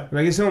 Yeah.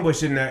 Like his homeboy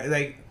shouldn't have,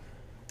 like.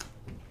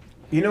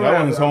 You know That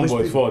what? wasn't his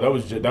homeboy's fault.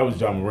 That was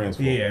John Moran's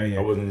fault. Yeah.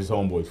 That wasn't his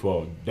homeboy's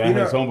fault. You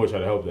know- His homeboy tried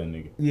to help that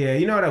nigga. Yeah,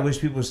 you know what I wish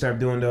people would start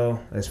doing though,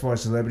 as far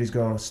as celebrities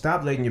go?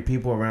 Stop letting your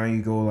people around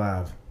you go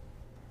live.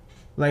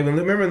 Like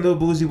remember Lil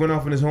Boosie went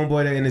off on his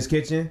homeboy in his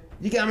kitchen?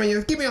 You got me,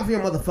 get me off your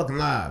motherfucking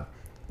live.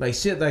 like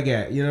shit like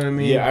that. You know what I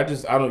mean? Yeah, I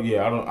don't.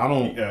 Yeah,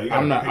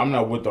 I'm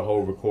not with the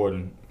whole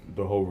recording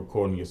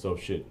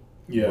yourself shit.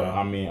 Yeah, but,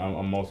 I mean,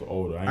 I'm also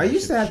older. I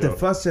used to have to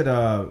fuss at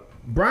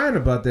Brian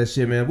about that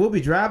shit, man. We'll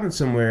be driving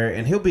somewhere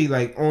and he'll be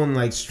like on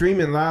like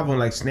streaming live on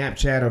like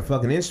Snapchat or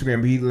fucking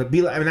Instagram. Be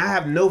like, I mean, I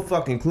have no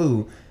fucking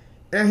clue.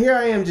 And here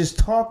I am just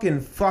talking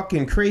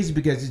fucking crazy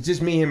because it's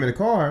just me and him in the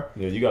car.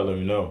 Yeah, you gotta let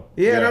me know.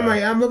 Yeah, and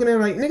I'm looking at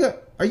him like, nigga,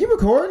 are you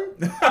recording?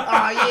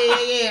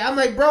 Yeah. I'm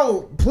like,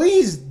 bro,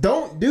 please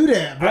don't do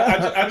that, bro.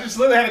 I just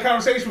literally had a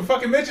conversation with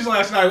fucking Mitches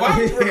last night. Why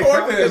would you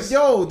record this? Like,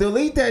 yo,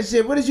 delete that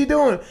shit. What is you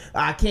doing?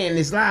 I can't.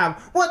 It's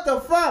live. What the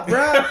fuck,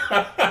 bro?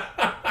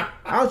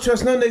 I don't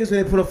trust no niggas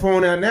when they put a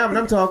phone out now. But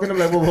I'm talking. I'm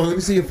like, whoa, let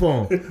me see your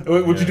phone.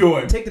 What you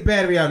doing? Take the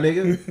battery out,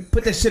 nigga.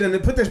 Put that shit in the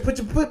put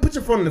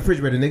your phone in the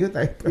refrigerator, nigga.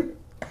 Like,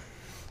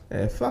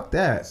 yeah, fuck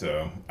that.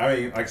 So I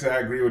mean, like I said, I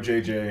agree with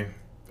JJ.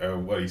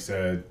 What he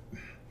said.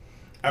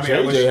 I mean,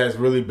 JJ has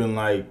really been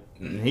like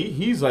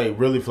he's like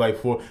really like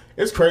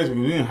it's crazy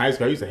because we in high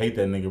school. I used to hate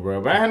that nigga,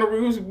 bro. But I had no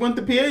went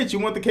to PH. You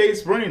went to K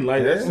Spring.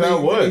 Like that's how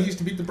it was. He used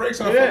to beat the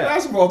brakes off the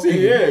basketball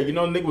team. Yeah, you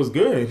know, nigga was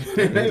good.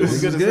 Nigga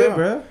was good,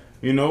 bro.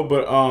 You know,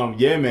 but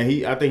yeah,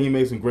 man. I think he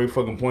made some great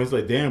fucking points.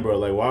 Like, damn, bro.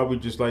 Like, why are we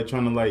just like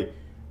trying to like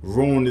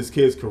ruin this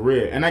kid's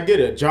career? And I get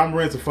it. John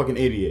Morant's a fucking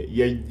idiot.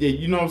 Yeah,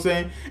 you know what I'm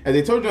saying? And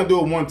they told you not to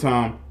do it one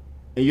time.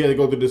 And you had to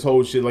go through this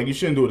whole shit. Like, you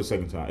shouldn't do it a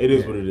second time. It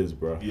is what it is,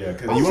 bro. Yeah,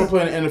 because you want to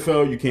play in the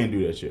NFL, you can't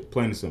do that shit.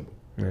 Plain and simple.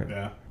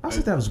 Yeah. I also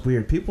thought that was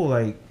weird. People,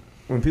 like,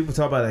 when people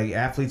talk about, like,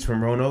 athletes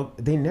from Roanoke,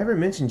 they never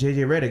mention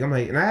J.J. Redick. I'm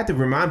like, and I had to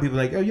remind people,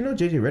 like, oh, you know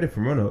J.J. Redick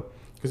from Roanoke.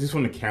 Because he's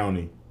from the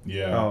county.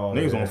 Yeah.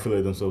 Niggas don't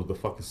affiliate themselves with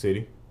the fucking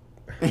city.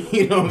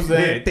 You know what I'm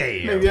saying?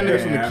 Damn. That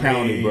niggas from the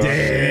county, bro.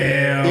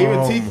 Damn.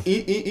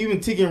 Even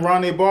Tiki and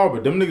Ronnie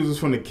Barber, them niggas is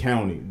from the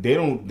county. They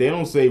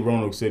don't say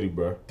Roanoke City,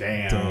 bro.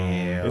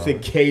 Damn. They say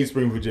Cave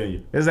Spring,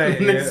 Virginia. It's like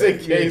Niggas say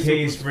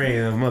Cave Spring,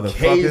 motherfuckers.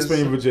 Cave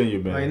Spring, Virginia,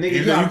 man. Like,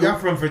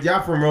 nigga,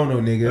 y'all from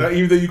Roanoke, nigga.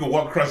 Even though you could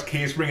walk across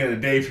Cave Spring in a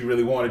day if you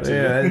really wanted to.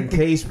 Yeah,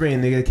 Cave Spring,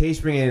 nigga. Cave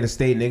Spring ain't a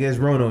state, nigga. It's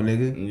Roanoke,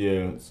 nigga.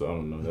 Yeah, so I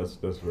don't know.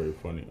 That's very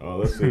funny.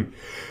 Let's see.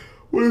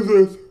 What is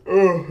this?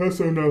 Oh,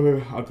 that's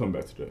another. I'll come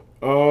back to that.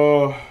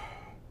 Oh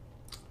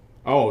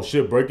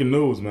shit! Breaking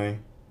news,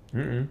 man.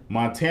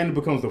 Montana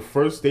becomes the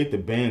first state to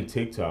ban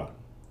TikTok.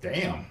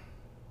 Damn.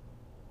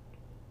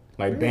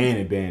 Like ban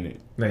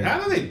it. Like,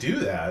 how do they do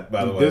that?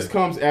 By the way, this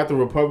comes after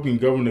Republican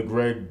Governor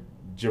Greg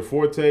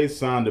Giaforte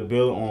signed the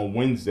bill on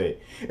Wednesday.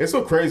 It's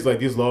so crazy. Like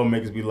these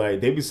lawmakers be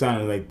like, they be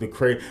signing like the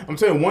crazy. I'm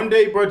telling you, one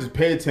day, bro, just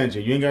pay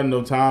attention. You ain't got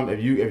no time. If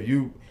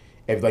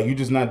like you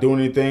just not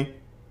doing anything.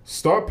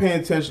 Start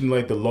paying attention to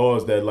like the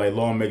laws that like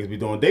lawmakers be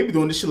doing. They be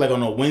doing this shit like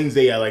on a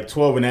Wednesday at like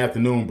 12 in the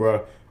afternoon,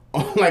 bro.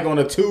 Like on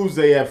a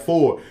Tuesday at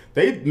 4.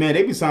 They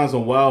be signing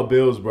some wild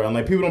bills, bro. And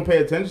like people don't pay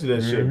attention to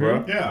that shit,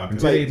 bro. Yeah.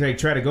 Until they like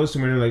try to go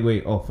somewhere, they're like,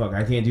 wait, oh fuck,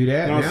 I can't do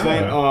that. You know what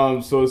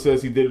I'm saying? So it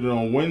says he did it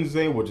on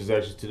Wednesday, which is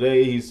actually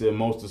today. He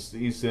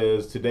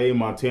says today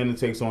Montana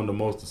takes on the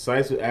most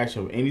decisive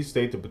action of any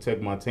state to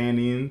protect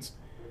Montanans'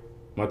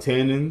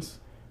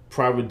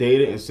 private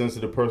data and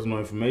sensitive personal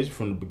information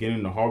from the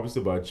beginning to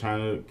harvested by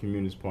China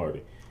Communist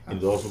Party. And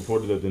it's also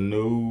reported that the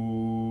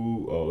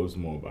new it was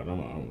more about it.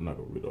 I'm not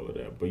gonna read all of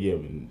that. But yeah,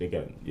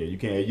 you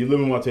can't. You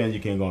live in Montana, you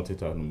can't go on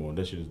TikTok no more.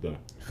 That shit is done.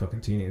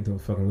 Fucking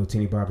little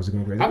teeny boppers are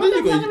going crazy. I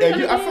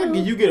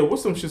think you get it.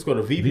 What's some shit's called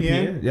a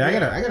VPN? Yeah,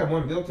 I got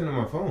one built in on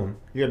my phone.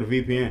 You got a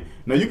VPN.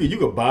 No, you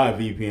could buy a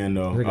VPN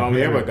though. I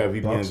mean, everybody got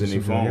VPNs in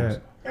their phones.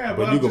 Yeah,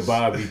 but you could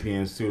buy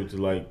VPNs too to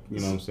like, you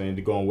know what I'm saying,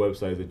 to go on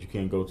websites that you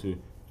can't go to.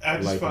 I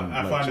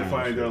find it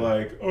funny. They're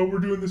like, oh, we're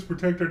doing this to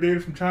protect our data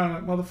from China.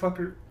 Like,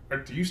 motherfucker,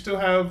 do you still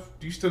not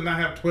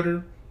have Twitter?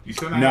 Do you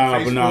still not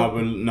have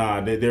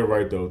Facebook? They're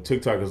right though.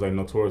 TikTok is like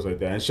notorious like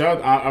that.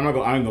 And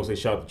I ain't gonna say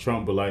shout out to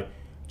Trump, but like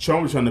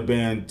Trump was trying to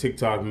ban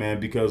TikTok, man,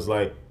 because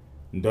like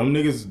dumb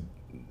niggas,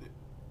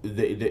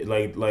 they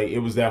like it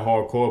was that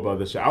hardcore about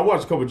this shit. I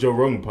watched a couple of Joe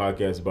Rogan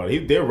podcasts about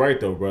it. They're right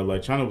though, bro.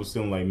 Like China was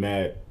still like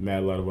mad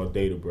a lot about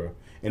data, bro.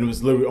 And it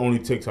was literally only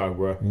TikTok,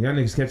 bro. Y'all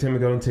niggas kept telling me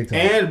to go on TikTok.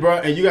 And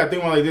you gotta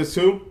think about it like this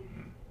too.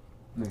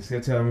 Niggas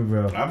kept telling me,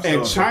 bro.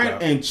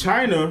 And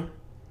China,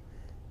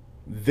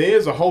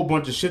 there's a whole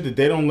bunch of shit that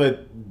they don't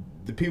let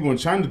the people in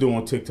China do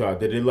on TikTok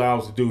that they allow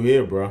us to do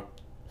here, bro.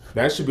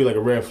 That should be like a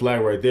red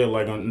flag right there.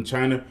 Like in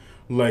China,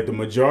 like the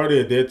majority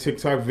of their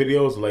TikTok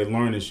videos are like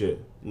learning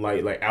shit.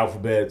 Like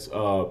alphabets,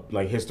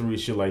 like history,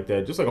 shit like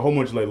that. Just like a whole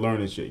bunch of like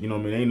learning shit. You know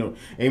what I mean?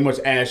 Ain't much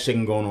ass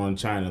shaking going on in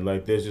China.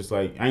 Like there's just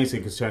like, I ain't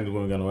saying because China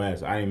don't got no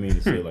ass. I didn't mean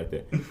to say it like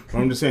that. But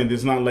I'm just saying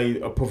there's not like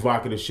a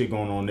provocative shit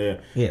going on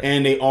there. Yeah.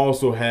 And they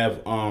also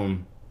have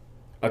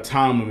a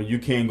time limit. You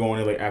can't go in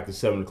there like after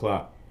 7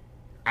 o'clock.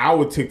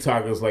 Our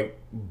TikTok is like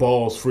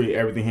balls free,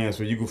 everything hands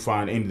free. You can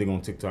find anything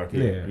on TikTok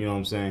here. Yeah. You know what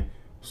I'm saying?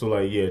 So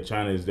like, yeah,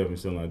 China is definitely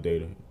still not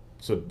data.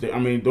 So I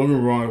mean, don't get me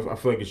wrong. I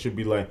feel like it should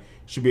be able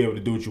to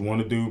do what you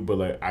want to do, but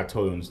like I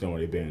totally understand why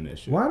they ban that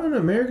shit. Why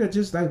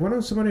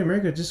don't somebody in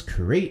America just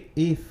create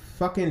a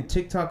fucking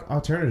TikTok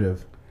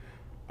alternative?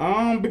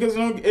 Because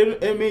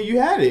I mean you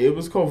had it. It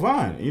was called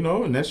Vine,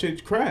 and that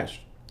shit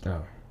crashed.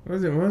 Oh. Why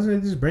doesn't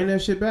it just bring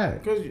that shit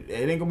back? Because it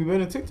ain't gonna be better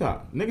than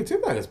TikTok. Nigga,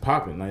 TikTok is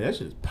popping. Like, that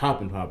shit is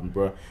popping,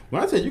 bro.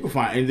 When I say you can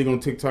find anything on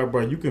TikTok,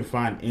 bro, you can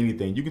find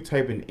anything. You can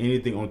type in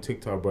anything on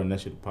TikTok, bro, and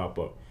that shit will pop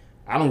up.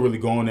 I don't really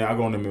go on there. I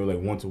go on there maybe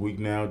like once a week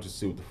now, just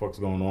see what the fuck's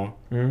going on.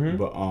 Mm-hmm.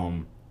 But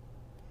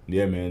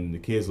yeah, man, the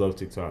kids love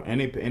TikTok, and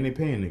they paying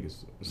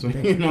niggas. So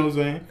you know what I'm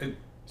saying?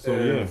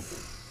 Yeah,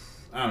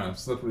 I don't know,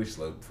 slippery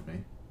slope for me.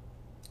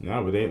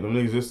 Nah, but them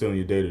niggas are stealing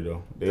your data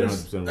though. They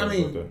 100% right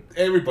about that.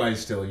 Everybody's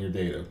stealing your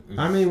data.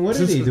 I mean, what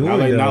are they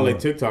doing? Not like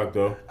TikTok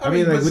though. I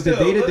mean, like with the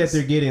data that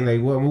they're getting,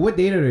 like what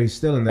data are they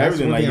stealing? That's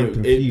everything. Like I'm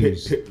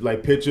confused.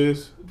 Like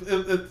pictures.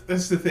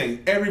 That's the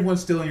thing.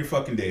 Everyone's stealing your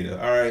fucking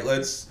data. All right,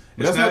 let's.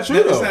 That's not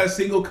true though. It's not a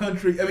single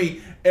country. I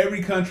mean,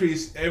 every country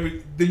is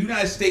the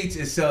United States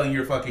is selling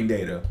your fucking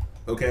data.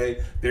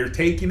 Okay, they're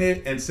taking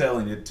it and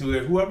selling it to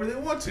whoever they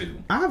want to.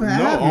 I've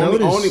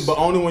noticed.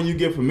 Only when you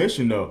get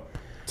permission though.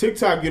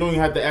 TikTok, you don't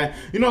even have to ask.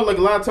 You know, like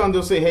a lot of times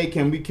they'll say, "Hey,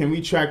 can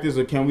we track this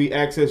or can we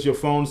access your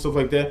phone?" Stuff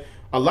like that.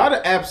 A lot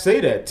of apps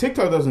say that.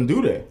 TikTok doesn't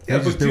do that.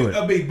 Yeah, but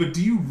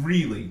do you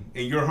really,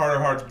 in your heart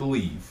of hearts,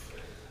 believe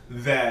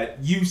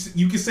that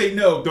you can say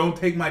no? Don't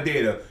take my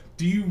data.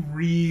 Do you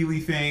really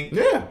think?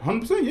 Yeah,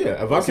 100%.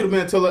 Yeah. If I could have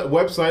been to that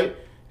website,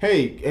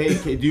 hey,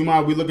 do you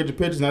mind we look at your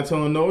pictures and I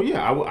tell them no?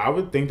 Yeah, I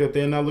would think that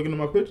they're not looking at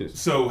my pictures.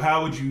 So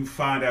how would you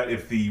find out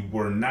if they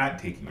were not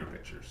taking your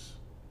pictures?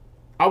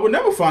 I would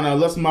never find out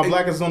unless my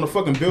black is on the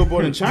fucking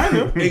billboard in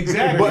China.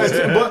 Exactly.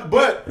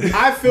 But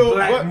I feel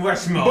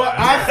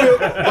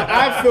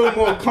I feel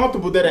more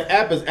comfortable that an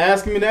app is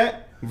asking me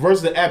that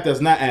versus the app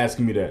that's not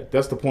asking me that.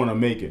 That's the point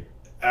I'm making.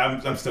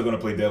 I'm still gonna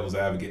play devil's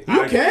advocate.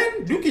 You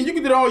can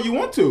do it all you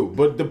want to,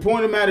 but the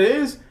point of the matter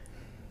is,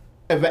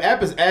 if an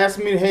app is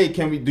asking me, hey,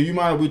 do you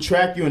mind if we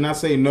track you, and I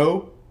say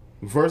no,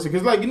 versus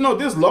because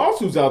there's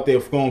lawsuits out there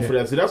going for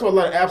that. So that's why a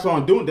lot of apps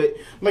aren't doing that.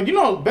 Like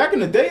back in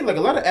the day, like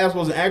a lot of apps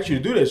wasn't actually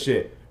to do that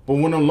shit. But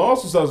when the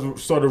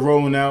lawsuits started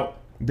rolling out,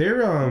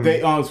 when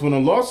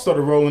the lawsuits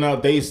started rolling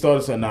out, they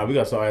started saying, "Nah, we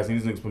got to start asking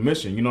these niggas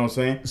permission." You know what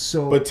I'm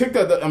saying? But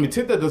TikTok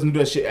doesn't do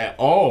that shit at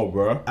all,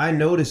 bro. I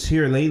noticed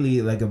here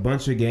lately, like a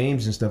bunch of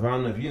games and stuff. I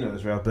don't know if you know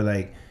this, Ralph, but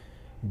like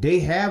they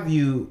have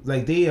you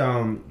like they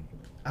I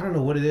don't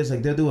know what it is.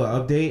 Like they'll do an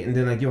update and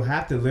then like you'll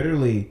have to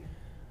literally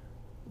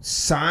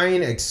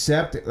sign,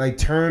 accept like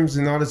terms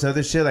and all this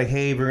other shit. Like,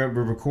 hey, we're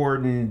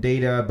recording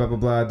data, blah blah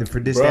blah, for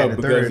this, that, and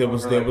the third. There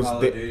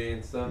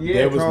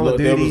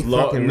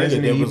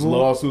was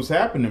lawsuits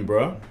happening,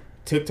 bro.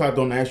 TikTok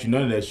don't ask you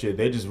none of that shit.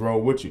 They just roll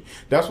with you.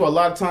 That's why a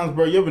lot of times,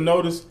 bro. You ever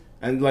notice?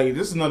 And like,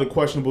 this is another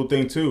questionable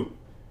thing too.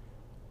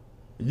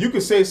 You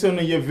could say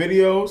something in your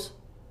videos.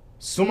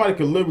 Somebody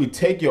could literally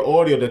take your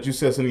audio that you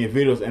said something in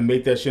your videos and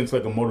make that shit into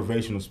like a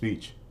motivational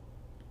speech.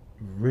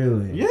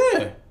 Really?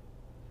 Yeah.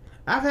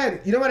 I've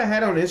had, you know what I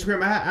had on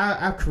Instagram?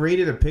 I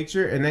created a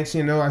picture, and next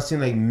thing you know, I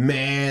seen like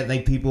mad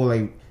like people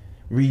like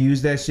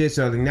reuse that shit.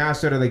 So like, now I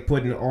started like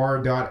putting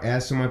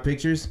R.S on my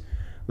pictures,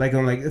 like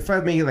on like if I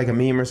make it like a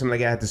meme or something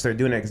like that, I have to start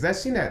doing that because I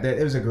seen that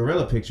it was a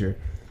gorilla picture,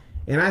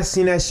 and I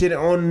seen that shit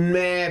on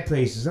mad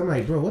places. I'm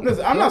like, bro, what?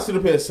 Listen, I'm not sitting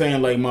up here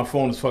saying like my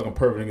phone is fucking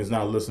perfect and it's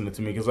not listening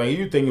to me because like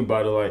you thinking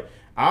about it, like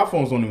our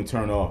phones don't even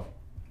turn off.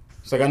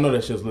 It's like I know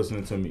that shit's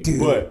listening to me,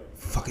 dude, but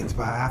fucking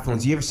about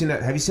iPhones. You ever seen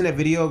that? Have you seen that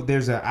video?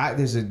 There's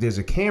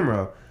a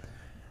camera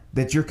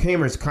that your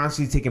camera is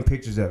constantly taking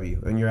pictures of you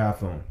on your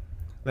iPhone.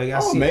 Like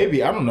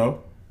maybe I don't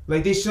know.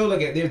 Like they show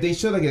like an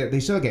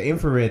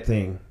infrared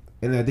thing,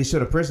 and they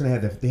showed a person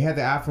that had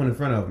the iPhone in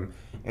front of them,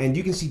 and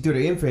you can see through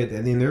the infrared,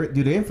 and then they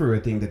do the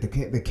infrared thing that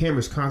the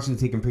camera's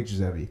constantly taking pictures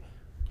of you.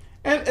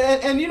 And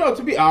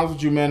to be honest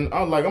with you, man,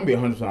 I'm gonna be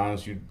 100%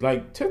 honest with you.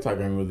 Like TikTok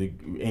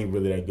ain't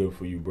really that good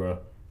for you, bro.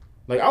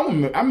 Like I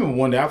remember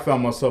one day I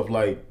found myself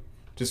like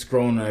just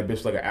scrolling that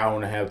bitch like an hour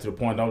and a half to the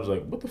point I was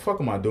like, what the fuck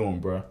am I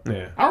doing, bro?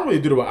 Yeah. I don't really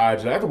do it with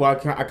IG. After a while,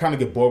 I kind of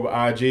get bored with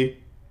IG,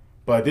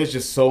 but there's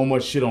just so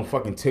much shit on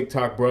fucking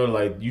TikTok, bro.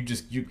 Like you,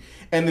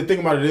 and the thing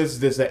about it is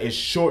this that it's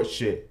short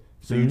shit,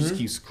 so you just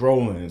keep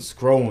scrolling and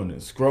scrolling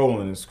and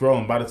scrolling and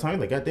scrolling. By the time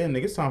you're like, God damn,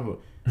 nigga, it's time for.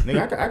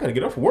 Nigga, I gotta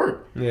get up for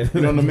work. Yeah.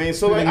 You know what I mean?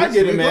 So like, I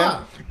get it,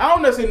 man. I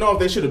don't necessarily know if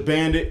they should have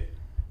banned it.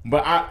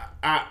 But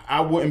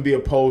I wouldn't be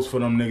opposed for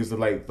them niggas to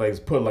like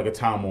put like a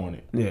time on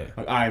it. Yeah.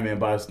 Like, all right, man,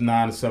 by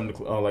 9 to 7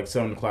 o'clock, like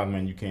 7 o'clock,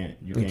 man, you can't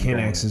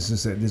access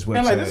this website.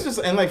 And like this just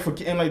and like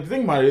the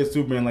thing about it is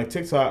too, man, like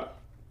TikTok,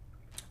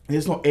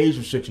 there's no age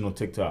restriction on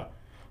TikTok.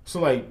 So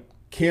like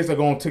kids that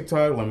go on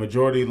TikTok, like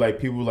majority like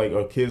people like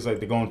or kids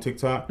like they go on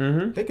TikTok,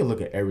 they can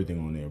look at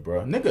everything on there,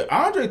 bro. Nigga,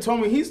 Andre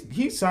told me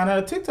he signed out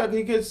of TikTok.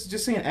 He gets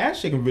just seeing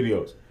ass shaking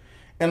videos.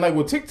 And like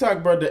with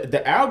TikTok, bro,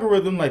 the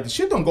algorithm, like the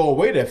shit don't go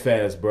away that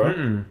fast,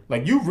 bro.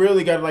 Like you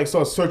really gotta like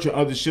start searching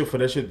other shit for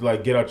that shit to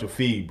like get out your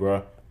feed,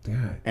 bro.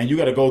 God. And you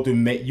gotta go through.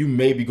 You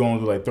may be going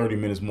through like 30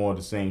 minutes more of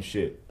the same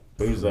shit.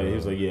 But he was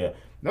like, yeah.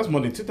 That's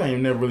one thing. TikTok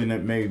never really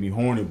made me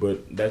horny,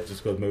 but that's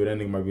just because maybe that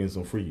nigga might be in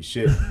some freaky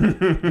shit.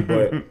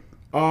 But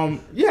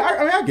yeah,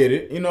 I mean I get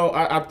it. You know,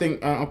 I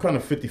think I'm kind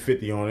of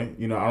 50-50 on it.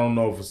 You know, I don't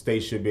know if a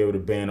state should be able to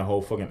ban the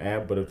whole fucking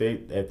app, but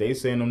if they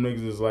saying them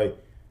niggas is like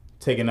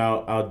taking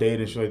our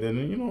data and shit like that.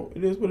 And, you know,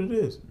 it is what it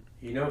is.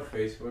 You know,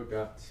 Facebook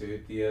got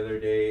sued the other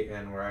day,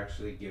 and we're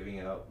actually giving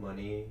out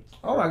money.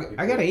 Oh,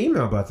 I got an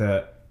email about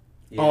that.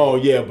 Yeah. Oh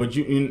yeah, but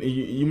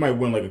you might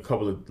win like a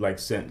couple of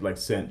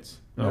cents.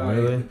 Oh No,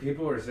 really?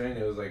 People were saying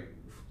it was like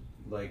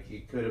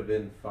it could have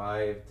been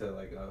 $5 to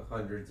like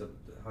hundreds of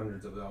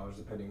dollars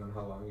depending on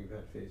how long you've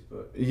had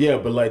Facebook. Yeah,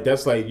 but like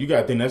that's like you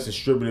gotta think that's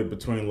distributed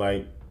between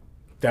like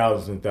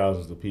thousands and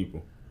thousands of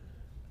people.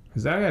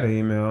 Cause I got an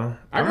email.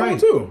 I got one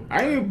too.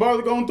 I ain't even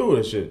bother going through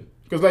this shit.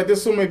 Cause like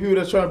there's so many people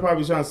that's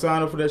probably trying to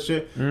sign up for that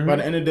shit. By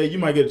the end of the day, you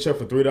might get a check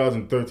for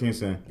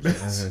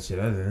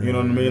 $3.13. You know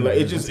what I mean? Like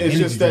it's just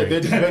that they're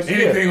just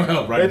basically, anything will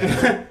help right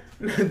now.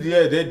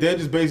 Yeah, they're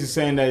just basically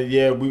saying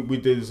that we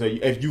did this.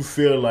 If you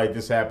feel like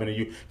this happened to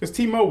you, because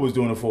T-Mobile was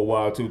doing it for a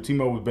while too.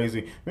 T-Mobile was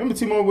basically remember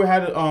T-Mobile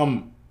had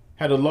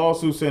a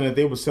lawsuit saying that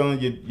they were selling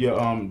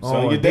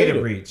your data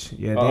breach.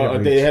 Yeah, data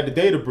breach. They had the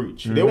data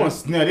breach. They weren't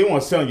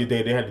selling your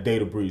data. They had the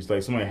data breach.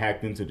 Like somebody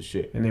hacked into the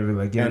shit. And they were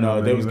like,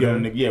 they was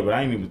giving but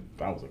I ain't even.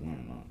 I was like,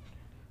 man,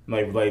 no.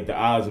 Like the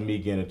odds of me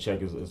getting a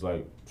check is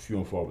like few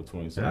and far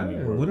between. So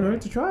wouldn't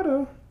hurt to try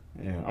though.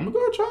 Yeah, I'm gonna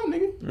go try,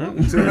 nigga.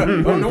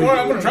 Don't worry,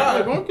 I'm gonna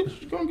try. Go get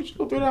your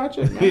little $3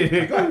 check, man.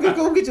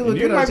 Go get your little $3 check.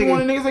 You might be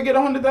one of the niggas that get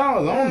 $100. I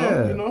don't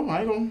know. You know,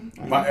 I ain't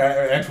gonna. My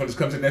ex one just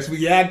comes in next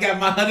week. Yeah, I got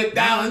my $100,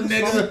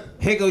 nigga.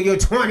 Here go your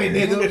 20,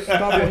 nigga.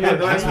 Stop it here.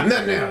 That's for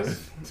nothing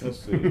else. Let's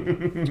see.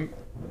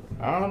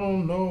 I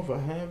don't know if I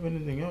have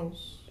anything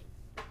else.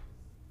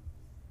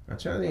 I'm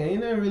trying to think.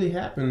 Ain't that really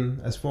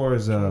happened as far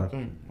as I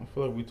feel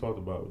like we talked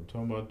about it.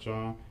 Talking about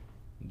John.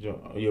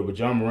 Yeah, but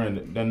John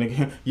Moran, that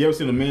nigga. You ever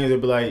seen the memes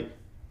that be like,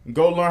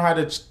 go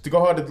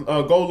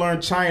learn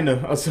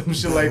China or some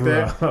shit like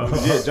that?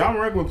 Yeah, John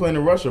Moran was playing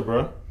in Russia,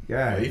 bro.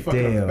 Yeah, he fucked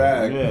up the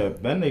bag. Yeah,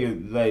 that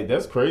nigga, like,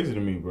 that's crazy to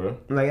me, bro.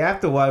 Like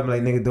after a while, I'm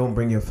like, nigga, don't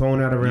bring your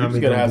phone out around me. You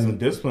just gotta have some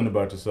discipline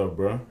about yourself,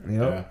 bro.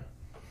 Yep.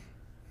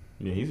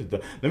 Yeah, he's a.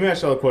 Let me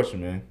ask y'all a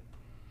question, man.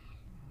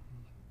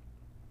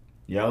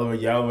 Y'all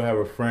ever have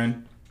a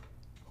friend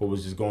who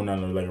was just going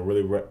down a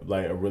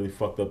really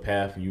fucked up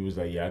path, and you was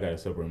like, yeah, I gotta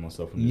separate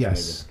myself from this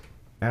nigga.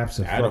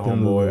 Absolutely.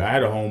 I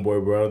had a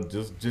homeboy, bro.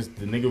 Just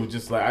the nigga was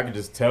just like, I could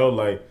just tell,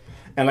 like,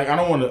 and like I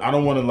don't want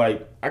to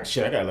like, I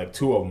got like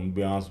 2 of them, to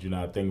be honest with you.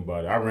 Now I think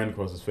about it, I ran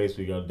across his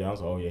Facebook the other day. I was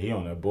like, oh yeah, he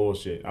on that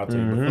bullshit. I'll tell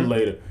you about it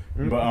later.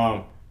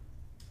 But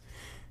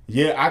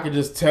yeah, I could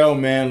just tell,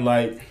 man,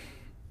 like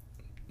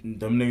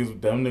them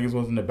niggas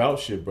wasn't about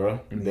shit, bro.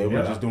 They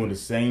were just doing the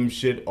same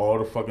shit all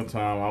the fucking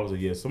time. I was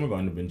like, yeah, someone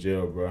gonna end up in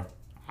jail, bro.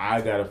 I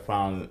gotta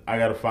find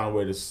a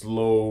way to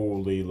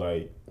slowly,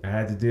 like. I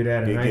had to do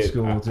that in high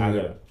school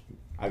too.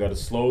 I gotta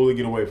slowly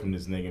get away from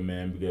this nigga,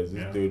 man, because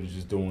this dude is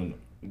just doing.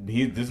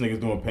 This nigga's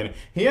doing penny.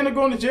 He ended up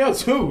going to jail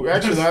too.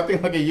 Actually, I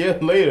think like a year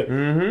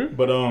later.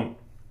 But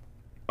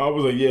I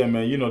was like, yeah,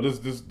 man, you know,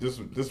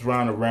 this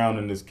round around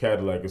in this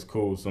Cadillac is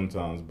cool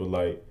sometimes, but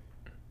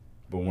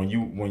when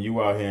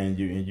you out here and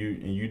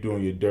you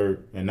doing your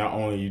dirt, and not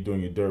only you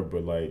doing your dirt,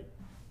 but like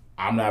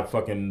I'm not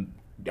fucking.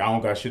 I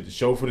don't got shit to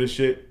show for this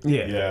shit.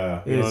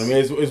 Yeah. You know what I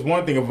mean? It's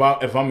one thing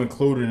if I'm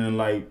included in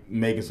like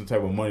making some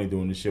type of money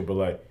doing this shit, but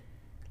like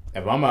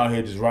if I'm out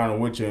here just riding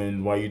with you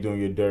and while you're doing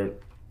your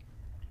dirt,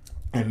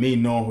 and me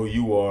knowing who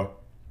you are,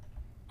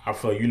 I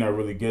feel like you're not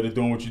really good at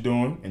doing what you're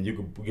doing, and you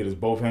could get us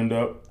both hemmed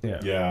up.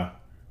 Yeah.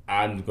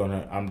 I'm just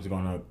gonna.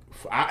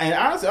 And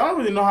honestly, I don't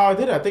really know how I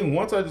did it. I think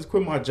once I just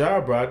quit my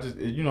job, bro, I just,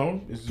 you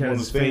know, it's just one of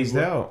those things. Phased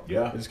out.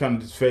 Yeah, it just kind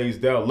of just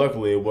phased out.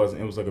 Luckily, it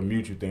wasn't. It was like a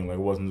mutual thing. Like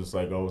it wasn't just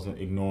like I wasn't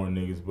ignoring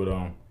niggas, but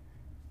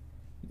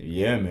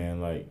yeah, man,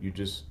 like you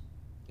just.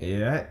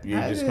 Yeah, you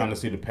just kind of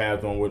see the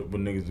path on what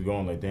niggas are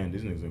going. Like, damn,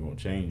 these niggas are gonna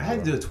change. I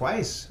had to do it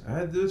twice.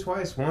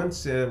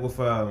 Once with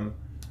I ain't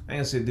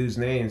gonna say dude's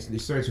names. They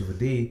searching for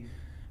D.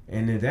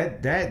 And then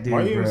that dude,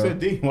 why you even say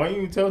D? Why you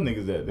even tell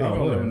niggas that? They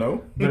don't let them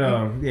know. But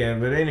yeah,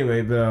 but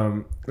anyway,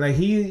 like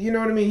he, you know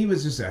what I mean? He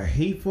was just a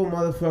hateful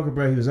motherfucker,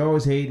 bro. He was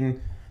always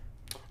hating.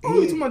 Oh,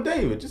 you talking about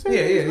David? Just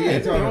say yeah.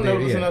 Don't never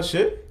listen to that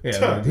shit.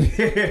 Yeah.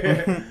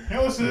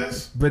 What's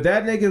this? But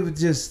that nigga was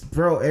just,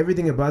 bro.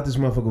 Everything about this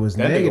motherfucker was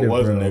negative. That nigga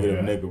was bro. a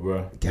negative nigga,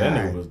 bro. God.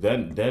 That nigga was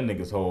that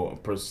nigga's whole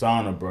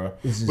persona, bro.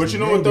 But you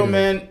know what though,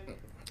 man?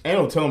 Ain't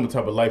no telling the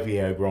type of life he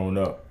had growing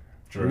up.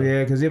 True.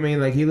 Yeah, because I mean,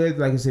 like he lived,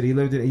 like I said, he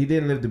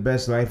didn't live the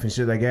best life and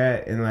shit like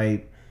that, and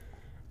like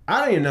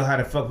I don't even know how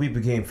the fuck we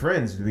became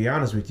friends, to be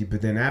honest with you.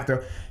 But then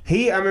after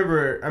I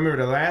remember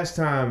the last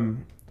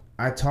time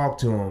I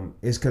talked to him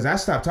is because I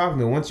stopped talking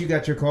to him. Once you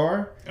got your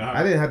car,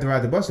 I didn't have to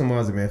ride the bus no more.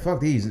 I was like, man, fuck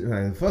these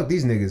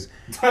niggas.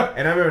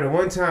 And I remember the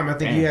one time I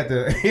think you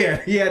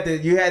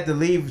had to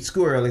leave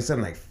school early.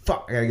 Something like,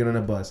 fuck, I gotta get on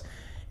the bus,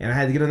 and I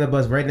had to get on the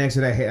bus right next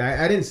to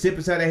that. I didn't sit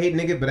beside that hate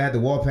nigga, but I had to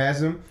walk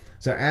past him.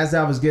 So as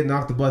I was getting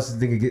off the bus,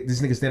 this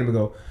nigga standing and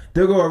go,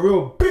 there go a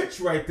real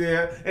bitch right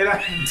there. And I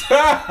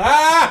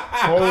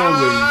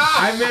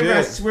remember,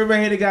 I swear my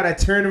hand to God, I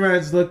turned around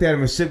and just looked at him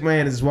and shook my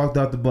hand and just walked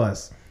off the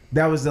bus.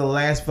 That was the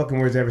last fucking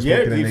words I ever spoke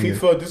Yeah, to that he nigga.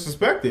 felt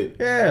disrespected.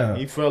 Yeah.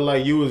 He felt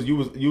like you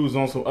was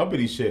on some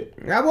uppity shit.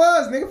 I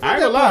was, nigga. I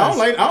ain't gonna lie,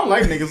 I don't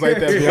like niggas like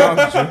that, to be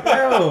honest with you.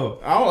 Yo.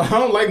 I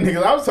don't like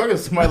niggas. I was talking to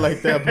somebody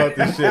like that about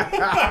this shit.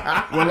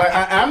 Well, like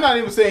I'm not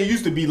even saying you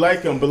used to be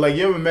like him, but like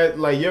you ever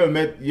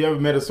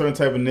met a certain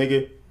type of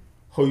nigga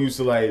who used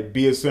to like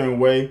be a certain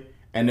way,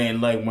 and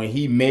then like when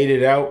he made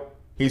it out,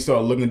 he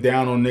started looking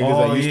down on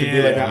niggas that used to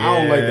be like, I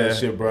don't like that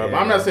shit, bro. Yeah.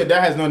 I'm not saying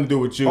that has nothing to do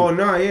with you. Oh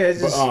no, yeah,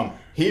 it's just. But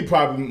he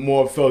probably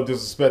more felt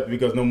disrespected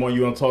because no more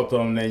you don't talk to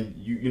him, then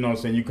you know what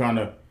I'm saying, you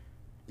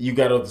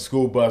got off the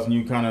school bus and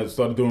you kind of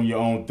started doing your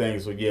own thing.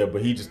 So yeah,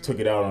 but he just took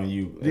it out on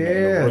you. In a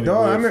really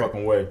dog.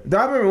 fucking way.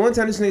 Dog, I remember one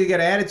time this nigga got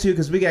an attitude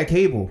because we got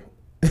cable.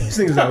 This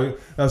nigga's like,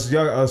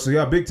 so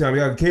y'all big time,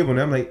 y'all got cable. And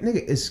I'm like,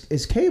 nigga,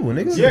 it's cable,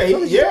 nigga.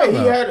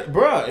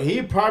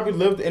 He probably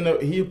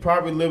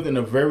lived in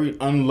a very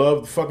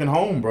unloved fucking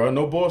home, bro.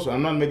 No bullshit.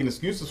 I'm not making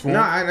excuses for him.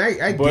 No,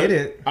 I get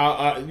it.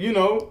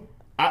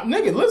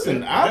 Nigga,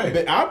 listen,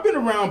 I've been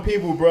around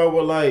people, bro,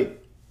 where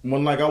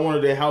when I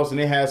wanted their house and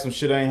they had some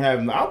shit I ain't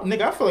having.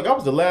 I feel like I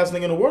was the last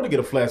nigga in the world to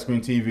get a flat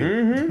screen TV.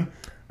 Mm-hmm.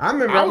 I feel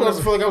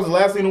like I was the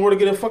last nigga in the world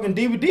to get a fucking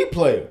DVD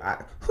player.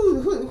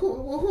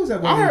 Who's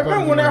that? I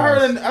remember when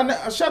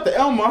I shot the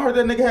Elmo, I heard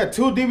that nigga had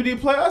 2 DVD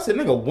players. I said,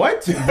 nigga,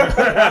 what?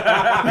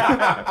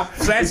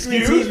 Flat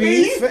screen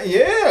TV?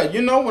 Yeah,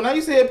 when I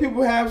used to have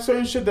people have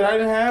certain shit that I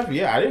didn't have,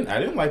 yeah, I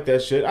didn't like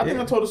that shit. I think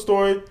I told a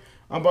story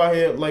about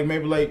here,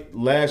 maybe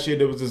last year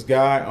there was this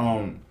guy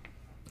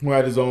who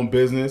had his own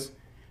business.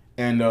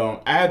 And I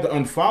had to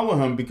unfollow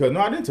him because,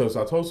 I didn't tell you,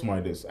 I told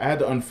somebody this. I had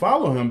to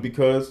unfollow him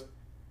because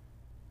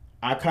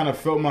I kind of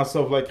felt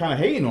myself kind of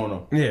hating on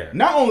him. Yeah.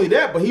 Not only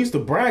that, but he used to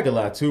brag a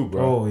lot too,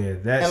 bro. Oh yeah,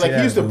 that's and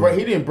he used to brag.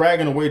 He didn't brag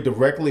in a way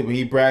directly, but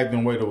he bragged in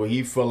a way where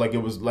he felt like it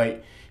was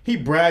he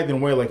bragged in a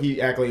way he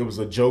acted like it was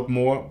a joke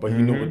more, but he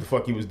knew what the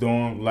fuck he was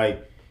doing.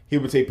 He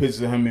would take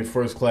pictures of him in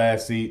first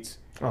class seats.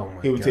 Oh my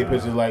God. He would take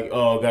pictures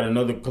got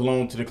another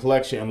cologne to the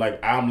collection, and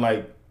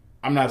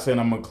I'm not saying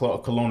I'm a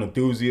cologne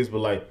enthusiast,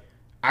 but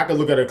I could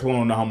look at a cologne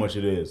and know how much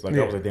it is. I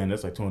was like, damn,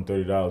 that's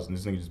 $230, and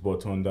this nigga just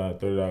bought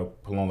 $230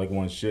 cologne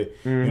one shit.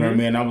 You know what I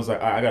mean? I was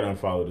like, I gotta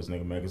unfollow this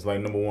nigga, man. Cause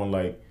number one,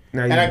 I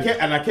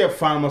kept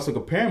finding myself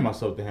comparing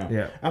myself to him.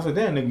 Yeah. I was like,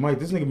 damn, nigga, Mike,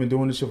 this nigga been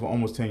doing this shit for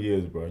almost 10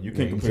 years, bro. You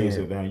can't compare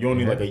yourself to him. You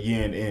only a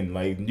year in.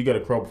 You gotta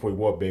crawl before you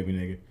walk, baby,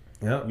 nigga.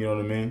 Yep. You know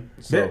what I mean?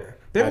 So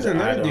there was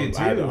another dude too.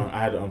 I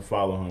had to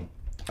unfollow him.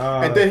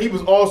 And then he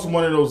was also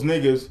one of those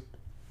niggas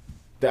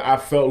that I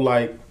felt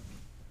like,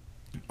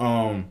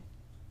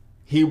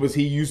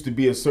 he used to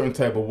be a certain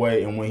type of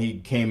way, and when he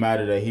came out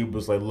of that, he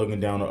was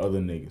looking down on other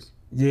niggas.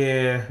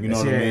 Yeah, you know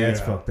what I mean. That's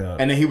fucked up.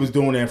 And then he was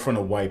doing that in front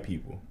of white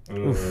people.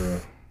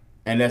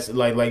 And that's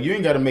you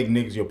ain't got to make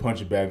niggas your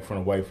punching bag in front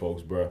of white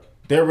folks, bro.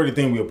 They already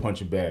think we a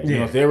punching bag. You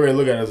know, if they already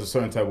look at it as a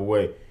certain type of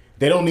way,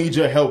 they don't need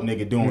your help,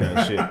 nigga, doing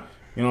that shit.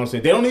 You know what I'm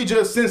saying? They don't need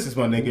your assistance,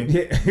 my nigga.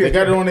 Yeah. They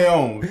got it on their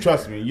own.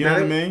 Trust me. You know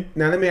what I mean?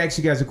 Now let me ask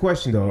you guys a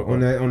question though.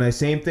 Okay. On that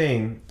same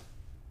thing.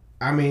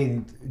 I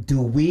mean, do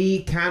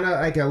we kind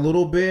of a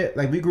little bit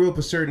we grew up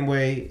a certain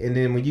way, and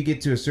then when you get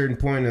to a certain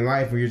point in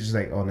life where you're just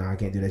oh no, I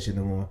can't do that shit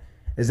no more.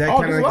 Is that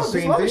kind of the same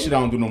thing? There's a lot of shit I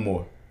don't do no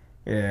more.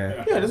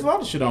 Yeah. Yeah, there's a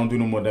lot of shit I don't do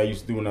no more that I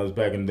used to do when I was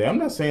back in the day. I'm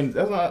not saying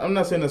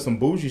that's some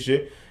bougie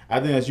shit. I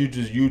think that's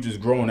you just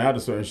growing out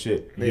of certain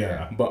shit.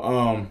 Yeah. But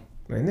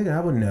nigga, I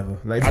would never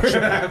never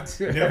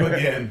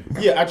again.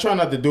 Yeah, I try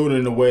not to do it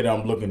in a way that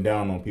I'm looking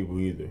down on people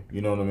either.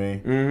 You know what I mean?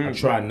 Mm-hmm. I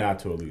try not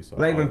to, at least.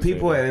 When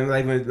people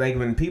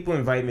when people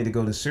invite me to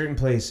go to certain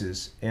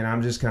places, and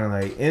I'm just kind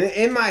of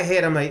in my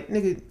head, I'm like,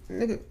 nigga,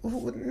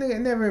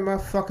 never in my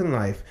fucking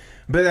life.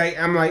 But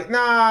I'm like, nah,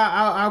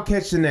 I'll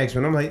catch the next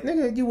one. I'm like,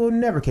 nigga, you will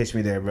never catch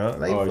me there, bro.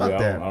 Fuck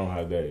that. I don't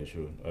have that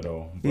issue at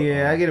all. But,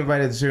 I get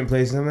invited to certain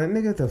places. I'm like,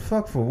 nigga, the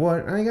fuck for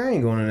what? I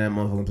ain't going to that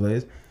motherfucking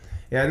place.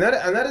 Yeah,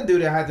 another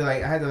dude that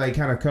I had to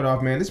kind of cut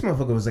off, man. This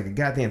motherfucker was a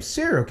goddamn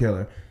serial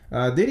killer.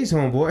 Diddy's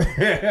homeboy.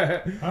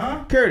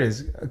 Huh?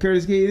 Curtis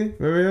Keaton.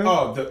 Remember him?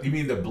 Oh, you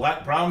mean the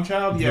brown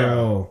child? Yeah.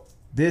 Bro,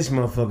 this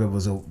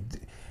motherfucker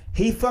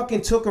he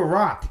fucking took a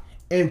rock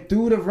and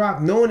threw the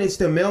rock, knowing it's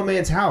the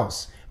mailman's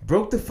house.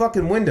 Broke the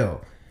fucking window.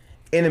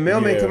 And the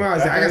mailman come out.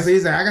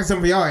 He's like, I got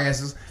some for y'all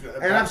asses.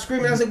 And I'm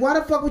screaming. I was like, why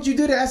the fuck would you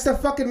do that? That's the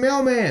fucking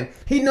mailman.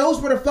 He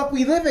knows where the fuck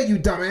we live at, you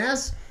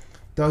dumbass.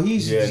 Though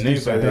he's that's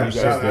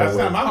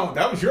not my home.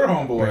 That was your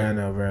homeboy. Bro, I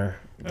know, bro.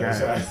 I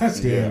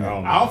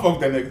don't fuck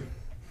that nigga.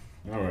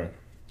 All right.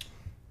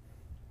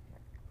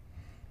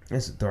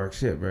 That's a dark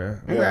shit, bro.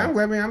 I'm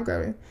glad. I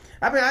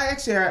mean,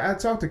 I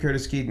talked to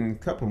Curtis Keaton a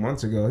couple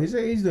months ago. He's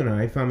doing all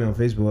right. He found me on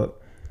Facebook.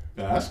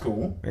 That's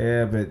cool.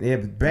 Yeah, but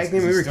back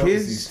then we were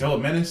kids. Is he still a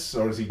menace,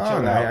 or is he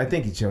chilled out? I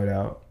think he chilled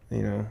out.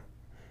 You know.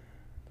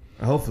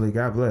 Hopefully,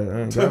 God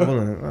bless. God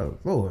willing. Oh,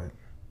 Lord.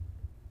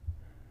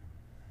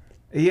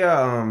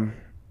 Yeah.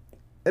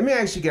 Let me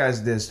ask you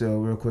guys this though,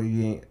 real quick.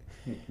 You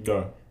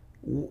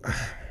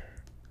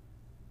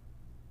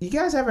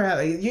guys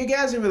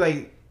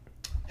ever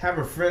have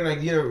a friend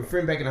like a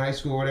friend back in high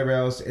school or whatever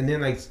else, and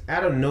then like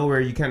out of nowhere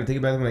you kind of think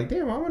about them like,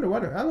 damn, I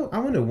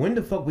wonder when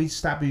the fuck we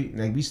stop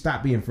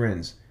being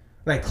friends,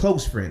 like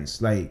close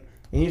friends, like,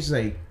 and you're just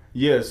like,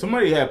 yeah,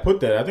 somebody had put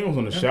that. I think it was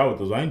on the shower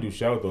thoughts. I didn't do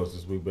shower thoughts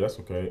this week, but that's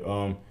okay.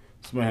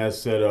 Somebody has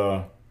said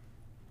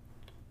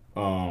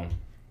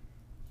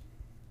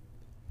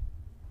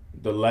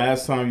the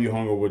last time you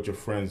hung out with your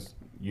friends,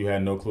 you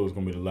had no clue it was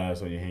gonna be the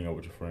last time you hang out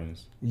with your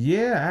friends.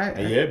 Yeah,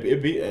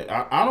 it'd be.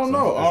 I don't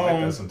know. It's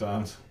like that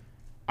sometimes.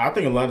 I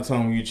think a lot of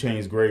times when you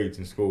change grades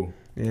in school.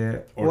 Yeah.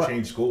 Or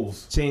change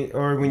schools.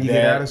 Or when you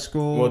get out of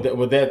school.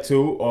 Well, that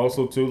too.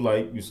 Also, too,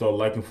 like, you start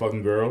liking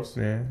fucking girls.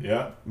 Yeah.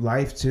 Yeah.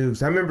 Life, too.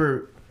 So I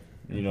remember...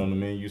 You know what I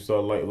mean? You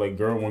start when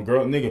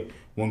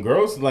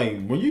girls,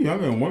 like, when you're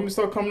younger and women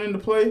start coming into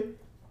play,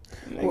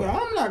 nigga,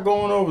 I'm not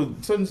going over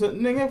certain,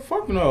 nigga,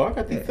 fuck no. I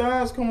got these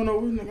thighs coming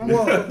over, nigga.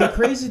 Well, the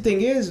crazy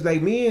thing is,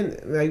 like, me and,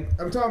 like,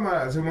 I'm talking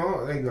about,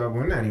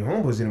 we're not even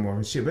homeboys anymore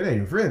and shit, but not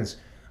even friends.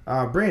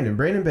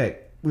 Brandon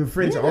Beck. We were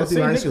friends all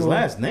through high school. Niggas'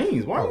 last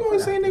names. Why you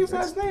always saying niggas'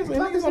 last names? Like,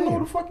 niggas don't know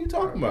what the fuck you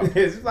talking about.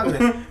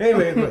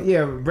 Anyway, but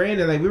yeah,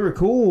 Brandon, like, we were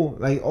cool,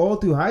 like, all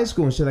through high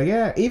school and shit. Like,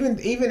 yeah, even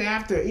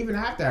after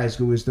high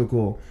school, we were still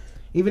cool.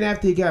 Even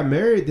after he got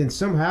married, then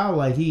somehow,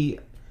 like,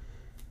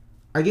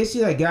 I guess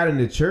he, like, got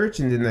into church,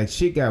 and then, like,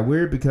 shit got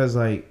weird because,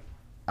 like,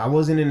 I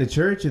wasn't in the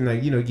church, and,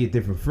 like, get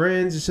different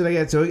friends and shit like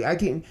that. So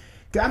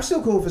I'm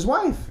still cool with his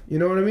wife. You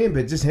know what I mean?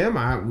 But just him,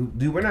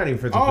 we're not even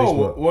friends on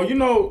Facebook. Well,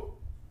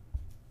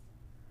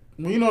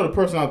 the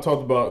person I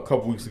talked about a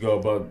couple weeks ago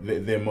about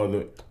their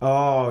mother.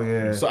 Oh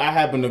yeah. So I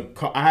happened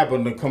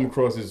to come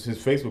across his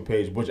Facebook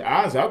page, which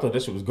honestly I thought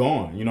that shit was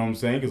gone. You know what I'm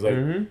saying? Because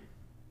like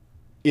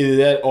either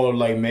that or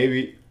like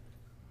maybe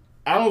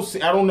I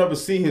don't never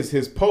see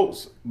his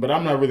posts, but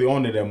I'm not really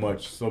on there that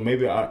much. So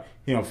maybe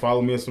he don't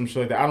follow me or some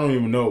shit like that. I don't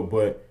even know,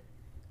 but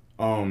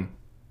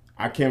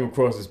I came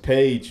across his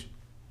page.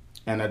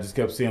 And I just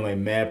kept seeing like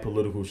mad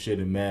political shit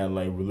and mad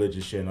like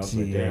religious shit, and I was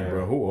like, "Damn,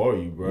 bro, who are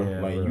you, bro? Yeah,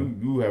 like bro.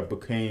 you have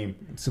became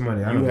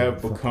somebody. You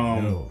have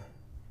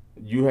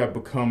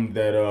become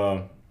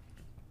that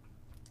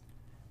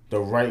the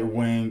right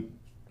wing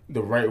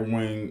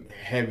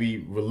heavy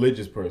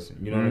religious person.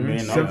 You know what I mean?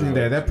 Something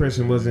that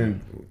person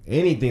wasn't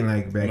anything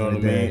like back in the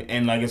day.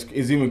 And like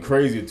it's even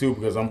crazier too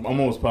because I'm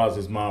almost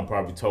positive his mom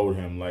probably told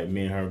him like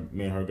me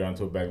and her got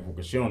into a back and forth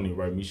because she don't need to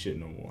write me shit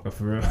no more. Oh,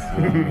 for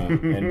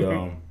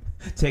real?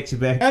 Text you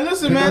back. And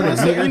listen, man, and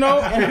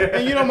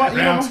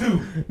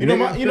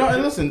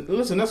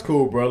listen, that's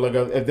cool, bro. Like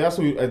if that's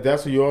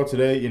who you are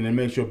today, and it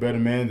makes you a better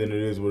man, then it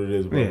is what it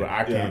is, bro. Yeah. But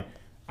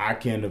I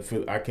can't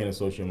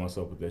associate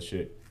myself with that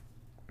shit.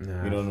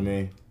 Nah. You know what I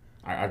mean?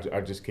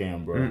 I just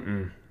can't, bro.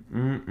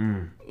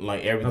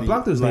 Like everything. I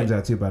blocked those names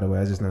out too, by the way.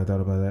 I just not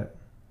thought about that.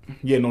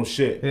 Yeah, no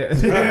shit. Yeah.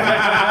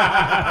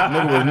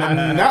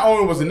 Not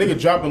only was the nigga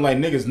dropping like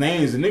niggas'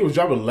 names, the nigga was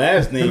dropping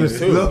last names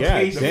too. God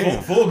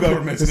damn. Full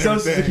government. The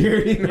Social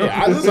Security.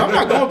 Yeah, I'm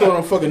not going through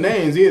them fucking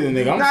names either,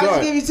 nigga. I'm sorry. I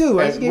just give you two.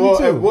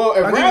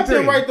 If Rap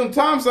didn't write them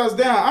time slots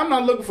down, I'm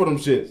not looking for them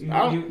shits. You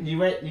got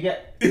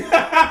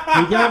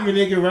me,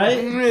 nigga, right?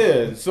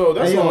 Yeah, so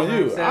that's on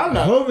you. I don't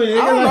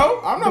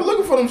know. I'm not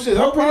looking for them shits.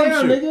 I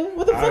promise you. Nigga.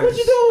 What the fuck was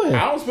you doing?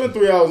 I don't spend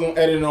 3 hours on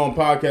editing on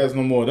podcasts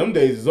no more. Them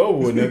days is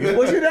over with, nigga.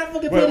 Was you not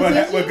fucking paying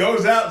attention? What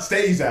goes out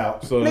stays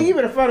out. So, nigga, you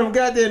better find them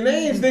goddamn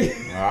names,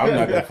 nigga. I'm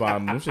not gonna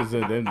find them.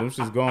 Them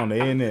shit's gone.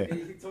 They in there.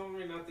 He told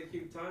me not to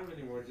keep time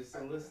anymore, just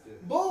to list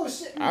it.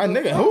 Bullshit. Ain't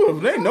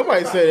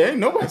nobody said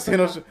no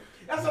shit.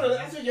 That's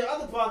what your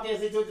other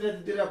podcast they told you not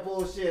to do that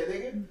bullshit,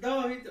 nigga. No,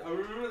 I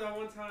remember that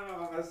one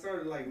time I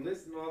started like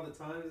listing all the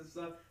times and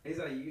stuff. He's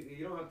like,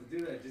 you don't have to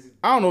do that. Just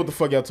I don't know what the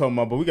fuck y'all talking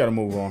about, but we gotta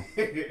move on.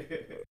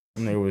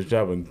 Nigga was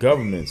dropping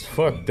governments.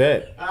 Fuck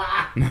that.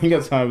 I ain't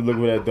got time to look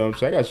at that dumb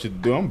shit. I got shit to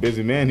do. I'm a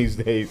busy man these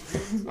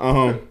days.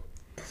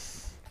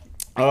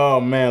 Oh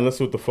man, let's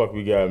see what the fuck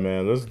we got,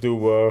 man. Let's do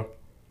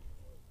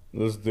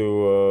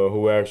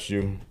Who Asked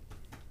You?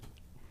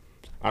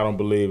 I don't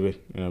believe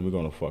it. And we're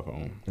gonna fuck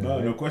on.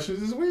 No questions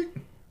this week?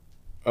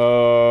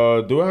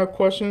 Do I have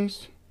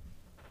questions?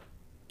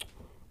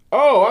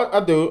 Oh,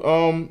 I do.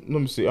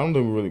 Let me see. I don't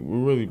think we're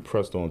really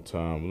pressed on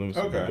time. Let me see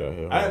what we got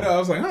here. I know. I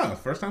was like,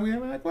 first time we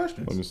haven't had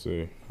questions. Let me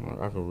see.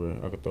 I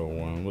could throw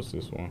one. What's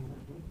this one?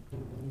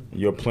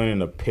 You're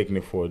planning a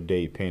picnic for a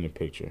date. Paint a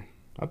picture.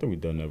 I think we've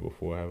done that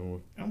before, haven't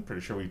we? I'm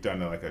pretty sure we've done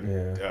like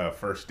a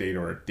first date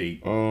or a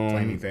date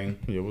planning thing.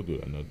 Yeah, we'll do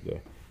that another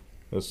day.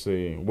 Let's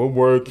see. What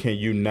word can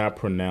you not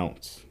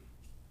pronounce?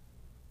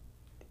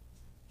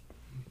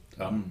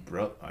 I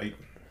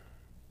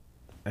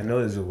know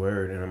there's a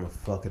word, and I'm gonna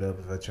fuck it up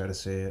if I try to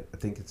say it. I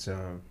think it's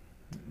oh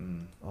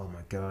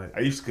my god. I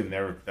used to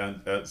never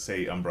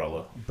say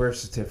umbrella. Birth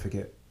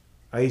certificate.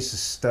 I used to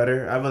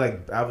stutter. I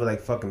would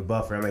like fucking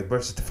buffer. I'm like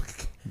birth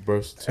certificate.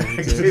 Birth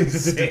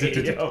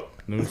certificate. Let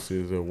me see.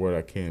 Is there a word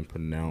I can't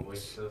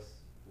pronounce?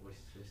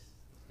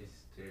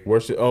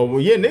 Worcester. Oh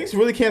well, yeah. Niggas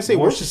really can't say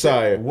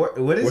Worcestershire. What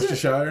is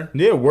Worcestershire? it?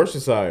 Yeah,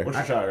 Worcestershire.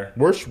 Worcestershire.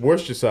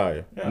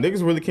 Worcestershire. Yeah.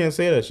 Niggas really can't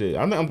say that shit.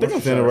 I'm thinking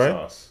I'm saying it right.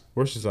 Sauce.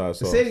 Worcestershire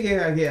sauce. Say it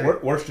again. Yeah.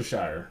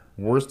 Worcestershire.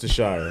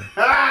 Worcestershire.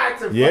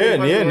 It's a funny Yeah,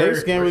 fucking niggas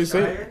word. can't really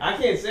say it. I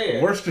can't say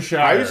it. Worcestershire.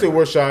 I used to say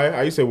Worcestershire.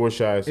 I used to say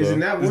Worcestershire. So. Is it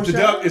not It's the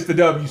Worcestershire? it's the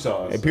W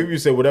sauce. And people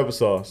used to say whatever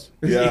sauce.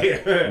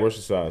 Yeah.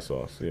 Worcestershire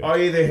sauce. Yeah. Oh,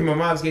 yeah, in my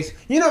mom's case.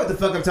 You know what the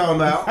fuck I'm talking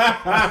about.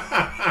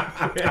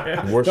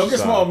 Don't get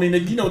small, me,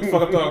 nigga. You know what the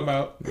fuck I'm talking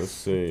about. Let's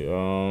see.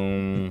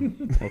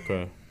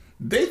 Okay.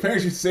 Dave's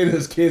parents used to say to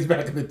his kids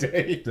back in the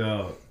day.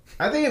 Dog.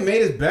 I think it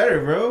made us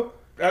better, bro.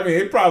 I mean,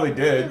 it probably It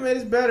did. made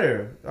us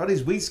better. All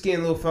these weak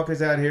skinned little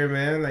fuckers out here,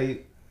 man. Like,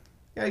 you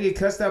gotta get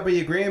cussed out by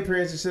your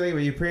grandparents and shit like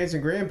with your parents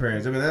and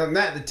grandparents. I mean,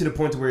 not to the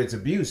point to where it's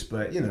abuse,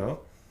 but you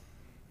know.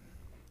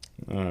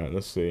 All right.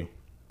 Let's see.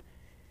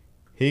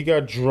 He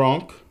got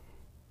drunk,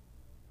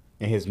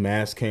 and his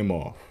mask came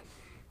off.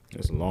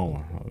 That's a long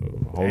one.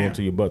 Hold on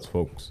to your butts,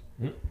 folks.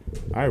 All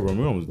right, Ron,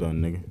 we almost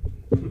done, nigga.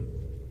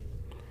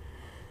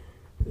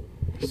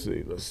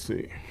 Let's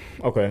see.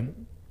 Okay.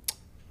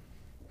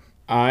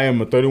 I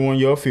am a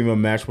 31-year-old female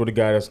matched with a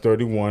guy that's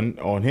 31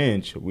 on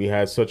Hinge. We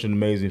had such an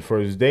amazing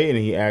first date, and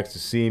he asked to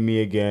see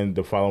me again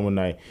the following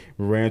night.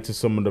 We ran into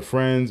some of the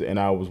friends, and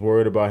I was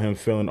worried about him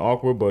feeling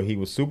awkward, but he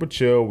was super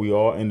chill. We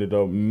all ended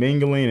up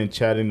mingling and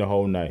chatting the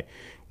whole night.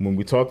 When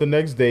we talked the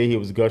next day, he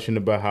was gushing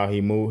about how he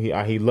moved.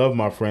 He loved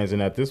my friends,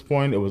 and at this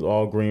point, it was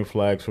all green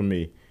flags for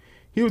me.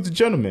 He was a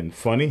gentleman,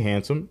 funny,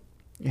 handsome,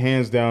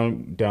 hands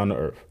down to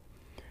earth.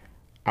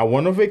 I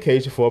went on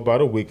vacation for about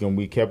a week, and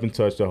we kept in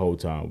touch the whole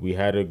time. We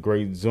had a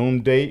great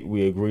Zoom date.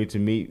 We agreed to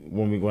meet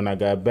when I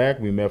got back.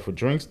 We met for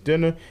drinks,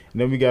 dinner,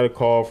 and then we got a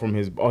call from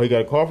his. He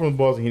got a call from his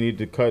boss, and he needed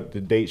to cut the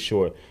date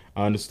short.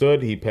 I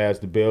understood. He passed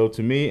the bill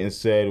to me and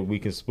said we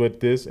can split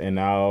this, and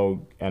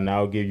I'll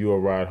give you a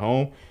ride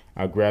home.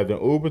 I grabbed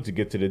an Uber to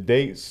get to the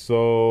date,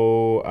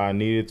 so I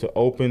needed to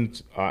open.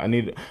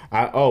 We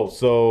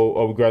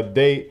grabbed the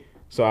date,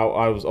 so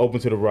I was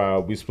open to the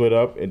ride. We split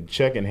up and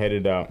checked and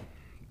headed out.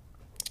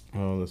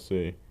 Let's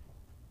see.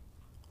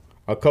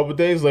 A couple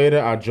days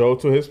later, I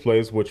drove to his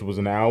place, which was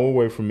an hour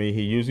away from me.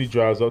 He usually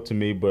drives up to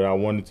me, but I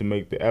wanted to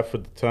make the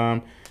effort at the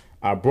time.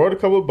 I brought a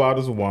couple of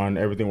bottles of wine.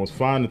 Everything was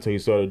fine until he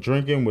started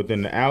drinking.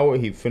 Within an hour,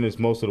 he finished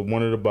most of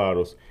one of the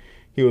bottles.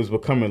 He was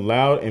becoming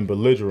loud and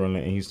belligerent,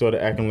 and he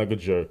started acting like a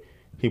jerk.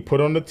 He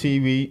put on the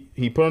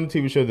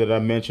TV show that I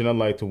mentioned I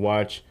like to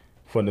watch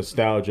for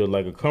nostalgia,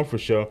 like a comfort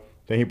show.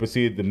 Then he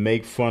proceeded to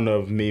make fun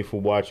of me for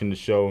watching the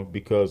show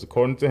because,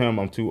 according to him,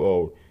 I'm too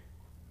old.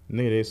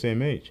 Nigga, they're the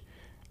same age.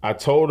 I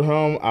told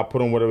him I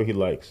put on whatever he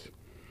likes.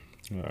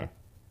 All right.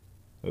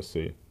 Let's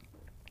see.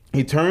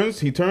 He turns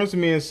to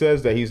me and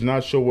says that he's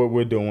not sure what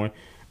we're doing.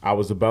 I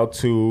was about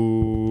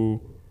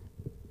to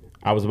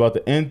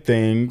end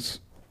things.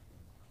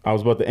 I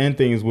was about to end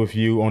things with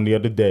you on the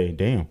other day.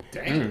 Damn.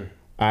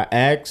 I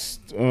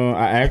asked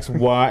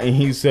why, and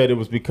he said it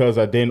was because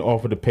I didn't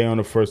offer to pay on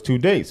the first 2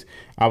 dates.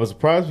 I was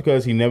surprised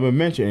because he never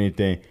mentioned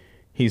anything.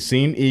 He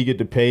seemed eager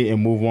to pay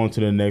and move on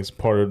to the next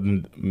part of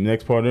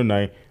the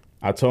night.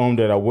 I told him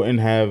that I wouldn't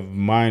have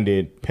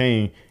minded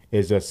paying.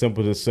 It's as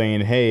simple as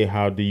saying, "Hey,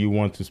 how do you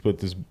want to split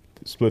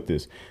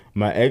this?"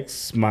 My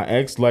ex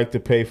liked to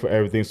pay for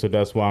everything, so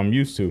that's what I'm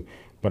used to.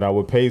 But I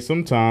would pay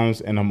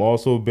sometimes, and I've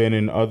also been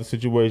in other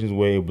situations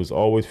where it was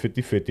always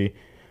 50-50.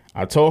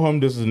 I told him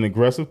this is an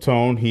aggressive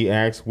tone. He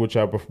asked which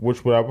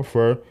would I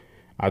prefer.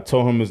 I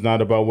told him it's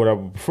not about what I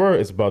would prefer.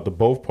 It's about the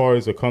both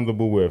parties are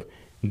comfortable with.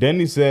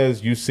 Then he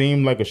says, "You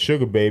seem like a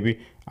sugar baby."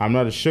 I'm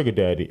not a sugar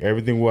daddy.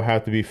 Everything will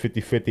have to be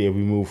 50-50 if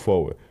we move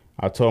forward.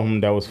 I told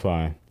him that was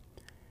fine.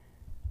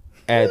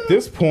 At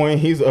this point,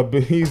 he's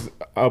leave.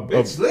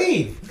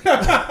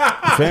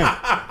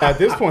 At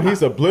this point,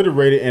 he's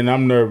obliterated, and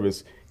I'm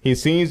nervous. He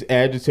seems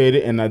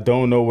agitated, and I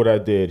don't know what I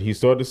did. He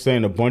started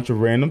saying a bunch of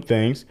random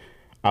things.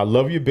 I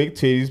love your big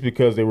titties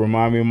because they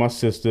remind me of my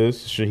sisters.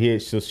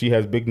 So she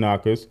has big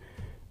knockers.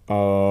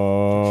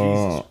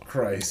 Jesus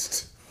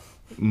Christ.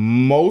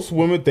 Most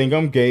women think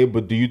I'm gay,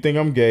 but do you think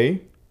I'm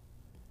gay?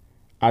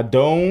 I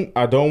don't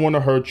want to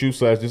hurt you /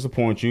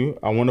 disappoint you.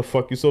 I want to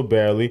fuck you so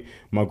badly.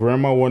 My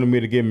grandma wanted me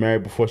to get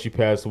married before she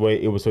passed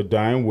away. It was her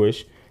dying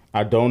wish.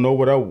 I don't know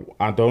what I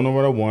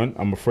want.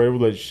 I'm afraid of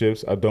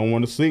relationships. I don't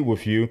want to sleep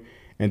with you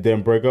and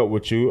then break up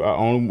with you. I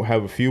only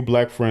have a few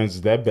black friends.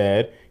 Is that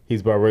bad?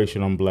 He's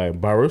biracial. I'm black.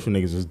 Biracial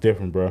niggas is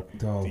different, bro.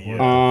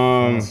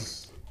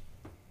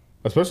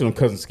 Especially when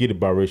cousin Skeeter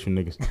biracial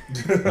niggas.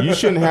 You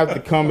shouldn't have to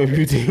come if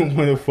you didn't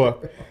want to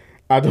fuck.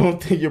 I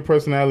don't think your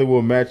personality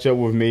will match up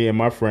with me and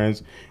my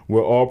friends.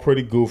 We're all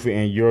pretty goofy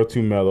and you're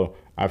too mellow.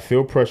 I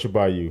feel pressured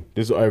by you.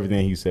 This is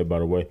everything he said, by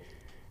the way.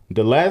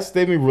 The last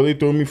statement really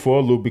threw me for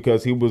a loop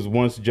because he was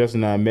once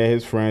suggesting I met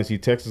his friends. He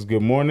texted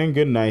good morning,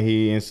 good night.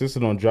 He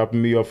insisted on dropping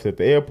me off at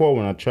the airport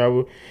when I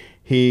travel.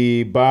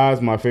 He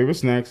buys my favorite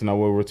snacks and I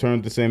will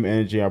return the same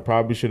energy. I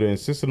probably should have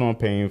insisted on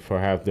paying for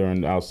half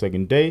during our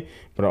second date,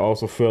 but I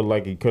also feel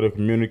like he could have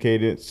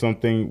communicated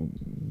something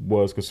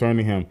was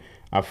concerning him.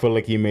 I feel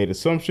like he made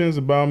assumptions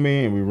about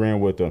me and we ran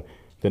with them.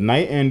 The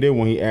night ended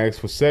when he asked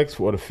for sex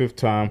for the 5th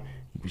time.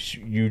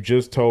 You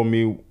just told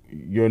me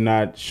you're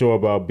not sure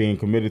about being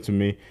committed to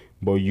me,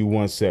 but you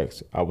want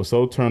sex. I was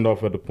so turned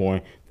off at the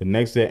point. The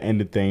next day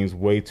ended things.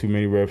 Way too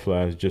many red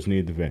flags. Just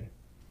needed the vent.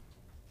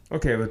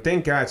 Okay, well,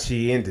 thank God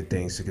she ended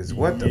things because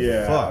what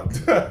the fuck?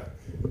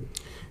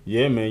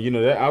 Yeah, man. You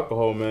know that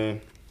alcohol, man.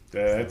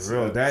 That's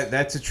real.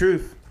 That's the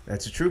truth.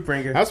 That's the truth,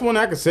 bringer. That's one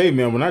I can say,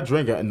 man. When I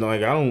drink, I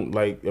don't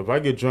like. If I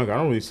get drunk, I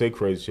don't really say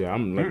crazy shit.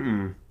 I'm like,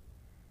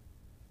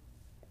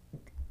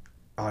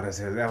 oh,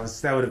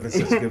 that would have been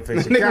such a good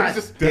picture.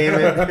 God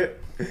damn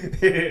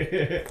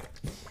it.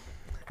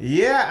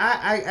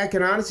 Yeah, I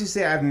can honestly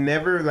say I've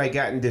never like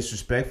gotten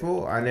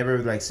disrespectful. I never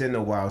like said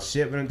no wild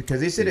shit with him because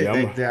they said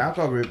the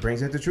alcohol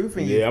brings out the truth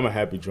in you. Yeah, I'm a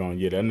happy drunk.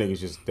 Yeah, that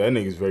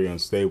nigga's very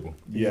unstable.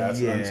 Yeah, it's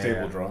an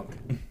unstable drunk.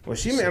 Well,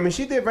 she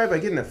did right by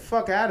getting the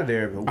fuck out of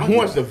there. But I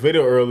watched the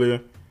video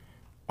earlier,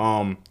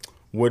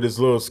 where this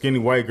little skinny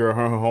white girl,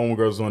 her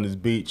homegirls on this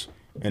beach,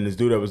 and this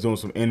dude that was doing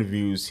some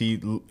interviews.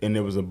 And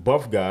there was a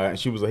buff guy, and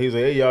he was like,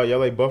 "Hey y'all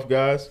like buff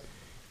guys?"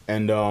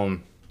 And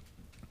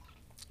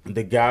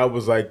the guy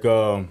was like,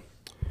 the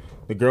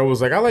girl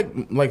was like, "I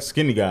like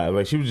skinny guys."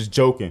 Like she was just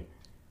joking,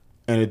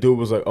 and the dude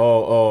was like,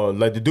 "Oh,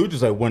 like the dude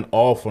just like went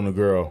off on the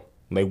girl,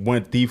 like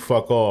went the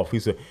fuck off." He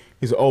said,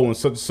 "Oh, and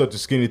such a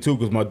skinny too,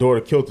 because my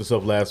daughter killed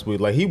herself last week."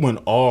 Like he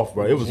went off,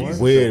 bro. It was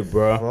weird,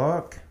 bro.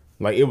 Fuck.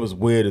 Like it was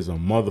weird as a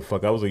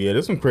motherfucker. I was like, yeah,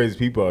 there's some crazy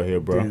people out here,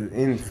 bro.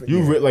 Dude,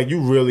 you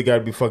really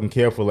gotta be fucking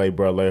careful, like,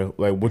 bro,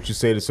 like what you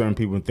say to certain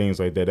people and things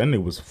like that. That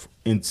nigga was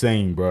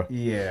insane, bro.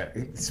 Yeah.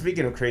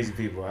 Speaking of crazy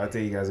people, I'll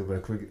tell you guys about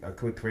a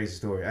quick crazy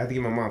story. I had to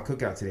get my mom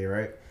cookout today,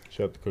 right?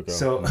 Shut the cookout.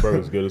 So the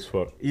burger's good as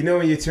fuck. You know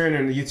when you're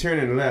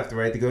turning left,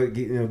 right, to go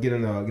get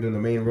on the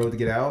main road to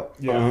get out.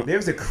 Yeah. There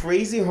was a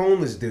crazy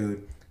homeless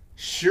dude,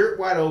 shirt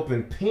wide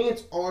open,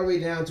 pants all the way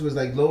down to his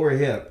like lower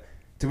hip.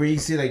 To where you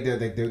see like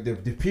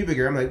the pubic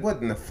hair. I'm like,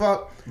 what in the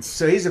fuck?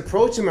 So he's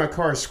approaching my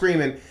car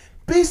screaming,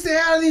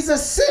 "Bestiality's a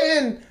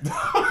sin!"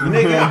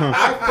 Nigga,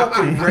 I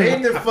fucking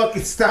ran the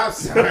fucking stop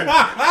sign.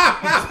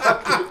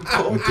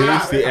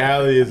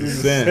 Bestiality is a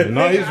sin.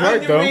 No, he's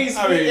right though.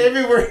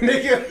 Everywhere,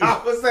 nigga.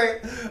 I looked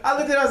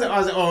at it, I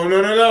was like, oh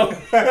no.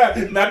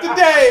 Not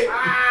today.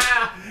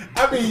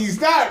 I mean,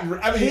 he's not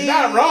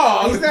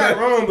wrong. He's not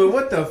wrong, but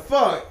what the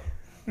fuck?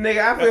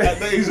 Nigga, I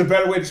think he's a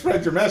better way to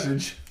spread your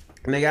message.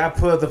 Nigga, I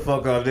pulled the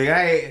fuck off,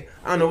 nigga.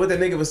 I don't know what that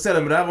nigga was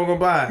selling, but I wasn't gonna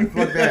buy.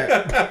 Fuck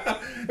that.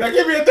 Now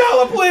give me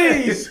 $1,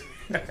 please.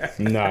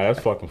 Nah, that's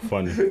fucking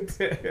funny.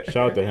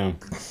 Shout out to him.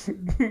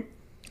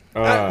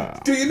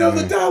 Do you know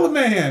the Dollar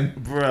Man?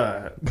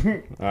 Bruh.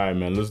 All right,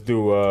 man. Let's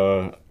do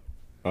I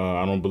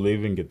Don't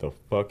Believe It. Get the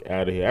fuck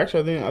out of here.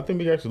 Actually, I think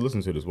we can actually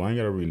listen to this. Why ain't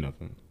gotta read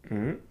nothing?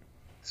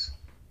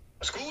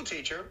 A school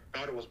teacher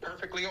thought it was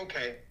perfectly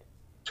okay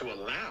to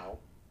allow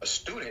a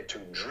student to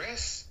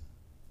dress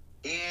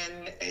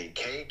in a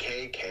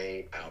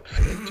KKK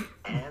outfit.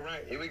 All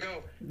right, here we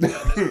go.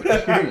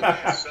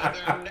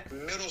 Southern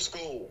Middle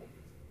School.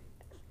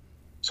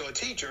 So a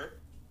teacher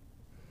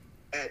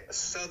at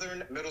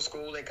Southern Middle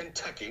School in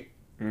Kentucky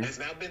has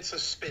now been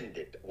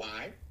suspended.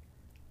 Why?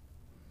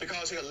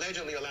 Because he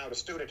allegedly allowed a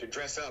student to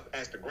dress up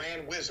as the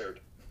Grand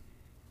Wizard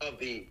of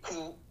the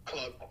Ku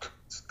Klux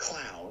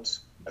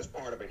Klans as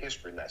part of a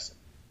history lesson.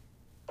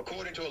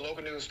 According to a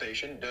local news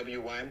station,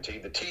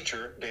 WYMT, the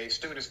teacher gave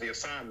students the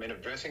assignment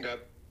of dressing up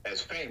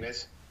as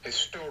famous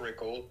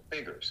historical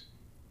figures.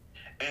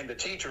 And the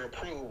teacher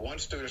approved one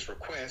student's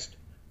request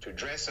to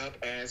dress up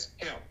as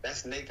him.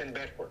 That's Nathan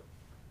Bedford.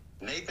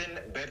 Nathan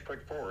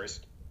Bedford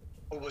Forrest,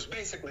 who was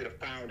basically the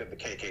founder of the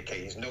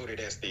KKK. He's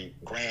noted as the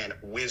Grand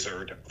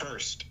Wizard,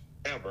 first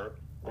ever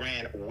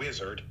Grand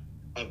Wizard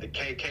of the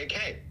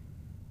KKK.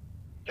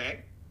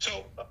 Okay?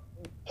 So,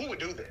 who would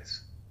do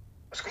this?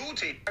 A school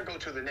teacher. I go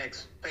to the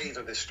next phase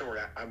of this story.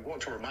 I'm going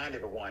to remind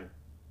everyone,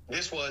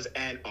 this was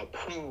an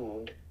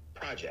approved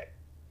project,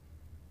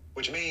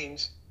 which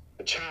means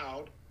the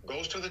child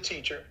goes to the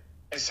teacher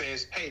and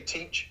says, "Hey,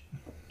 teach,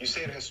 you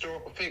said a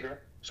historical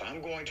figure, so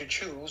I'm going to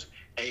choose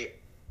a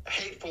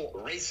hateful,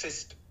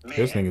 racist man.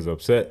 This nigga's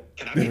upset.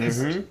 Can I be this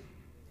person?"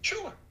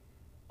 Sure.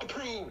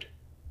 Approved.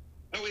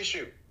 No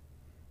issue.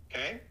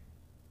 Okay?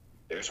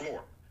 There's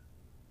more.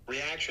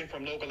 Reaction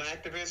from local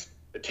activists.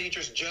 The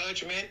teacher's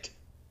judgment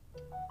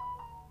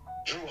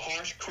drew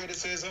harsh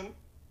criticism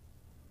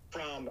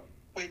from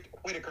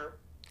Whitaker.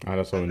 Ah,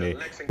 that's all we need.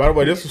 By the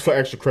way, this was for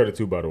extra credit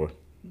too, by the way.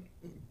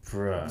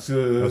 Bruh.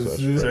 So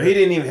So he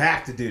didn't even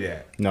have to do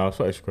that. No, it's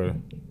for extra credit.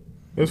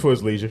 It's for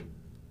his leisure.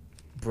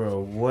 Bro,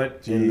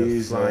 what in the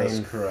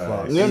flying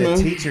fuck? Yeah, And man.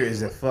 the teacher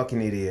is a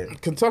fucking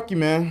idiot. Kentucky,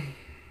 man.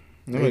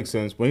 That makes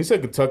sense. When he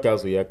said Kentucky, I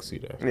was like, yeah, I can see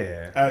that.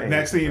 Yeah.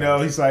 Next thing you know,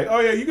 he's like, "Oh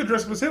yeah, you can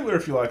dress up as Hitler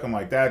if you like." I'm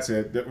like, "That's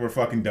it. We're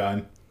fucking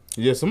done."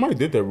 Yeah, somebody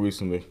did that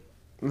recently.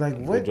 Like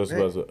They what? dressed up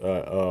as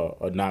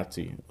a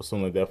Nazi or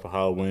something like that for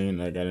Halloween.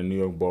 Like at a New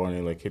York bar and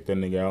they like kicked that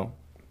nigga out.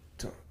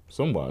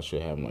 Some wild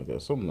shit happened like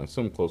that.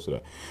 Something close to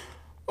that.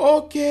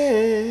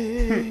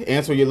 Okay.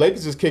 And so your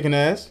Lakers is kicking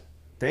ass.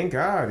 Thank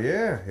God.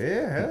 Yeah.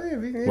 Hell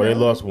yeah. Well, they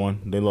lost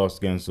one. They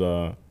lost against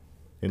Nuggets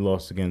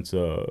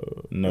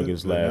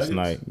last Nuggets?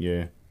 night.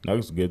 Yeah.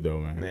 Nuggets are good though,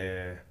 man.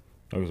 Yeah.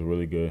 Nuggets are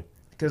really good.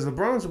 Because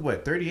LeBron's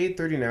what, 38,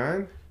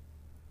 39?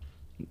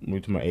 We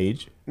to my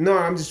age. No,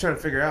 I'm just trying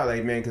to figure out,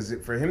 like, man, because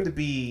for him to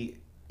be,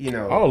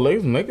 Oh,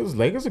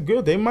 Lakers are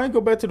good. They might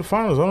go back to the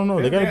finals. I don't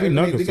know. They got to be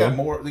Nuggets. They got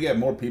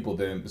more people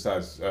than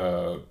besides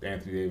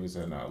Anthony Davis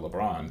and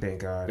LeBron.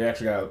 Thank God. They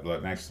actually got like,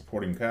 an actual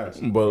supporting cast.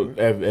 But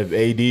if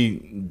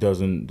AD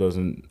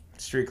doesn't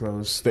street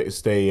clothes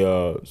stay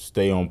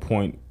on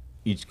point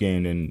each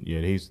game, then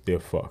they're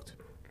fucked.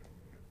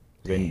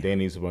 They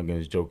need someone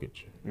against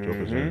Jokic.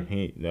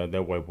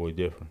 That white boy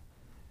different.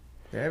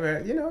 Yeah,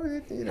 man.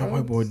 That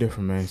white boy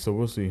different, man. So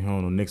we'll see. I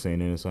don't know. Knicks ain't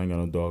in it, so I ain't got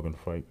no dog in the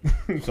fight.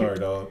 Sorry,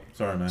 dog.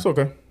 Sorry, man. It's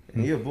okay.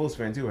 And you're a Bulls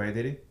fan too, right?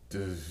 Did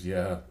he?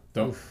 Yeah.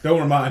 Don't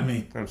remind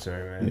me. I'm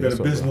sorry, man. You've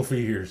been abysmal for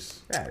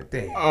years. God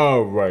damn.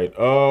 All right.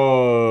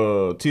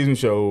 TV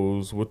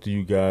shows. What do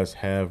you guys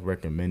have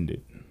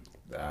recommended?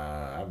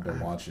 I've been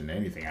watching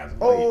anything as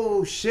of late.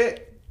 Oh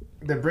shit!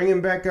 They're bringing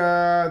back.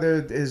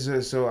 There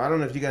is so I don't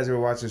know if you guys ever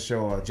watched the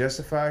show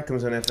Justified.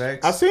 Comes on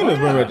FX. I seen it.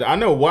 I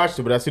never watched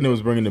it, but I seen it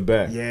was bringing it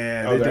back.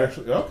 Yeah, they're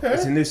actually okay.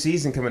 It's a new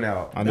season coming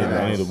out. I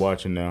need to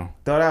watch it now.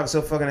 Thought I was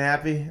so fucking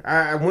happy.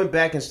 I went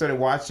back and started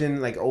watching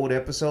like old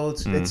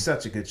episodes. It's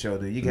such a good show,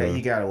 dude.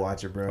 You gotta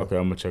watch it, bro. Okay,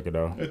 I'm gonna check it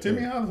out.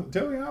 Timmy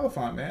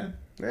Oliphant, man.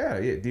 Yeah,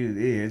 dude.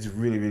 Yeah, it's a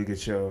really, really good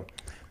show.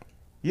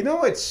 You know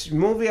what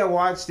movie I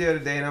watched the other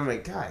day, and I'm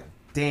like, God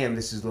damn,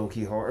 this is low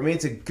key horror. I mean,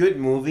 it's a good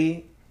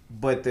movie.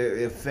 But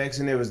the effects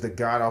in there was the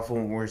god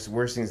awful worst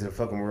things in the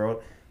fucking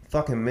world.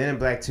 Fucking Men in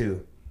Black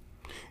 2.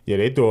 Yeah,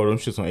 they throw all them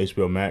shits on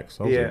HBO Max.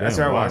 Yeah, that's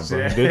how I watched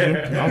it. Did you?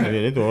 Yeah,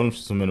 they throw all them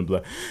shits on Men in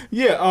Black.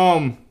 Yeah,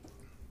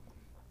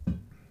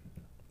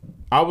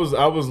 I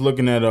was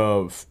looking at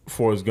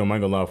Forrest Gump. I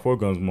ain't gonna lie,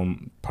 Forrest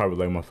Gump's probably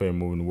like my favorite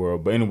movie in the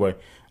world. But anyway,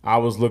 I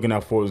was looking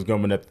at Forrest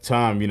Gump, and at the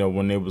time,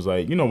 when they was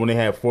like, when they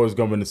had Forrest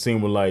Gump in the scene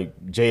with like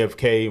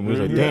JFK, and we was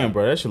like, damn,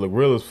 bro, that shit look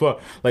real as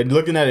fuck. Like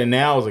looking at it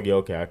now, I was like, yeah,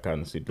 okay, I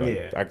kind of see,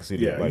 I can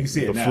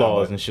see the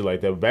flaws and shit like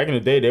that. But back in the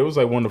day, they was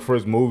like one of the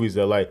first movies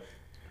that like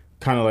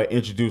kind of like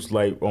introduced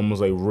like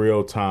almost like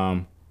real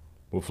time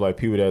with like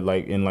people that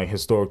like in like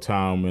historic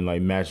time and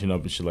like matching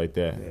up and shit like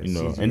that,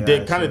 CGI, and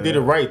they kind of did it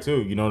right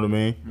too. You know what I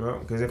mean? Well,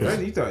 because at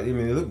first you thought, it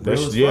looked real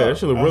as fuck. Yeah, that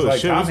shit look real as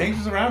shit. Tom Hanks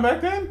was around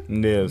back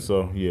then. Yeah,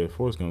 so yeah,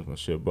 Forrest Gump's my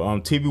shit. But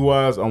TV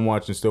wise,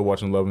 I'm still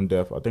watching Love and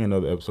Death. I think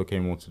another episode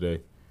came on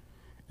today,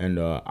 and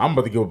I'm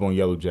about to give up on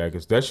Yellow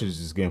Jackets. That shit is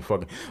just getting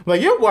fucking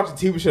like you ever watch a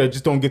TV show that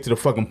just don't get to the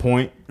fucking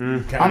point.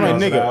 I'm like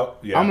nigga,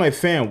 I'm like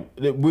fam,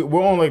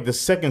 we're on like the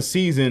second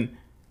season.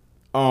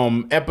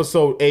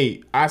 Episode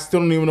 8. I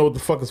still don't even know what the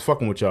fuck is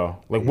fucking with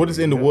y'all. Like, what is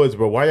in the woods,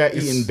 bro? Why y'all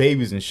eating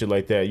babies and shit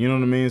like that? You know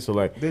what I mean? So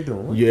like, they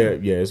doing what?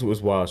 Yeah, it's a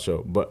wild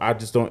show. But I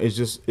just don't. It's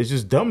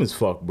just dumb as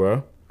fuck,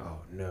 bro. Oh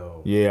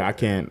no. Yeah, I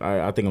can't.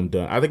 I think I'm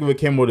done. I think if it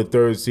came with the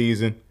third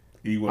season,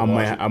 I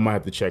might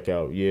have to check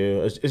out.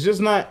 Yeah, it's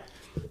just not.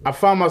 I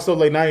find myself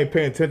like not even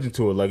paying attention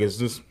to it. Like it's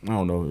just I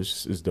don't know.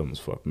 It's dumb as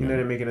fuck, man. You know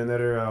they're making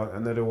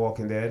another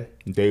Walking Dead.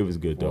 Dave was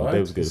good though.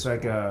 Dave was good. It's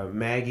like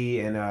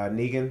Maggie and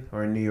Negan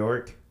are in New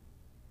York.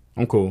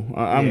 I'm cool.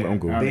 I'm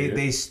cool.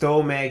 They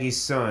stole Maggie's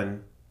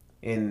son,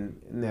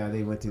 and now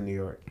they went to New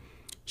York.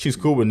 She's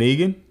cool with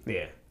Negan.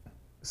 Yeah.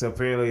 So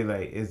apparently,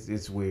 like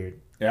it's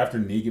weird. After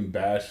Negan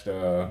bashed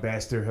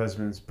her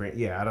husband's brain.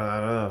 Yeah, I don't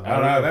know. I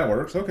don't know how that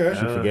works. Okay.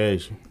 She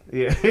forgave you.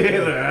 Yeah. I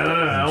don't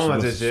know. I don't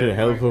want this shit.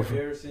 Have you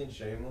ever seen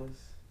Shameless?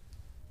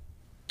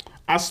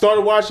 I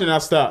started watching and I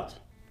stopped.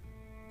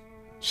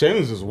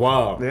 Shameless is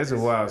wild. It's a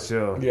wild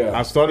show. Yeah,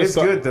 it's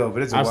good though,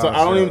 but it's a wild show.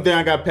 I don't even think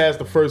I got past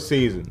the first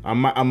season. I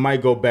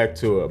might go back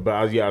to it, but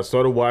I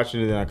started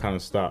watching it and I kind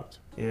of stopped.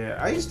 Yeah,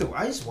 I used to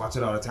watch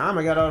it all the time.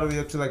 I got all the way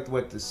up to like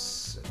I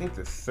think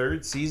the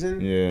third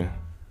season. Yeah,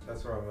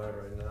 that's where I'm at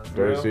right now.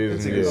 Third season.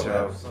 It's a good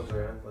show.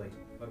 Like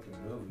fucking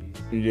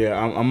movies. Yeah,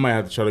 I might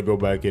have to try to go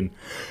back and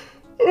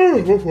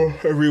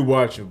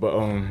rewatch it, but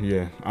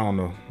yeah, I don't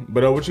know.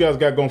 But what you guys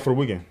got going for the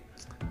weekend?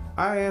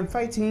 I am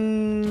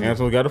fighting.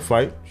 Antoine got to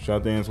fight. Shout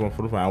out to Antoine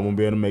for the fight. I won't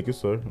be able to make it,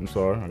 sir. I'm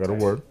sorry. I got to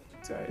work.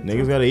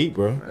 Niggas got to eat,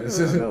 bro.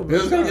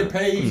 Niggas got to get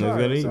paid. Niggas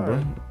got to eat,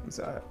 bro.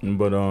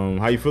 But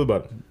how you feel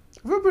about it?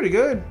 I feel pretty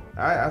good.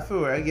 I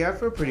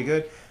feel pretty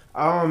good.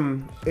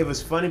 It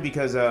was funny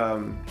because I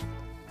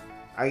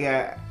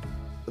got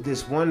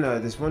this one.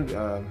 I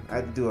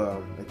had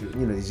to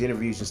do these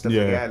interviews and stuff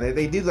like that. And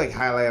they do like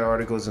highlight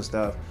articles and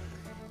stuff.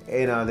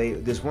 And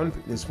this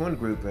one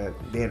group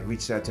they had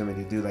reached out to me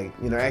to do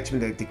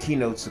actually the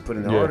keynotes to put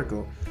in the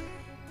article.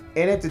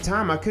 And at the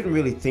time I couldn't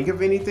really think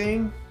of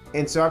anything,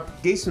 and so I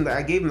gave him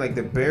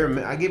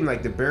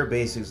the bare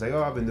basics, like,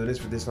 oh, I've been doing this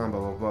for this long, blah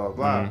blah blah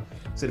blah.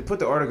 So they put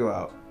the article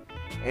out,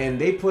 and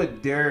they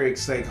put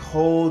Derek's like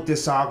whole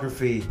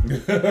discography,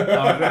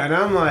 and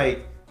I'm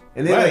like,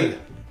 and then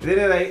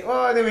they're like,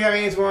 oh, then we have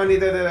Antoine,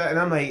 and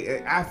I'm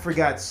like, I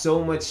forgot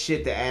so much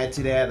shit to add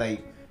to that,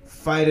 like.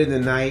 Fight of the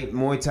night,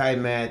 Muay Thai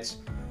match,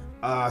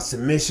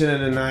 submission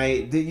of the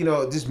night.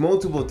 Just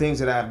multiple things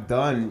that I've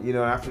done.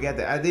 I forgot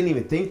that I didn't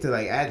even think to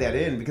like add that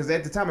in because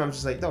at the time I'm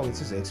just like, no, it's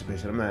just an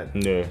exhibition. I'm not.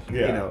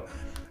 Yeah.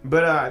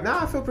 But now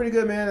I feel pretty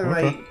good, man. And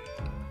like,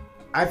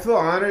 I feel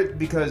honored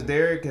because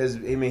Derek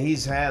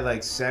he's had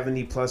like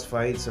 70 plus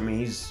fights. I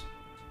mean,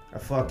 a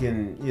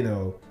fucking, you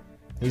know,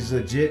 he's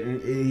legit,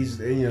 and he's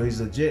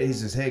legit.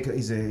 He's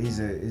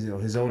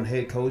his own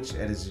head coach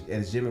at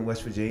his gym in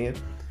West Virginia,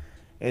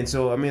 and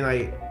so I mean,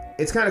 like,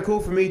 it's kind of cool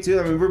for me too.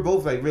 I mean, we're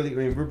both like really, I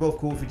mean, we're both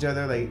cool with each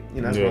other. Like,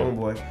 you know, that's my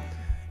homeboy,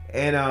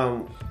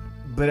 and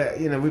but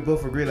you know, we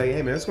both agree like,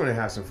 hey man, let's go and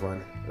have some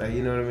fun. Like,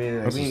 you know what I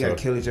mean? Like, we ain't gotta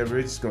kill each other.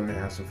 We're just going to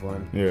have some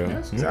fun.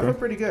 Yeah. So I feel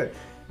pretty good.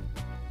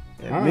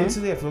 Yeah,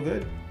 mentally, I feel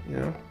good. You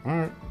know. All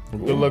right.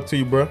 Well, good luck to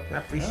you, bro. I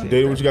appreciate it.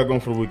 Dave, what you got going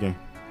for the weekend?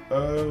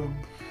 To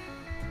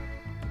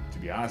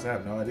be honest, I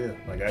have no idea.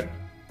 Like I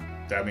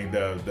mean,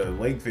 the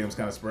lake thing was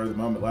kind of spur of the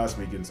moment last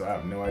weekend, so I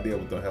have no idea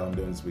what the hell I'm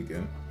doing this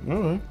weekend.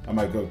 All right. I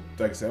might go.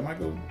 Like I said, I might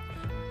go.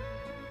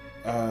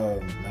 No,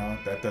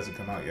 that doesn't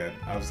come out yet.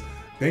 I was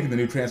thinking the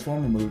new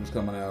Transformer movie was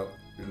coming out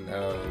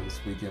this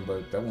weekend,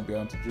 but that won't be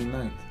out until June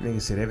 9th.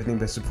 Nigga said everything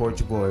but support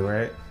your boy,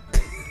 right?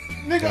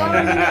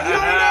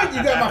 Nigga,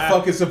 you got my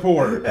fucking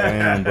support.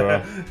 Damn,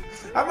 bro.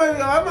 I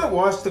might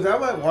watch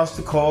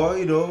the car,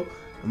 you know,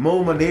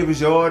 mow my neighbor's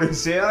yard and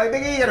shit. Like,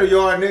 nigga, you got a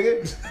yard,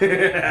 nigga.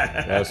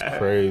 That's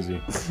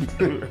crazy.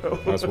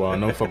 That's wild.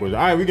 No fuck with it.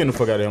 All right, we getting the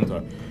fuck out of here. I'm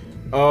sorry.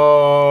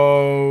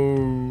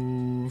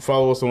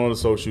 Follow us on all the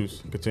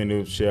socials.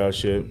 Continue to share our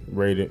shit.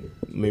 Rate it.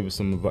 Give us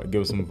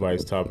some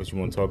advice, topics you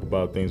want to talk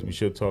about, things we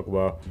should talk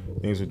about,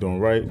 things we're doing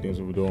right, things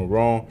we're doing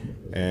wrong,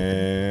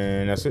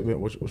 and that's it, man.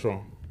 What's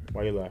wrong?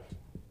 Why you laugh?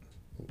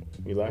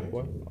 You laugh?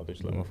 What? I thought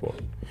you let my fault.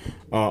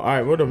 All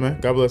right, what up, man?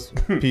 God bless.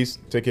 Peace.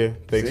 Take care.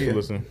 Thanks for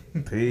listening.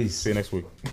 Peace. See you next week.